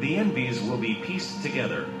 The ENVIs will be pieced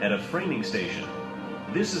together at a framing station.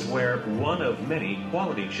 This is where one of many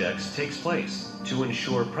quality checks takes place to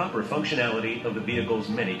ensure proper functionality of the vehicle's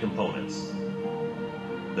many components.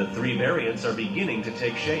 The 3 variants are beginning to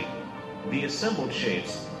take shape. The assembled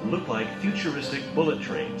shapes look like futuristic bullet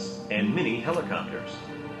trains and mini helicopters.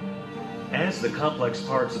 As the complex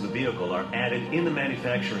parts of the vehicle are added in the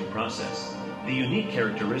manufacturing process, the unique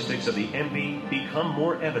characteristics of the ENVI become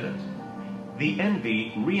more evident. The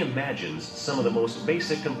ENVI reimagines some of the most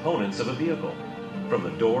basic components of a vehicle, from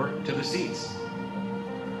the door to the seats.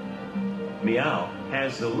 Meow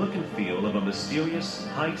has the look and feel of a mysterious,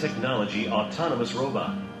 high-technology autonomous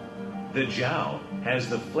robot. The Jiao has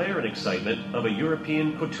the flair and excitement of a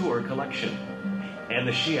European couture collection. And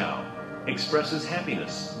the Xiao expresses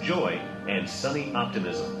happiness, joy, and sunny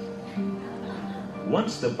optimism.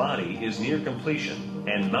 Once the body is near completion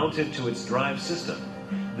and mounted to its drive system,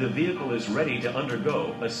 the vehicle is ready to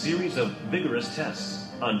undergo a series of vigorous tests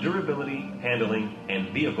on durability, handling, and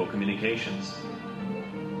vehicle communications.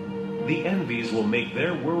 The ENVIs will make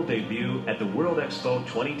their world debut at the World Expo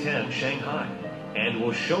 2010 Shanghai and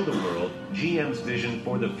will show the world GM's vision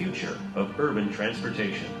for the future of urban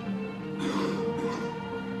transportation.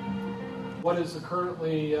 What is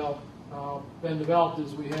currently been developed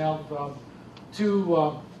is we have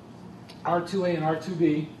 2 R2A and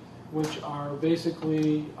R2B, which are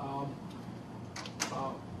basically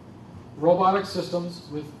robotic systems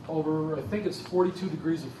with over, I think it's 42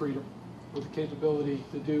 degrees of freedom, with the capability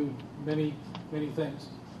to do many, many things.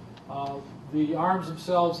 The arms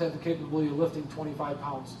themselves have the capability of lifting 25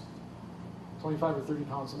 pounds, 25 or 30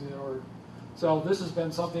 pounds, something in that order. So this has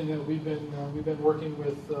been something that we've been working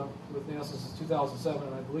with NASA since 2007,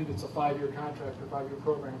 and I believe it's a 5-year contract or 5-year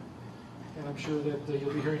program. And I'm sure that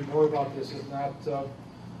you'll be hearing more about this, if not,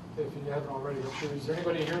 if you haven't already. I'm sure. Is there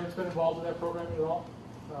anybody here that's been involved in that program at all,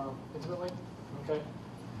 intimately? Okay.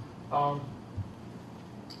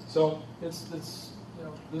 So it's this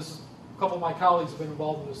is a couple of my colleagues have been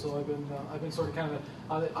involved in this, so I've been sort of kind of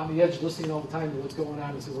on the edge, listening all the time to what's going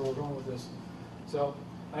on and see where we're going with this. So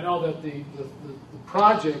I know that the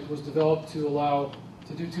project was developed to allow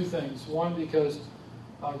to do 2 things. One, because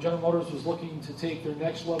General Motors was looking to take their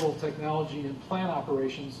next level of technology in plant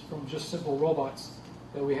operations from just simple robots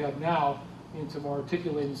that we have now into more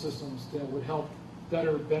articulating systems that would help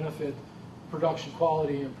better benefit production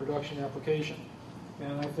quality and production application.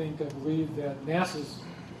 And I believe that NASA's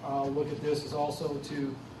look at this is also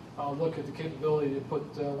to look at the capability to put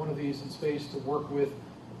one of these in space to work with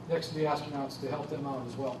next to the astronauts to help them out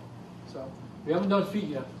as well. So we haven't done feet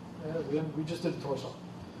yet. We just did the torso.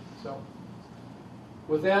 So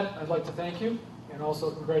with that, I'd like to thank you and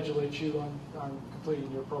also congratulate you on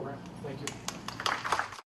completing your program. Thank you.